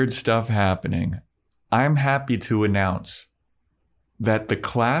this weird stuff happening, I'm happy to announce that the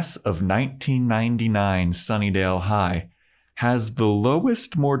class of 1999 Sunnydale High has the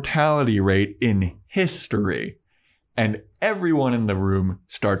lowest mortality rate in history. And everyone in the room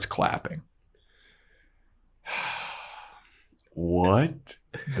starts clapping. What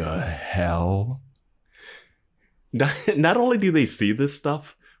the hell? Not only do they see this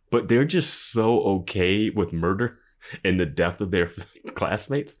stuff, but they're just so okay with murder and the death of their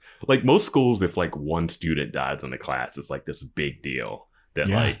classmates. Like most schools, if like one student dies in the class, it's like this big deal that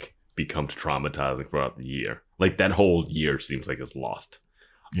like becomes traumatizing throughout the year. Like that whole year seems like it's lost.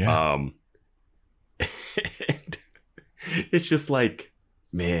 Yeah. And it's just like,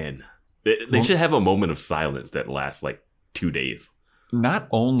 man, they should have a moment of silence that lasts like 2 days. Not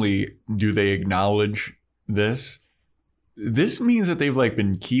only do they acknowledge this means that they've like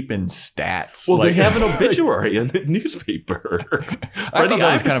been keeping stats. Well, like, they have an obituary in the newspaper. I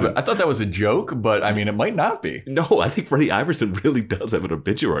thought that was a joke, but I mean, it might not be. No, I think Freddie Iverson really does have an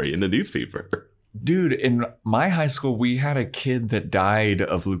obituary in the newspaper. Dude, in my high school, we had a kid that died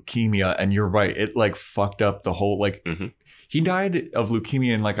of leukemia, and you're right, it like fucked up the whole like. Mm-hmm. He died of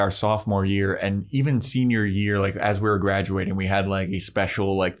leukemia in like our sophomore year, and even senior year, like as we were graduating, we had like a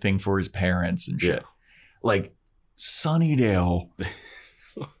special like thing for his parents and shit. Yeah. Like Sunnydale,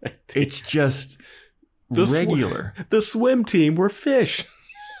 it's just regular. The swim team were fish.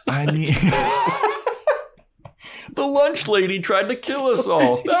 I mean, the lunch lady tried to kill us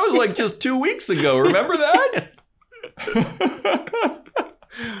all. That was like just 2 weeks ago. Remember that?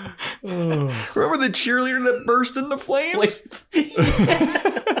 Remember the cheerleader that burst into flames?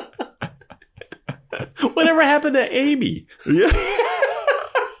 Whatever happened to Amy? Yeah.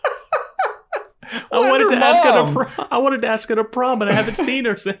 I wanted to ask her to prom, and I haven't seen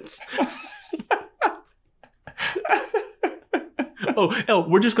her since. Oh,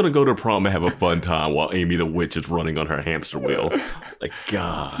 we're just gonna go to prom and have a fun time while Amy the witch is running on her hamster wheel. Like,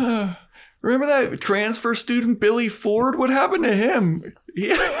 God. Remember that transfer student Billy Ford? What happened to him?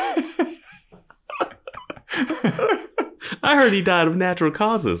 Yeah. I heard he died of natural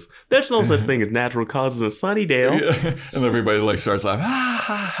causes. There's no such thing as natural causes in Sunnydale. Yeah. And everybody like starts laughing. Ha,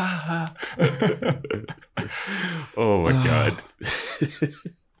 ha, ha. Oh my God.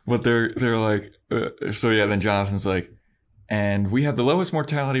 But they're like, so yeah, then Jonathan's like, and we have the lowest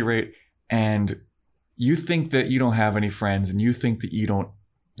mortality rate, and you think that you don't have any friends, and you think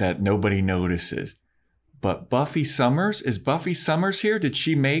that nobody notices. But Buffy Summers, is Buffy Summers here? Did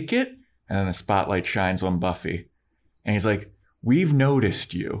she make it? And then the spotlight shines on Buffy. And he's like, we've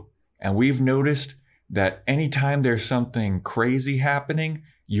noticed you. And we've noticed that anytime there's something crazy happening,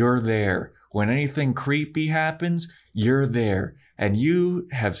 you're there. When anything creepy happens, you're there. And you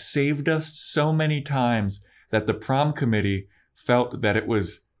have saved us so many times that the prom committee felt that it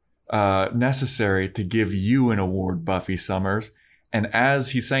was necessary to give you an award, Buffy Summers. And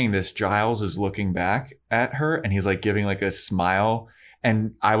as he's saying this, Giles is looking back at her, and he's like giving like a smile,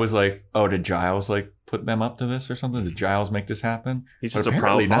 And I was like, oh, did Giles like put them up to this or something? Did Giles make this happen? He's But just a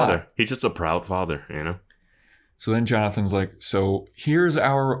apparently proud father. not. He's just a proud father, you know? So then Jonathan's like, so here's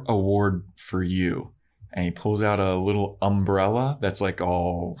our award for you. And he pulls out a little umbrella that's like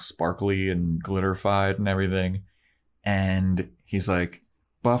all sparkly and glitterified and everything. And he's like,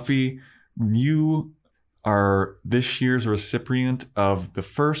 Buffy, you are this year's recipient of the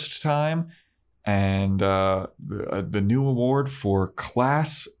first time and the new award for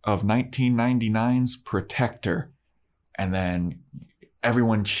Class of 1999's Protector. And then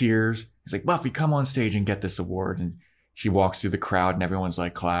everyone cheers. He's like, Buffy, come on stage and get this award. And she walks through the crowd and everyone's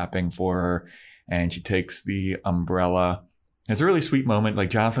like clapping for her. And she takes the umbrella. It's a really sweet moment. Like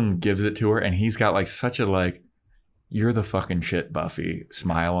Jonathan gives it to her and he's got like such a like, you're the fucking shit, Buffy,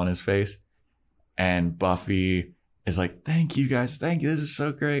 smile on his face. And Buffy is like, thank you guys. Thank you. This is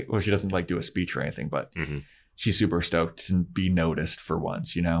so great. Well, she doesn't like do a speech or anything, but she's super stoked to be noticed for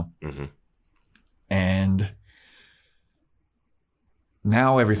once, you know? And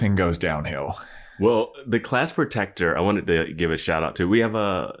now everything goes downhill. Well, the Class Protector, I wanted to give a shout out to. We have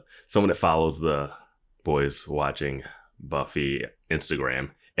someone that follows the Boys Watching Buffy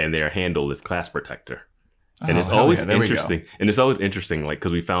Instagram, and their handle is Class Protector. And it's always interesting. And it's always interesting, like,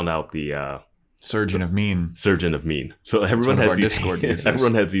 because we found out the Surgeon of Mean. Surgeon of Mean. So everyone one of has our these Discord users.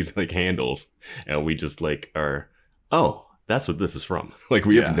 everyone has these like handles, and we just like are, oh, that's what this is from. Like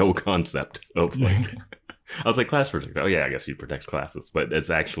we have no concept of like. I was like, Class Protector. Oh yeah, I guess she protects classes, but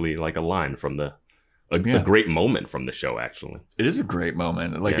it's actually like a line from a great moment from the show. Actually, it is a great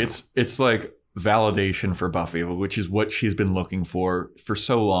moment. Like it's like validation for Buffy, which is what she's been looking for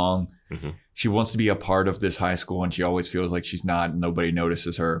so long. She wants to be a part of this high school, and she always feels like she's not. Nobody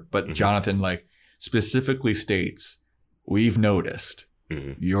notices her. But Jonathan like specifically states, "We've noticed.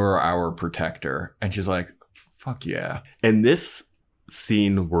 You're our protector," and she's like, "Fuck yeah!" And this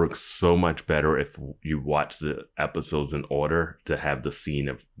scene works so much better if you watch the episodes in order to have the scene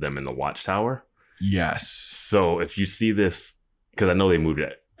of them in the watchtower. Yes. So if you see this, because I know they moved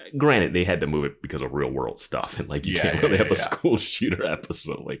it. Granted, they had to move it because of real world stuff, and like you can't really have a school shooter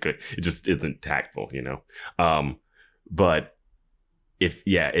episode. Like it just isn't tactful, you know. But if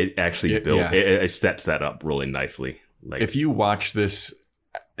it actually it sets that up really nicely. Like if you watch this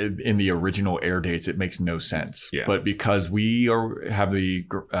in the original air dates, it makes no sense. Yeah. But because we have the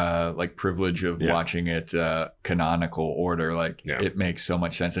like privilege of watching it canonical order, like it makes so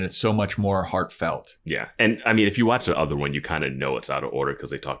much sense, and it's so much more heartfelt. Yeah, and I mean, if you watch the other one, you kind of know it's out of order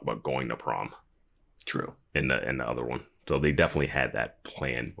because they talk about going to prom. True. In the other one, so they definitely had that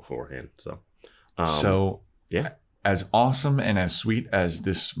planned beforehand. So, as awesome and as sweet as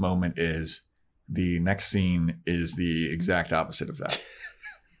this moment is, the next scene is the exact opposite of that.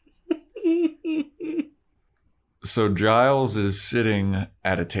 So Giles is sitting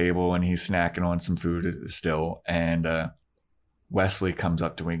at a table and he's snacking on some food still. And Wesley comes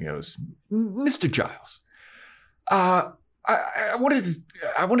up to him and goes, Mr. Giles, I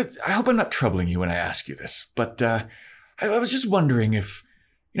hope I'm not troubling you when I ask you this, but I was just wondering if,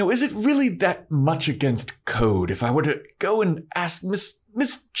 is it really that much against code if I were to go and ask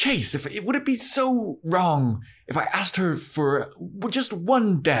Miss Chase, would it be so wrong if I asked her for just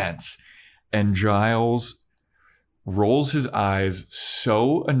one dance? And Giles rolls his eyes,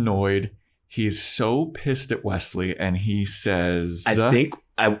 so annoyed. He's so pissed at Wesley, and he says... I think,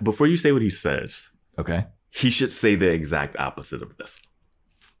 before you say what he says, okay, he should say the exact opposite of this.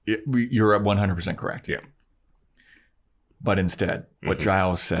 You're 100% correct. Yeah. But instead, what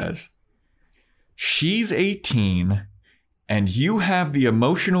Giles says, she's 18, and you have the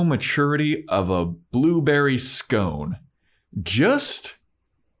emotional maturity of a blueberry scone. Just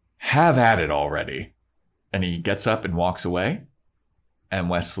have at it already. And he gets up and walks away. And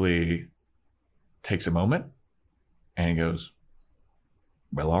Wesley takes a moment. And he goes,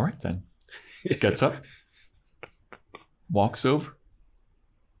 well, all right then. Gets up. Walks over.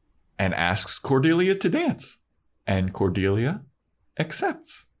 And asks Cordelia to dance. And Cordelia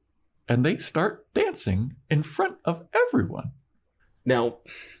accepts. And they start dancing in front of everyone. Now,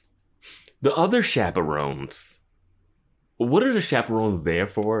 the other chaperones. What are the chaperones there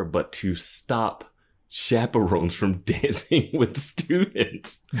for but to stop chaperones from dancing with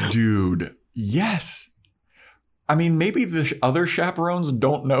students? Dude, yes. I mean, maybe the other chaperones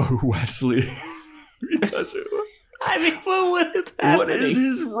don't know who Wesley is. Because I mean, what is happening? What is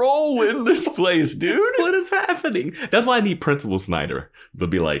his role in this place, dude? What is happening? That's why I need Principal Snyder to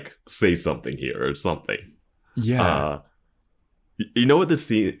be like, say something here or something. Yeah. You know what the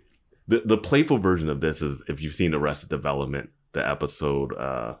scene... The playful version of this is if you've seen Arrested Development, the episode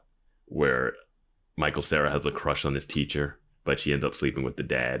where Michael Cera has a crush on his teacher but she ends up sleeping with the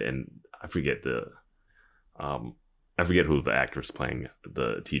dad, and I forget who the actress playing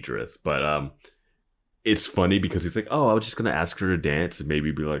the teacher is, but it's funny because he's like, oh, I was just gonna ask her to dance and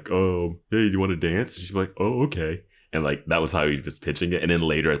maybe be like, oh, hey, do you want to dance? And she's like, oh, okay. And like that was how he was pitching it. And then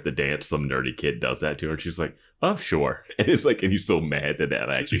later at the dance, some nerdy kid does that to her, and she's like, oh, sure. And it's like, and he's so mad that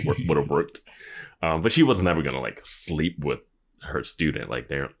actually would have worked. But she wasn't ever gonna like sleep with her student, like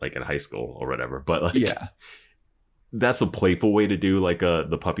they're like in high school or whatever. But like, Yeah. That's a playful way to do like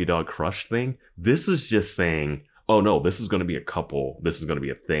the puppy dog crush thing. This is just saying, oh no, this is gonna be a couple. This is gonna be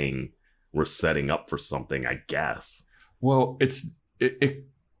a thing. We're setting up for something, I guess. Well, it's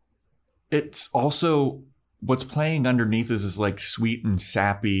also what's playing underneath is this like sweet and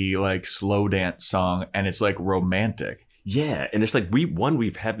sappy like slow dance song, and it's like romantic. Yeah, and it's like we've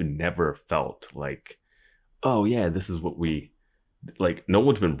never felt like, oh yeah, this is what we like. No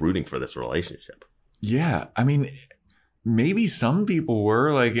one's been rooting for this relationship. Yeah, I mean, maybe some people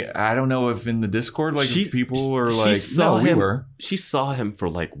were like, I don't know if in the Discord like people were like, no, we were. She saw him for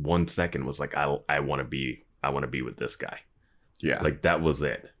like 1 second, was like, I want to be with this guy. Yeah, like that was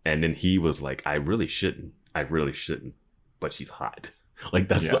it. And then he was like, I really shouldn't, but she's hot. Like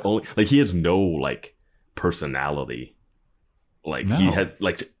that's the only, like he has no like personality. Like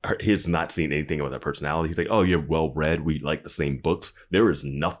he has not seen anything with her personality. He's like, oh, you're well read. We like the same books. There is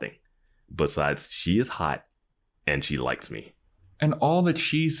nothing besides she is hot and she likes me. And all that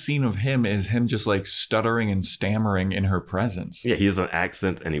she's seen of him is him just like stuttering and stammering in her presence. Yeah, he has an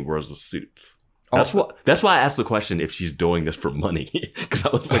accent and he wears a suit. That's why I asked the question if she's doing this for money, because I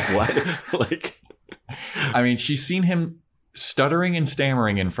was like, why? Like, I mean, she's seen him stuttering and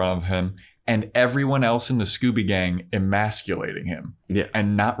stammering in front of him, and everyone else in the Scooby Gang emasculating him,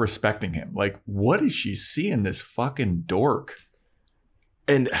 and not respecting him. Like, what does she see in this fucking dork?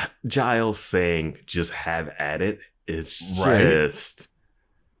 And Giles saying, "Just have at it," is just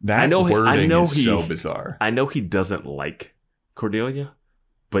that wording is so bizarre. I know he doesn't like Cordelia.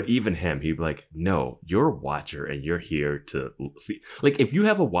 But even him, he'd be like, no, you're a watcher and you're here to see. Like, if you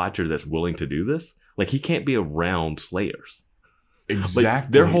have a watcher that's willing to do this, like, he can't be around slayers. Exactly. Like,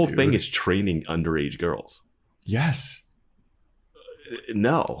 their whole thing is training underage girls. Yes.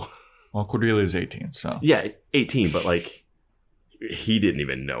 No. Well, Cordelia's 18, so. Yeah, 18, but, like, he didn't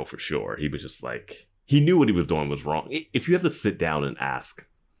even know for sure. He was just like, he knew what he was doing was wrong. If you have to sit down and ask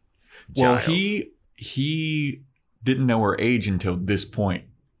Giles. Well, he didn't know her age until this point.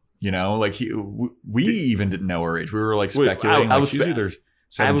 You know, like we even didn't know her age. We were like speculating. She's either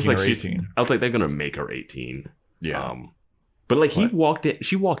 17 or 18. I was like, they're gonna make her 18. Yeah. But like he walked in,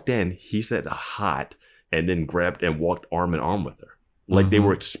 she walked in. He said hot, and then grabbed and walked arm in arm with her, like they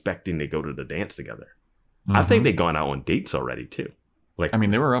were expecting to go to the dance together. I think they'd gone out on dates already too. Like, I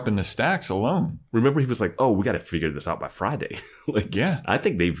mean, they were up in the stacks alone. Remember, he was like, "Oh, we got to figure this out by Friday." Like, yeah, I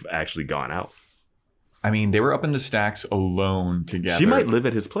think they've actually gone out. I mean, they were up in the stacks alone together. She might live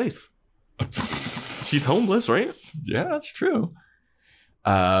at his place. She's homeless, right? Yeah, that's true.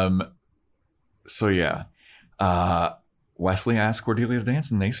 So yeah, Wesley asks Cordelia to dance,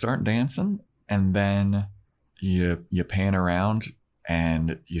 and they start dancing, and then you pan around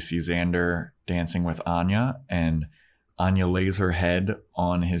and you see Xander dancing with Anya, and Anya lays her head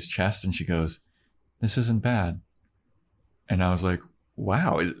on his chest, and she goes, "This isn't bad." And I was like,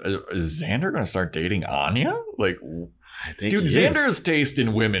 wow, is Xander going to start dating Anya? Like, I think dude, Xander's taste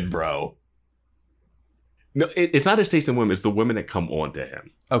in women, bro. No, it's not his taste in women. It's the women that come on to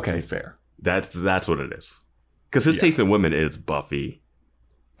him. Okay, fair. That's what it is. Because his taste in women is Buffy,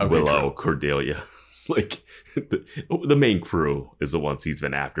 Willow, true. Cordelia. Like, the main crew is the ones he's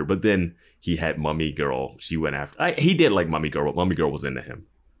been after. But then he had Mummy Girl. She went after. He did like Mummy Girl, but Mummy Girl was into him.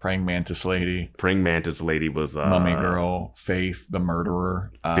 Praying Mantis Lady. Praying Mantis Lady was... Mummy Girl. Faith the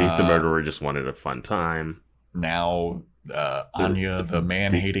Murderer. Faith the Murderer just wanted a fun time. Now, Anya the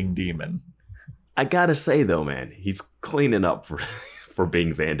man-hating demon. I gotta say, though, man, he's cleaning up for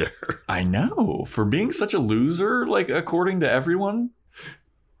being Xander. I know. For being such a loser, like, according to everyone,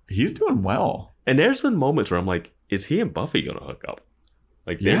 he's doing well. And there's been moments where I'm like, is he and Buffy gonna hook up?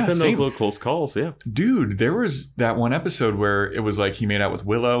 Like, there's been those little close calls, yeah. Dude, there was that one episode where it was like he made out with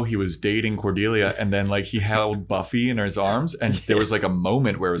Willow, he was dating Cordelia, and then like he held Buffy in his arms, and there was like a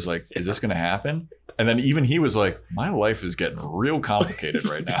moment where it was like, is this going to happen? And then even he was like, my life is getting real complicated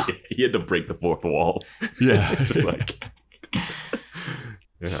right now. He had to break the fourth wall. Yeah. Just like... Yeah.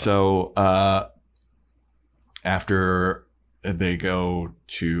 So after they go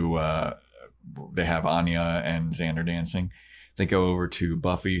to... they have Anya and Xander dancing. They go over to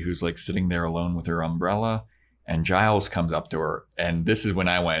Buffy, who's like sitting there alone with her umbrella, and Giles comes up to her, and this is when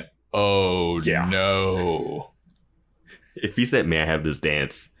I went, oh yeah. No. If he said, "May I have this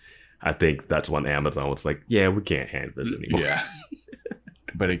dance?" I think that's when Amazon was like, "Yeah, we can't handle this anymore." Yeah.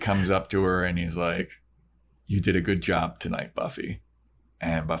 But he comes up to her and he's like, "You did a good job tonight, Buffy."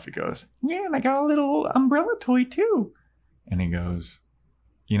 And Buffy goes, "Yeah, and I got a little umbrella toy too." And he goes,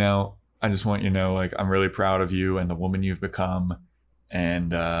 "You know, I just want you to know, like, I'm really proud of you and the woman you've become.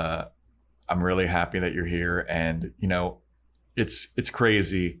 And I'm really happy that you're here. And, you know, it's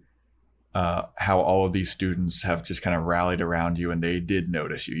crazy how all of these students have just kind of rallied around you, and they did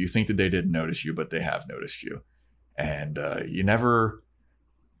notice you. You think that they didn't notice you, but they have noticed you. And you never..."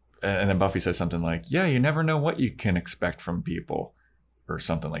 And then Buffy says something like, "Yeah, you never know what you can expect from people," or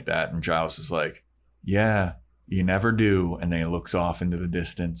something like that. And Giles is like, "Yeah, you never do." And then he looks off into the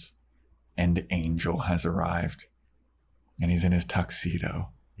distance, and Angel has arrived. And he's in his tuxedo.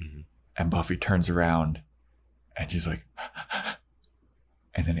 Mm-hmm. And Buffy turns around, and she's like,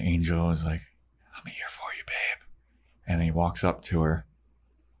 and then Angel is like, "I'm here for you, babe." And he walks up to her,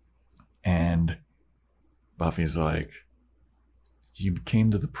 and Buffy's like, "You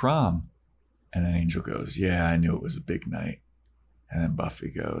came to the prom." And then Angel goes, "Yeah, I knew it was a big night." And then Buffy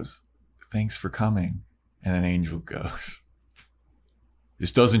goes, "Thanks for coming." And then Angel goes,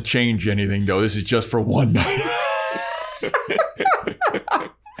 "This doesn't change anything, though. This is just for one night."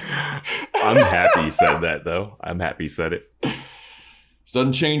 I'm happy you said that, though. I'm happy you said it. "This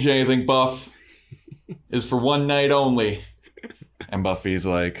doesn't change anything, Buff. It's for one night only." And Buffy's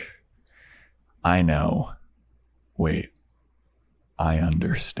like, "I know. Wait. I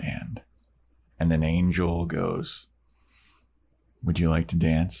understand." And then Angel goes, "Would you like to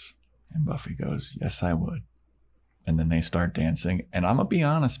dance?" And Buffy goes, "Yes, I would." And then they start dancing. And I'm going to be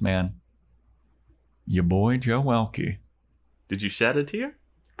honest, man. Your boy, Joe Welke, Did you shed a tear?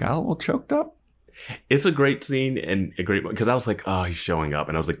 got a little choked up. It's a great scene and a great, because I was like, oh, he's showing up.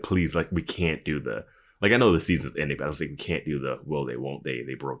 And I was like, please, like, we can't do the, like, I know the season's ending, but I was like, we can't do the, will they, won't they?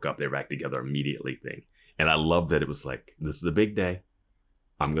 They broke up, they're back together immediately thing. And I love that it was like, this is a big day.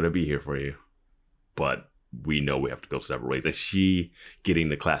 I'm going to be here for you. But we know we have to go several ways. And she, getting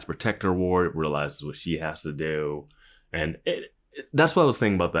the Class Protector Award, realizes what she has to do. And that's what I was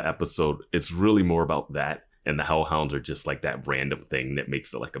saying about the episode. It's really more about that. And the Hellhounds are just like that random thing that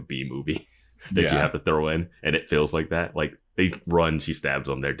makes it like a B movie that you have to throw in. And it feels like that. Like they run, she stabs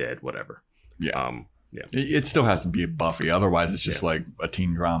them, they're dead, whatever. Yeah. Yeah. It still has to be a Buffy. Otherwise, it's just like a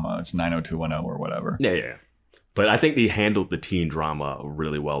teen drama. It's 90210 or whatever. Yeah. But I think they handled the teen drama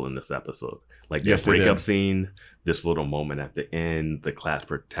really well in this episode. Like the Yes, they breakup did. scene, this little moment at the end, the Class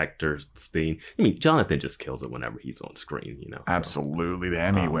Protectors scene. I mean, Jonathan just kills it whenever he's on screen, you know. So, Absolutely. The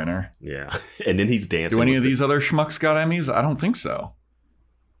Emmy winner. yeah. And then he's dancing. Do any with of these other schmucks got Emmys? I don't think so.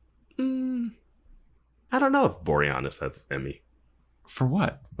 I don't know if Boreanaz has Emmy. For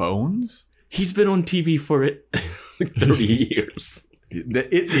what? Bones? He's been on TV for 30 years.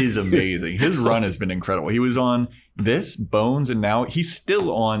 It is amazing. His run has been incredible. He was on this, Bones, and now he's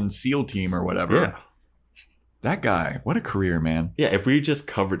still on SEAL Team or whatever. Yeah. That guy, what a career, man. Yeah, if we just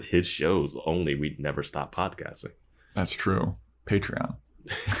covered his shows only, we'd never stop podcasting. That's true. Patreon.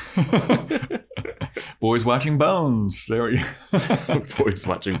 Boys watching Bones. There we go. Boys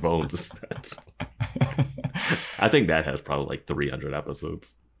watching Bones. I think that has probably like 300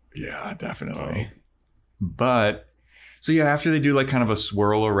 episodes. Yeah, definitely. But so yeah, after they do like kind of a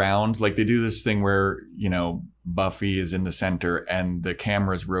swirl around, like they do this thing where, you know, Buffy is in the center and the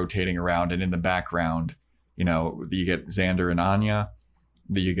camera's rotating around, and in the background, you know, you get Xander and Anya,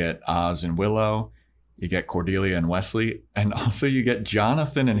 you get Oz and Willow, you get Cordelia and Wesley, and also you get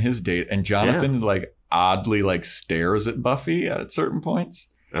Jonathan and his date, and Jonathan like oddly like stares at Buffy at certain points.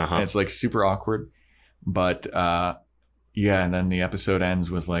 And it's like super awkward. But yeah, and then the episode ends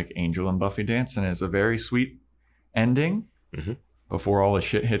with like Angel and Buffy dancing. It's a very sweet ending before all the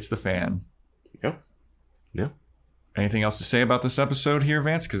shit hits the fan. Yeah. Anything else to say about this episode here,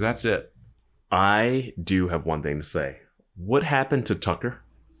 Vance? Because that's it. I do have one thing to say. What happened to Tucker?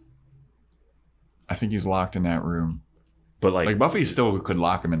 I think he's locked in that room. But Like Buffy still could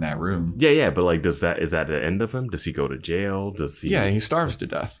lock him in that room. Yeah, but like, is that the end of him? Does he go to jail? Does he? Yeah, he starves to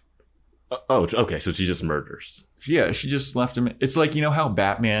death. Oh, okay. So she just murders. Yeah, she just left him. It's like, you know how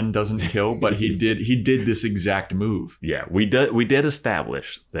Batman doesn't kill, but he did this exact move. Yeah, we did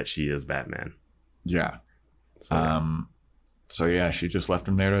establish that she is Batman. Yeah. So, So yeah, she just left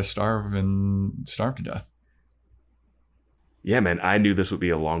him there to starve to death. yeah, man, I knew this would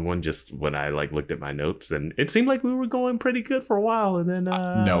be a long one just when I like looked at my notes, and it seemed like we were going pretty good for a while, and then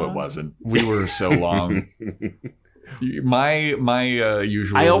no, it wasn't. We were so long. My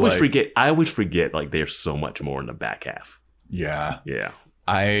usual. I always forget like there's so much more in the back half. Yeah. Yeah.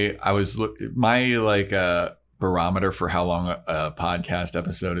 I was my barometer for how long a podcast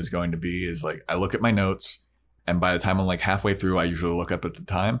episode is going to be is like I look at my notes, and by the time I'm like halfway through, I usually look up at the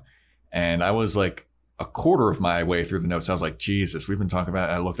time, and I was like a quarter of my way through the notes. I was like, Jesus, we've been talking about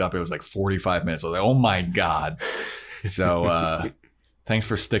it. I looked up, it was like 45 minutes. I was like, oh my God. So thanks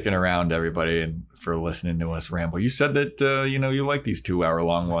for sticking around, everybody, and for listening to us ramble. You said that, you like these 2-hour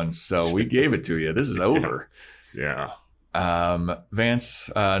long ones, so we gave it to you. This is over. Yeah.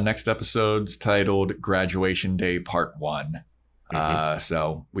 Vance, next episode's titled Graduation Day Part 1.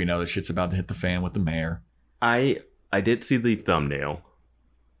 So we know the shit's about to hit the fan with the mayor. I did see the thumbnail.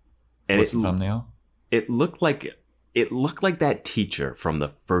 And What's the thumbnail? It looked like that teacher from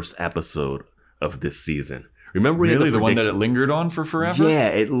the first episode of this season. Remember, really, the one that it lingered on for forever? Yeah,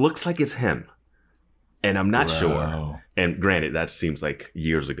 it looks like it's him, and I'm not sure. And granted, that seems like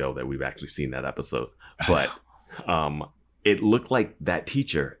years ago that we've actually seen that episode, but it looked like that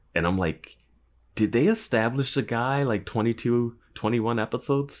teacher, and I'm like, did they establish the guy like 22, 21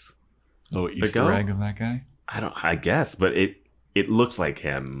 episodes? Little Easter egg of that guy? I guess, but it looks like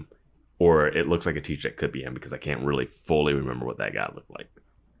him. Or it looks like a teacher that could be him because I can't really fully remember what that guy looked like.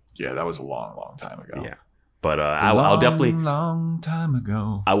 Yeah, that was a long, long time ago. Yeah, but I'll definitely long time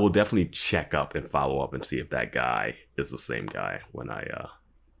ago. I will definitely check up and follow up and see if that guy is the same guy when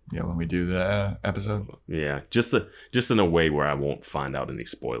when we do the episode. Yeah, just in a way where I won't find out any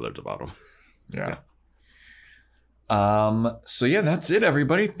spoilers about him. Yeah. So yeah, that's it,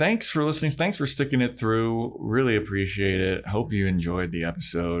 everybody. Thanks for listening. Thanks for sticking it through. Really appreciate it. Hope you enjoyed the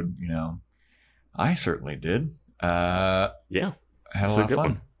episode. I certainly did. Yeah. Had a lot of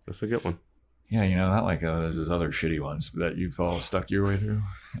fun. That's a good one. Yeah, not like those other shitty ones that you've all stuck your way through.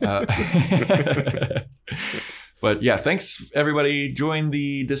 But yeah, thanks, everybody. Join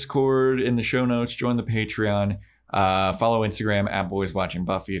the Discord in the show notes. Join the Patreon. Follow Instagram at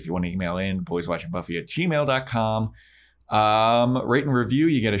BoysWatchingBuffy if you want to email in, boyswatchingbuffy@gmail.com. Rate and review,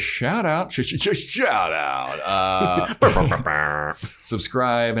 you get a shout out. Shout out.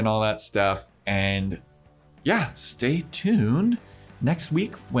 Subscribe and all that stuff. And yeah, stay tuned next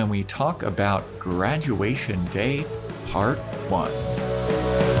week when we talk about Graduation Day Part 1.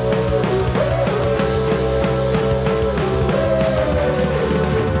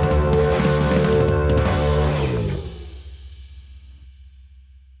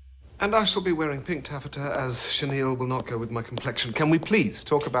 And I shall be wearing pink taffeta as chenille will not go with my complexion. Can we please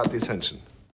talk about the Ascension?